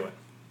we were doing.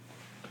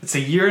 It's a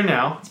year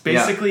now. It's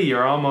basically a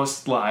year,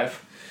 almost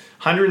live.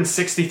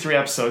 163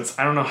 episodes.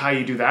 I don't know how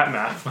you do that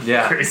math.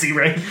 Yeah. Crazy,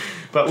 right?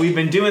 But we've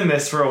been doing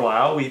this for a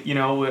while. We've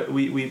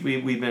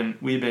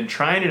been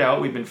trying it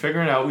out. We've been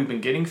figuring it out. We've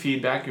been getting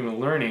feedback and we're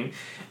learning.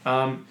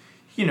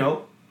 You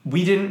know,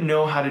 we didn't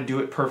know how to do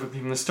it perfectly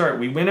from the start.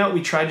 We went out,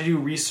 we tried to do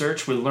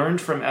research, we learned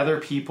from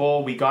other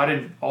people, we got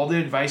all the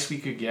advice we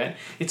could get.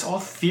 It's all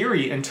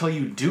theory until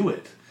you do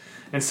it.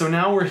 And so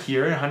now we're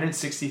here,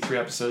 163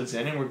 episodes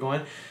in, and we're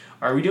going,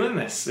 are we doing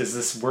this? Is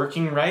this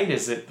working right?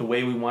 Is it the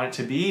way we want it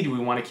to be? Do we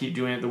want to keep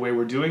doing it the way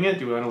we're doing it?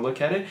 Do we want to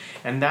look at it?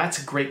 And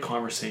that's a great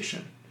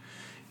conversation.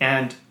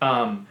 And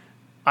I'm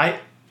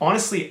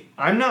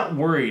not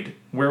worried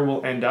where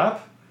we'll end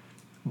up,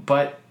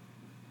 but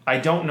I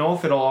don't know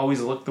if it'll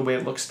always look the way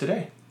it looks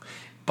today.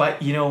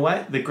 But you know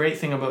what? The great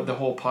thing about the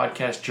whole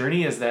podcast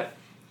journey is that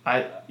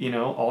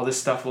all this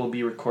stuff will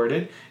be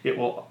recorded. It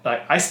will.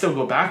 I still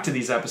go back to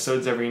these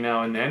episodes every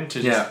now and then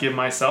to just give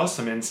myself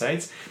some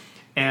insights.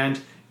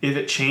 And if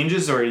it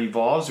changes or it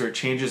evolves or it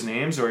changes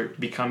names or it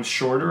becomes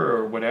shorter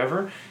or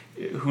whatever,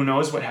 who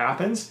knows what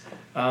happens?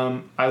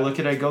 I look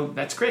at it, I go,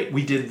 that's great.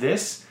 We did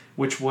this,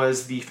 which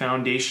was the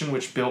foundation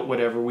which built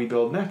whatever we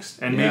build next.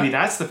 And maybe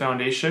that's the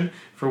foundation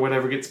for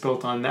whatever gets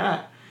built on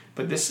that.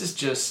 But this is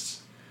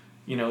just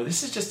an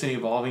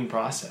evolving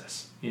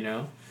process, you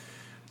know?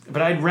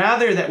 But I'd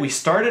rather that we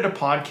started a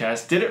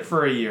podcast, did it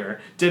for a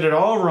year, did it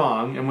all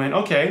wrong, and went,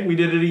 okay, we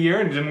did it a year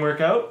and it didn't work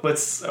out.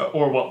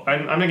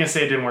 I'm not going to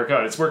say it didn't work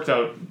out. It's worked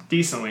out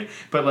decently.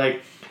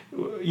 But,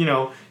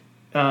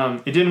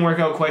 it didn't work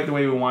out quite the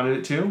way we wanted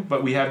it to,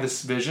 but we have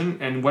this vision,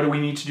 and what do we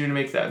need to do to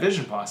make that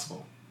vision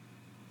possible?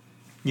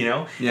 You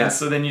know? Yeah. And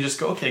so then you just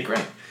go, okay,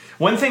 great.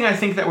 One thing I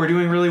think that we're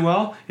doing really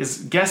well is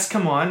guests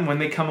come on. When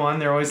they come on,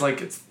 they're always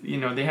like,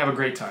 they have a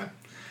great time.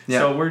 Yeah.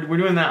 So we're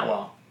doing that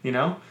well, you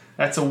know?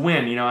 That's a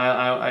win. You know,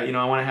 I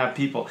want to have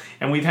people.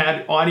 And we've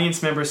had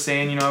audience members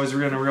saying, I was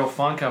in a real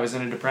funk, I was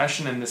in a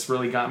depression, and this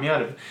really got me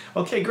out of it.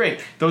 Okay,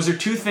 great. Those are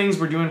two things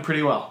we're doing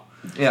pretty well.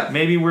 Yeah.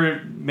 Maybe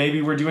we're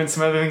doing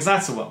some other things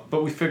not so well,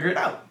 but we figure it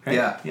out. Right?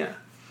 Yeah. Yeah.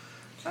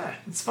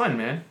 It's fun,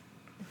 man.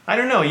 I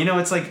don't know.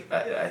 It's like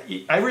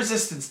I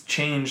resisted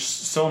change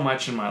so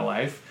much in my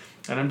life.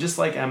 And I'm just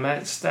like, I'm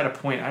just at a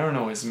point, I don't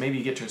know, is maybe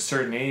you get to a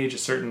certain age, a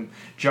certain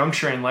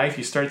juncture in life,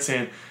 you start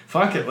saying,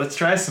 fuck it, let's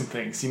try some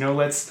things.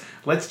 Let's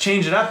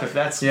change it up if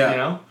that's,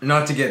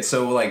 Not to get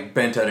so,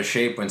 bent out of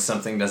shape when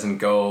something doesn't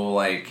go,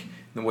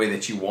 the way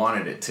that you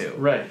wanted it to.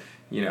 Right.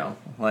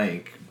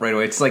 Right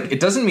away. It's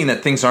it doesn't mean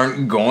that things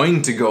aren't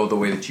going to go the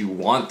way that you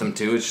want them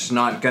to. It's just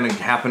not going to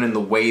happen in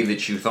the way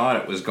that you thought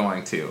it was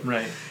going to.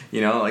 Right.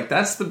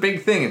 That's the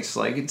big thing. It's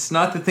it's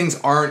not that things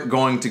aren't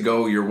going to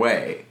go your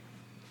way.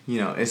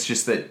 It's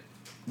just that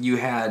you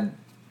had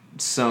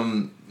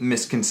some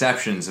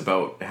misconceptions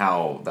about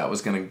how that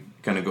was going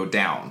to go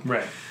down.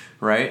 Right.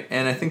 Right?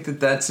 And I think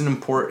that's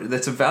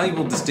a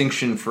valuable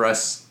distinction for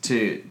us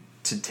to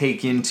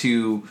take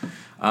into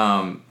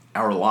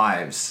our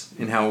lives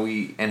and how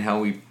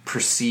we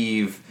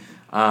perceive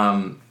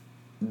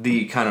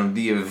the kind of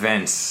the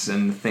events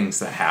and the things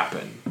that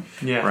happen.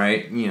 Yeah.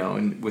 Right?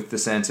 And with the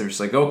sense of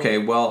just okay,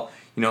 well,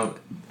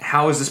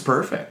 how is this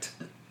perfect?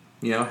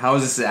 How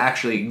is this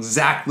actually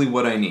exactly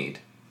what I need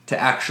to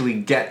actually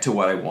get to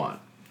what I want?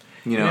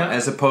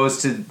 As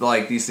opposed to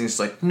these things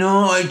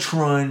no, I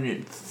tried and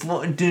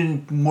it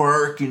didn't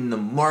work in the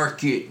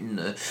market in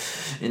the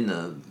in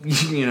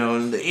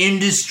the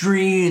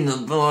industry and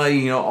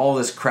the all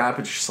this crap.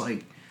 It's just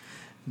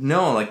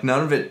no,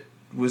 none of it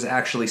was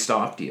actually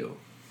stopped you?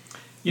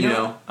 You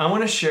know, I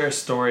want to share a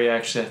story.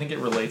 Actually, I think it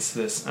relates to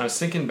this. I was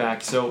thinking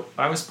back. So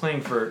I was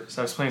playing soccer.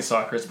 I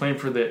was playing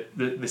for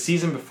the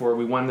season before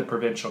we won the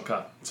provincial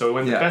cup. So we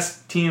won the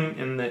best team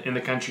in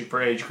the country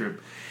for age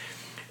group,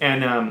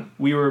 and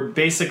we were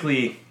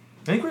basically,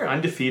 I think we were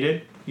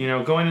undefeated. You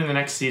know, going into the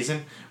next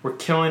season, we're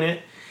killing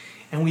it,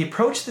 and we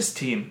approached this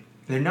team.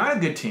 They're not a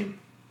good team.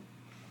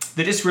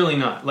 They're just really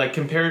not. Like,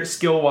 compared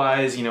skill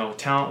wise, you know,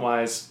 talent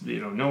wise, you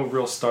know, no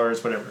real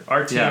stars, whatever.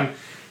 Our team. Yeah.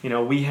 You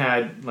know, we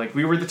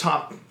were the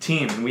top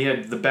team, and we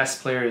had the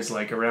best players,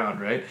 like, around,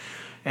 right?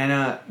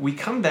 And we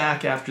come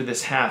back after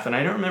this half, and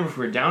I don't remember if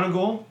we were down a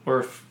goal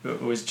or if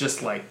it was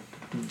just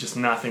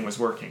nothing was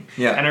working.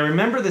 Yeah. And I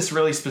remember this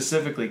really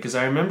specifically because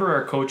I remember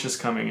our coaches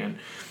coming in,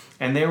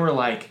 and they were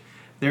like,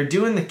 they're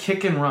doing the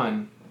kick and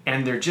run,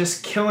 and they're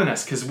just killing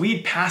us because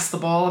we'd pass the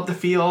ball up the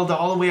field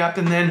all the way up,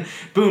 and then,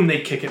 boom,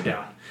 they'd kick it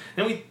down.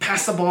 Then we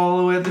pass the ball all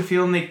the way up the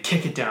field and they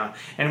kick it down.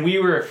 And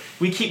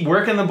we keep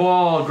working the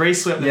ball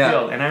gracefully up the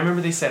field. And I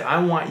remember they said, I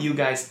want you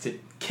guys to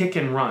kick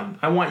and run.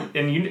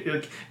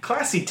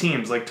 Classy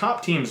teams, like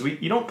top teams,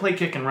 you don't play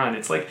kick and run.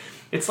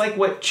 It's like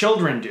what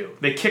children do.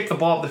 They kick the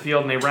ball up the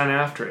field and they run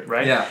after it,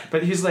 right? Yeah.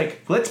 But he's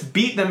like, let's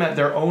beat them at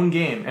their own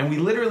game. And we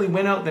literally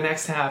went out the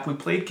next half. We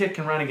played kick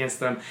and run against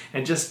them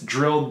and just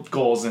drilled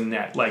goals in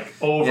net, like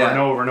over and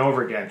over and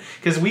over again.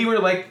 Because we were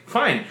like,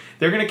 fine,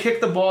 they're going to kick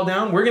the ball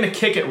down. We're going to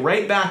kick it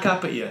right back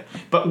up at you.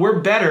 But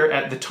we're better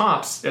at the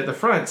tops, at the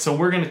front. So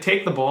we're going to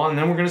take the ball and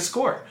then we're going to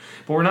score.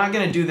 But we're not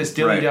going to do this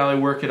dilly-dally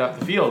work it up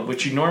the field,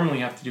 which you normally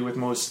have to do with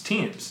most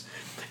teams.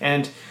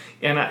 And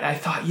I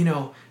thought, you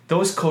know,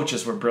 those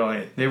coaches were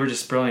brilliant. They were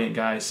just brilliant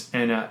guys.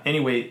 And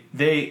anyway,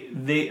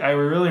 I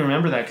really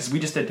remember that because we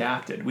just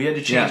adapted. We had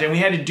to change, and we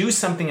had to do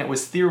something that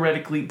was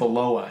theoretically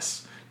below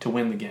us to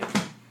win the game.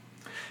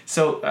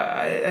 So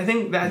I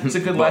think that's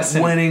a good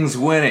lesson. Winning's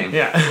winning.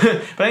 Yeah,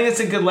 but I think that's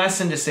a good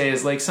lesson to say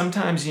is, like,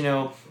 sometimes, you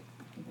know,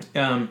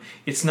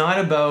 it's not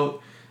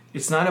about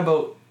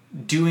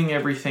doing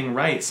everything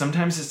right.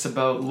 Sometimes it's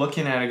about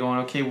looking at it,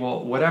 going, okay,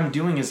 well, what I'm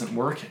doing isn't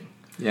working.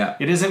 Yeah,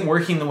 it isn't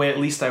working the way at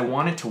least I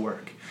want it to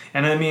work.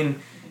 And I mean,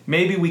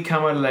 maybe we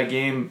come out of that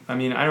game, I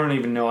mean, I don't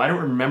even know. I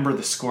don't remember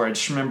the score. I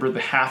just remember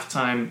the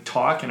halftime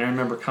talk, and I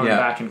remember coming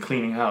back and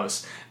cleaning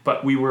house.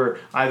 But we were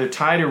either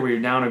tied or we were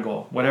down a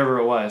goal, whatever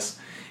it was.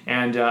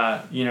 And,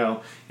 you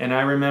know, and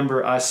I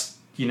remember us,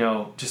 you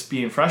know, just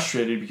being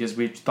frustrated because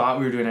we thought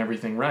we were doing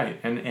everything right.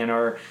 And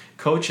our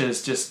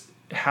coaches just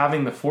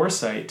having the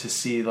foresight to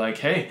see, like,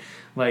 hey,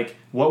 like,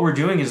 what we're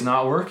doing is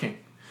not working.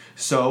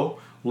 So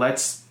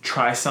let's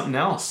try something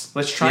else.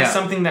 Let's try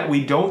something that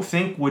we don't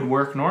think would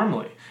work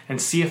normally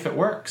and see if it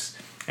works.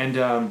 And,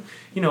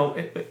 you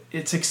know,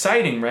 it's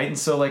exciting, right? And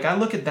so, like, I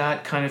look at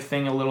that kind of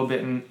thing a little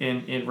bit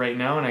in right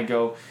now, and I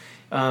go,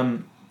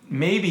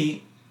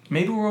 maybe we're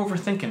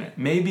overthinking it.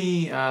 Maybe,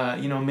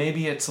 you know,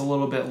 maybe it's a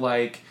little bit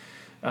like,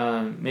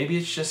 maybe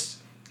it's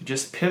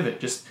just pivot.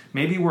 Just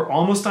maybe we're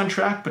almost on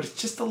track, but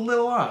it's just a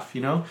little off,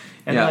 you know?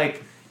 And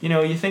like, you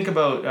know, you think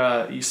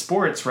about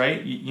sports,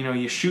 right? You know,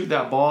 you shoot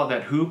that ball at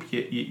that hoop,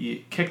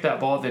 you kick that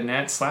ball at the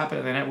net, slap it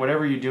at the net,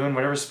 whatever you're doing,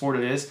 whatever sport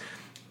it is,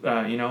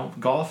 you know,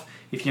 golf.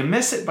 If you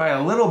miss it by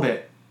a little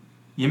bit,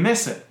 you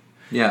miss it.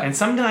 Yeah. And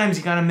sometimes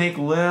you got to make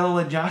little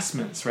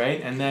adjustments,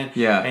 right? And then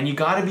and you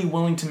got to be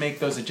willing to make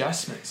those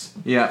adjustments.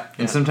 Yeah.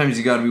 And sometimes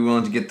you got to be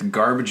willing to get the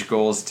garbage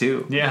goals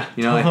too. Yeah.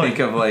 You know, totally. I think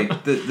of,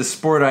 like, the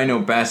sport I know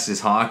best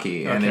is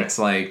hockey, and it's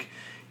like,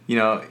 you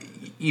know,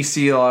 you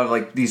see a lot of,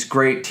 like, these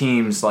great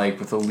teams, like,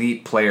 with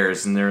elite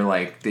players, and they're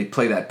like, they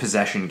play that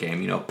possession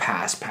game, you know,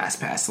 pass,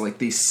 like,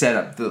 they set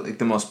up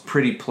the most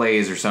pretty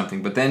plays or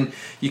something. But then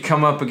you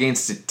come up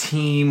against a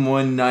team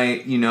one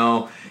night, you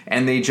know,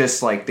 and they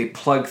just, like, they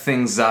plug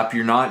things up.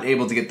 You're not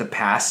able to get the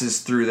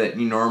passes through that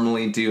you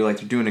normally do. Like,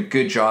 they're doing a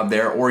good job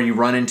there. Or you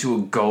run into a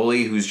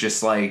goalie who's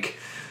just, like,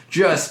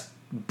 just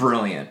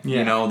brilliant. Yeah.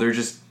 You know,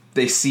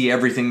 they see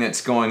everything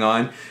that's going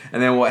on.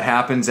 And then what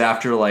happens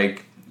after,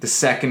 like, the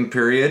second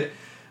period,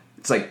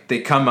 it's like they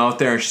come out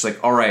there and she's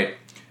like, all right,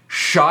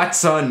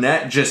 shots on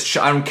net,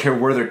 I don't care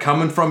where they're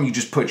coming from, you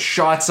just put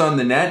shots on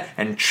the net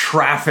and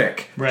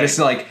traffic. Right. Just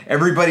like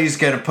everybody's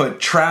going to put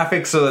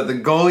traffic so that the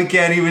goalie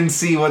can't even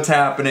see what's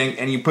happening,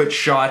 and you put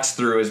shots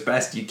through as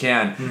best you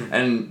can.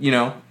 And, you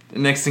know, the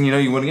next thing you know,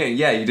 you win again.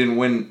 Yeah, you didn't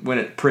win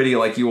it pretty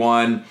like you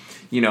won,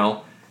 you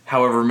know,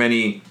 however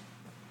many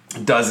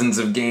dozens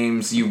of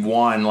games you've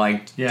won,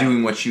 like,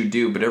 doing what you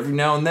do. But every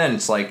now and then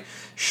it's like,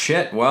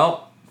 shit,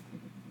 well,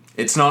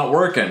 it's not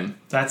working.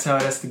 That's how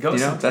it has to go. You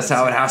know, that's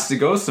how it has to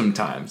go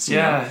sometimes. You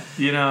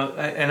know,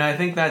 and I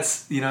think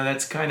that's, you know,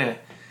 that's kind of,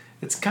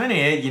 it's kind of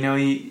it. You know,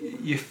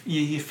 you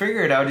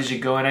figure it out as you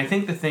go. And I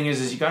think the thing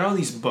is you got all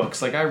these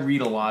books. Like, I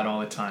read a lot all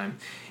the time,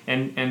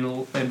 and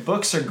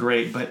books are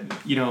great. But,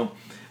 you know,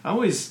 I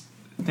always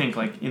think,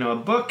 like, you know, a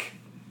book.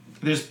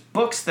 There's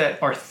books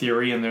that are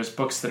theory and there's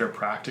books that are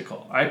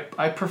practical.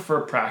 I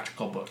prefer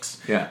practical books.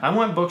 Yeah. I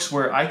want books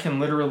where I can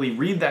literally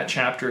read that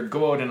chapter,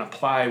 go out and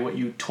apply what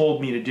you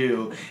told me to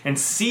do, and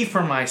see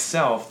for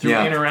myself through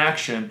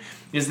interaction,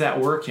 is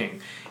that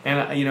working?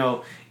 And you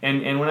know,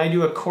 and when I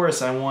do a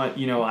course, I want,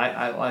 you know,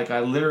 I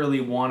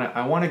literally want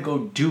to go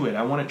do it.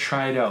 I want to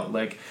try it out.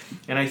 Like,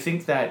 and I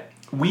think that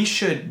we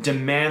should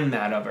demand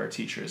that of our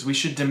teachers. We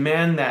should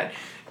demand that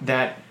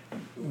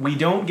we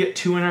don't get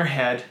too in our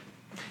head,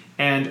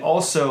 and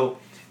also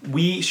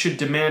we should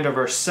demand of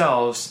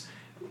ourselves,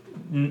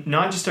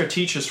 not just our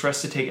teachers, for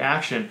us to take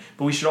action,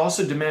 but we should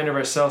also demand of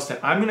ourselves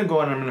that I'm going to go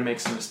out and I'm going to make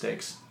some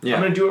mistakes. Yeah.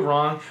 I'm going to do it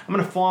wrong. I'm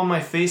going to fall on my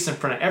face in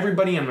front of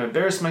everybody. I'm going to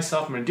embarrass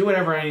myself. I'm going to do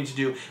whatever I need to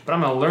do, but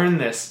I'm going to learn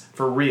this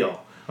for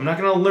real. I'm not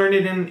going to learn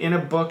it in a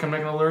book. I'm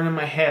not going to learn it in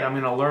my head. I'm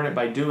going to learn it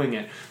by doing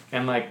it.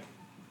 And like,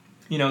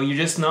 you know, you're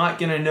just not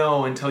going to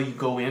know until you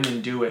go in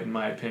and do it, in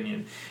my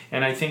opinion.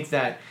 And I think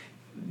that,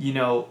 you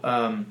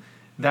know,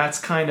 that's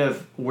kind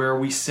of where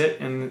we sit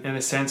in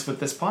a sense with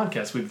this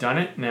podcast. We've done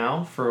it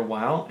now for a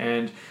while,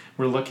 and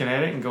we're looking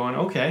at it and going,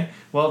 okay,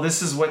 well,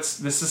 this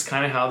is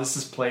kind of how this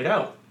is played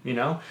out, you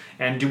know?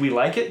 And do we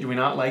like it? Do we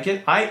not like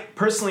it? I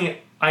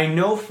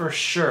know for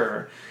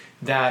sure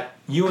that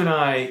you and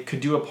I could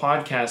do a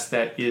podcast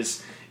that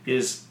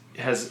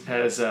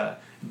has a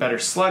better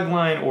slug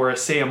line, or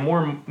say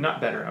more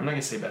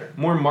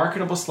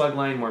marketable slug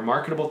line, more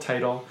marketable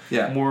title,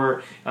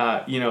 more,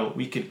 you know,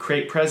 we could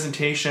create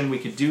presentation, we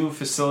could do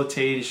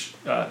facilitation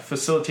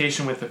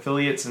with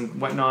affiliates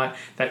and whatnot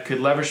that could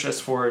leverage us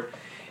forward.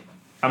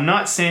 I'm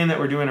not saying that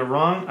we're doing it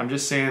wrong. I'm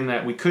just saying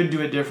that we could do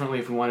it differently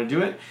if we want to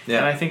do it. Yeah.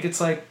 And I think it's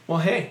like, well,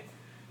 hey,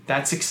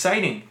 that's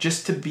exciting.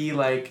 Just to be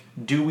like,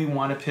 do we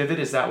want to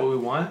pivot? Is that what we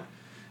want?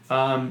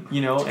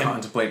 You know, to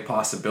contemplate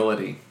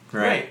possibility.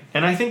 Right.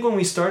 And I think when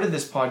we started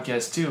this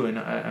podcast too, and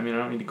I mean, I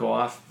don't need to go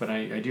off, but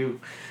I do,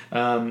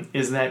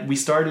 is that we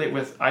started it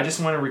with, I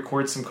just want to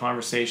record some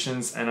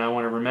conversations, and I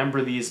want to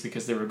remember these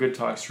because they were good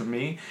talks for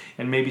me,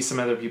 and maybe some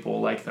other people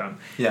will like them.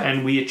 Yeah.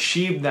 And we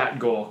achieved that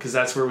goal, because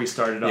that's where we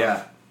started off.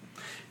 Yeah.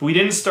 But we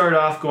didn't start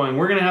off going,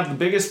 we're going to have the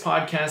biggest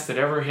podcast that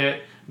ever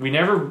hit. We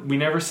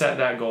never set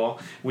that goal.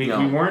 We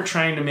weren't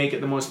trying to make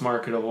it the most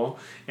marketable,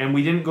 and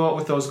we didn't go out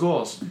with those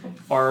goals.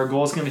 Are our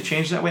goals going to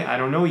change that way? I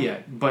don't know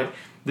yet, but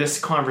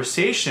this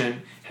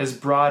conversation has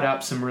brought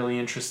up some really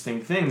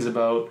interesting things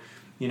about,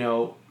 you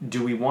know,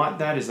 do we want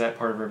that? Is that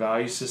part of our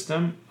value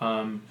system?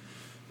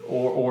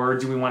 Or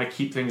do we want to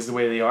keep things the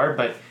way they are?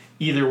 But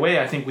either way,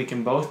 I think we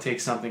can both take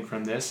something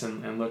from this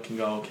and look and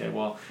go, okay,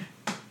 well,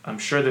 I'm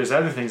sure there's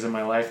other things in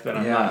my life that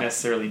I'm not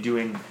necessarily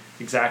doing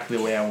exactly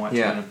the way I want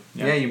to.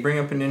 Yeah, you bring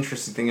up an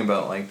interesting thing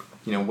about, like,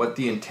 you know, what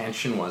the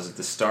intention was at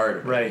the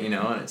start, right? You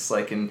know, and it's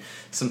like, and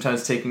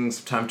sometimes taking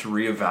some time to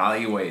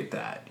reevaluate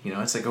that. You know,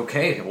 it's like,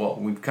 okay, well,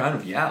 we've kind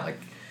of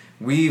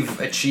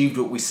we've achieved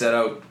what we set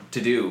out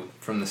to do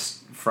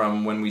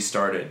from when we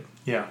started.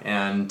 Yeah.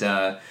 And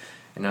I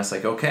was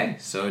like, okay,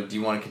 so do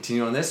you want to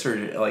continue on this,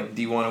 or like,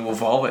 do you want to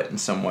evolve it in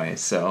some way?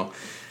 So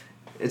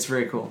it's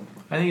very cool.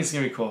 I think it's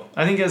going to be cool.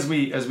 I think as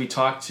we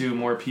talk to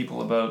more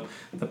people about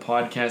the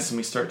podcast and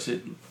we start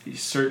to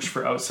search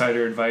for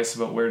outsider advice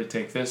about where to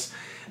take this,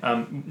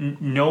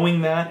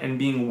 knowing that and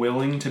being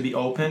willing to be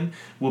open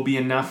will be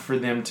enough for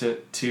them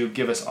to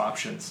give us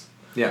options.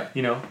 Yeah.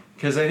 You know,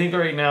 because I think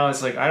right now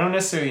it's like, I don't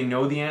necessarily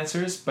know the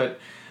answers, but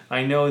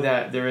I know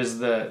that there is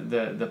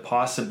the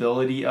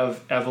possibility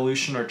of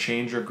evolution or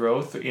change or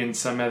growth in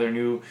some other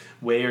new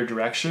way or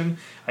direction.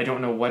 I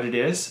don't know what it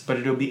is, but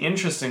it'll be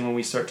interesting when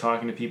we start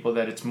talking to people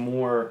that it's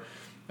more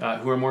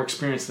who are more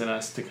experienced than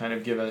us to kind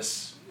of give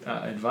us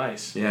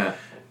advice. Yeah.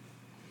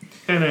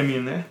 And I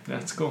mean,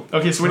 that's cool.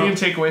 Okay, so what are you going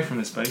to take away from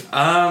this, buddy?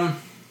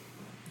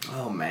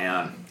 Oh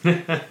man.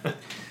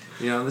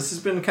 You know, this has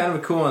been kind of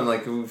a cool one.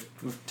 Like, we've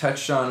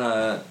touched on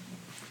a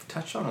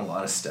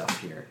lot of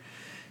stuff here.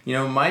 You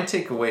know, my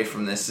takeaway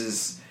from this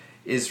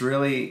is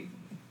really,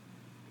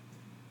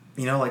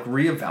 you know, like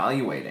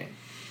reevaluating.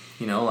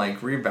 You know,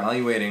 like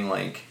reevaluating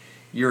like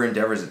your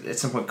endeavors at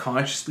some point,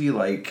 consciously,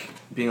 like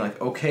being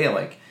like, okay,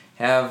 like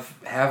have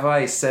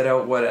I set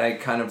out what I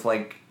kind of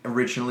like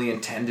originally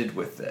intended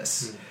with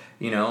this?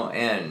 You know,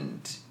 and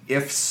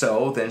if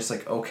so, then it's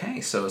like,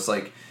 okay, so it's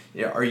like,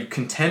 yeah, are you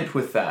content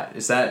with that?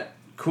 Is that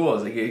cool?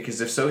 It's like,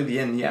 because if so, at the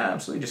end, yeah,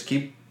 absolutely, just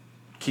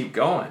keep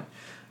going.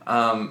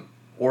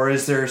 Or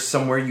is there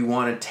somewhere you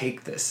want to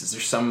take this? Is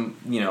there some,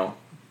 you know,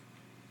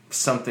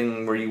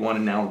 something where you want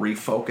to now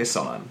refocus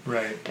on,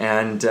 right?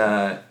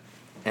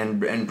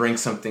 And bring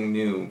something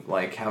new,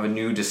 like have a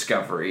new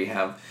discovery,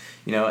 have,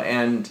 you know,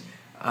 and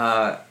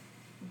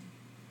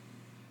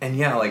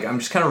yeah, like I'm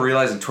just kind of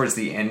realizing towards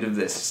the end of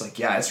this, it's like,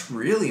 yeah, it's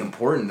really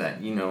important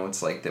that, you know,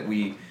 it's like that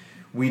we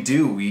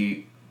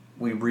reevaluate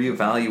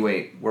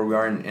where we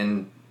are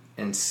and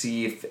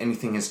see if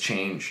anything has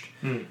changed,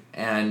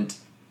 and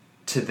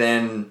to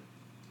then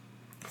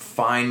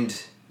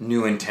find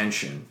new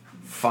intention,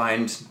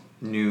 find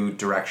new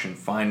direction,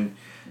 find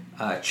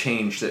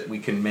change that we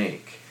can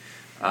make,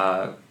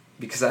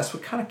 because that's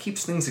what kind of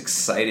keeps things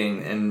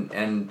exciting,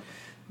 and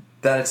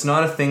that it's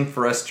not a thing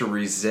for us to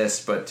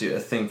resist, but a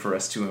thing for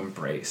us to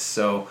embrace.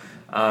 So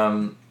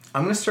I'm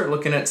going to start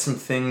looking at some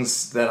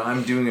things that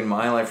I'm doing in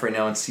my life right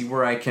now and see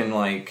where I can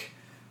like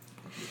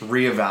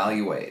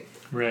reevaluate.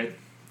 Right.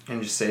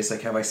 and just say, it's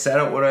like, have I set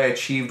out what I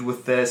achieved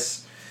with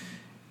this?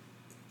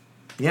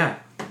 Yeah.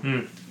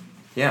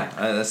 Yeah,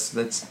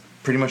 that's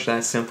pretty much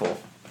that simple.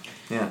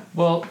 Yeah.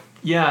 Well,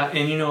 yeah,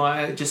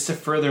 and just to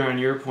further on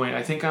your point,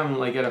 I think I'm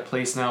like at a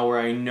place now where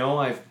I know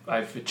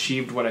I've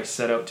achieved what I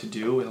set out to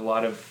do with a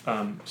lot of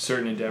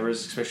certain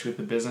endeavors, especially with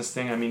the business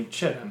thing. I mean,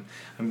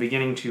 I'm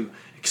beginning to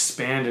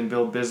expand and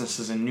build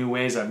businesses in new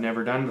ways I've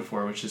never done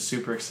before, which is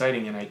super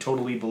exciting, and I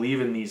totally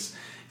believe in these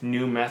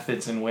new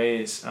methods and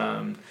ways.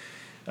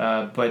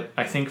 But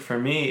I think for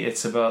me,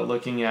 it's about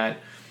looking at,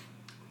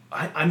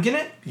 I'm going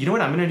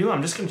to do?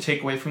 I'm just going to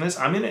take away from this.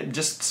 I'm going to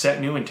just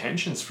set new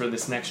intentions for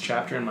this next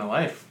chapter in my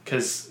life,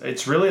 because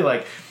it's really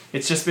like,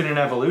 it's just been an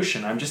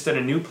evolution. I'm just at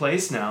a new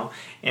place now,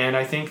 and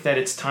I think that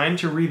it's time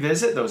to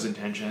revisit those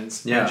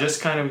intentions and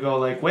just kind of go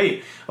like,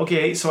 wait,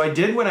 okay, so I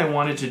did what I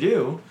wanted to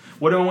do.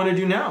 What do I want to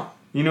do now?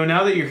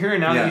 Now that you're here,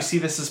 now that you see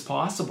this is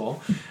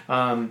possible,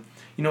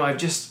 I've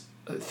just,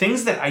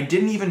 things that I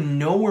didn't even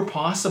know were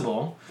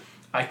possible,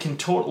 I can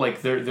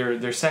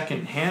they're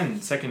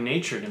second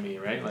nature to me,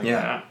 right? Like,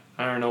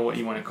 I don't know what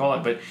you want to call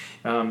it, but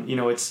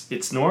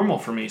it's normal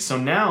for me. So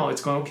now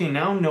it's going, okay,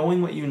 now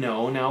knowing what you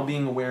know, now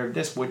being aware of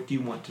this, what do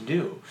you want to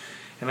do?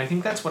 And I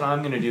think that's what I'm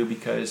going to do,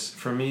 because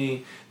for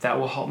me, that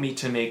will help me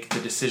to make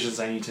the decisions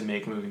I need to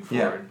make moving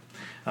forward.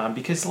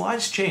 Because a lot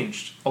has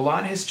changed. A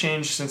lot has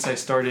changed since I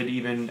started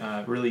even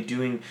really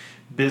doing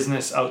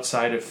business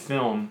outside of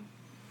film,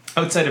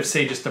 outside of,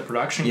 say, just the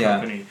production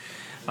company.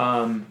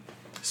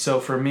 So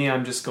for me,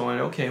 I'm just going,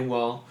 okay,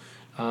 well,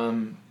 how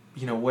do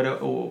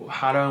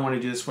I want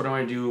to do this? What do I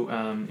want to do?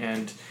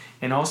 And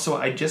also,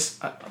 I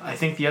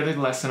think the other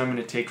lesson I'm going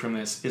to take from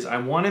this is I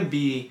want to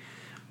be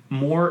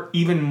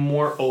even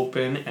more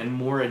open and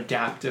more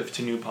adaptive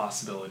to new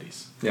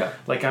possibilities. Yeah.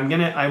 Like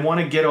I want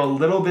to get a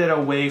little bit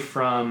away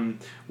from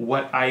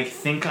what I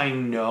think I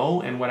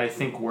know and what I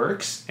think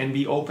works, and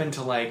be open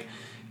to like,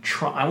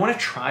 I want to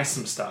try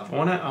some stuff. I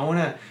want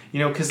to,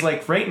 because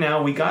like right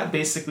now we got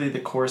basically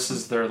the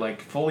courses, they're like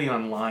fully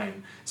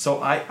online.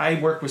 So I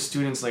work with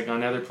students like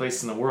on other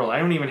places in the world. I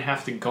don't even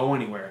have to go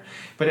anywhere.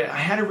 But I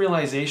had a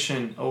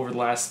realization over the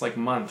last like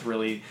month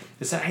really,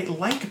 is that I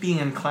like being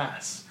in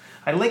class.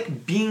 I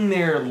like being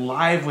there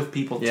live with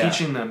people,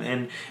 teaching them.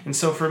 And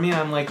so for me,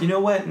 I'm like, you know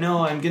what?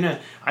 No, I'm gonna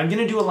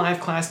do a live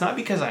class, not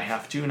because I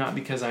have to, not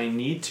because I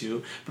need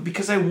to, but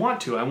because I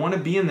want to. I want to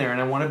be in there and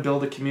I want to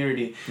build a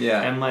community.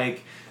 Yeah. And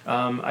like,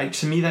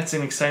 to me, that's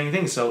an exciting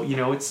thing. So,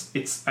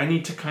 it's I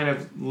need to kind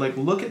of like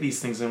look at these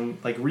things and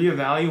like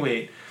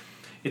reevaluate.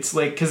 It's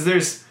like,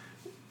 because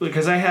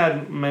I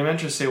had my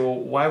mentor say, well,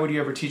 why would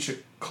you ever teach a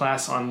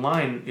class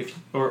online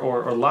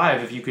or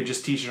live if you could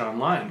just teach it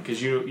online?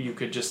 Because you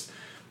could just,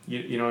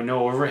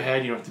 no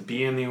overhead, you don't have to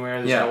be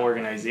anywhere, there's no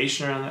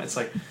organization around that. It's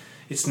like,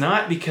 it's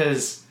not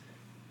because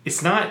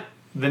it's not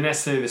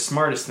necessarily the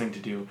smartest thing to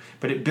do,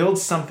 but it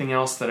builds something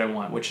else that I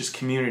want, which is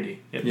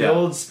community. It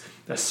builds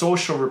a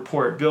social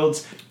rapport, it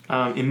builds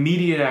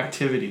immediate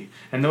activity,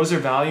 and those are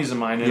values of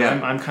mine,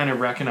 and I'm kind of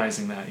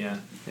recognizing that.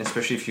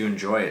 Especially if you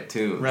enjoy it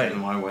too, right?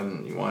 And why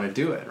wouldn't you want to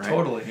do it, right?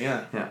 Totally.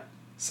 Yeah.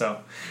 So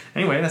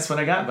anyway, that's what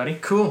I got, buddy.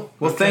 Cool.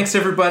 Well, thanks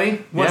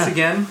everybody once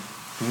again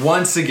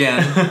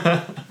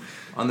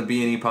on the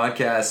B&E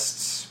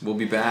podcast. We'll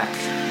be back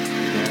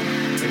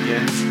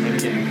again and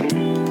again.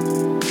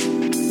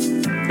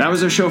 That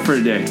was our show for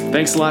today.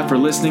 Thanks a lot for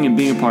listening and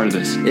being a part of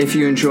this. If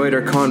you enjoyed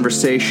our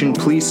conversation,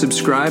 please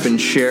subscribe and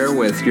share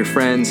with your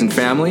friends and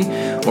family,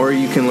 or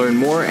you can learn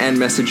more and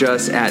message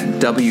us at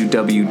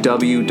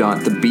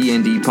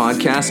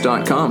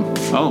www.thebndpodcast.com.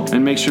 Oh,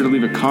 and make sure to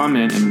leave a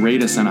comment and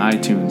rate us on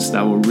iTunes.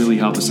 That will really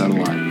help us out a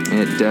lot.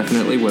 It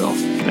definitely will.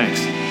 Thanks.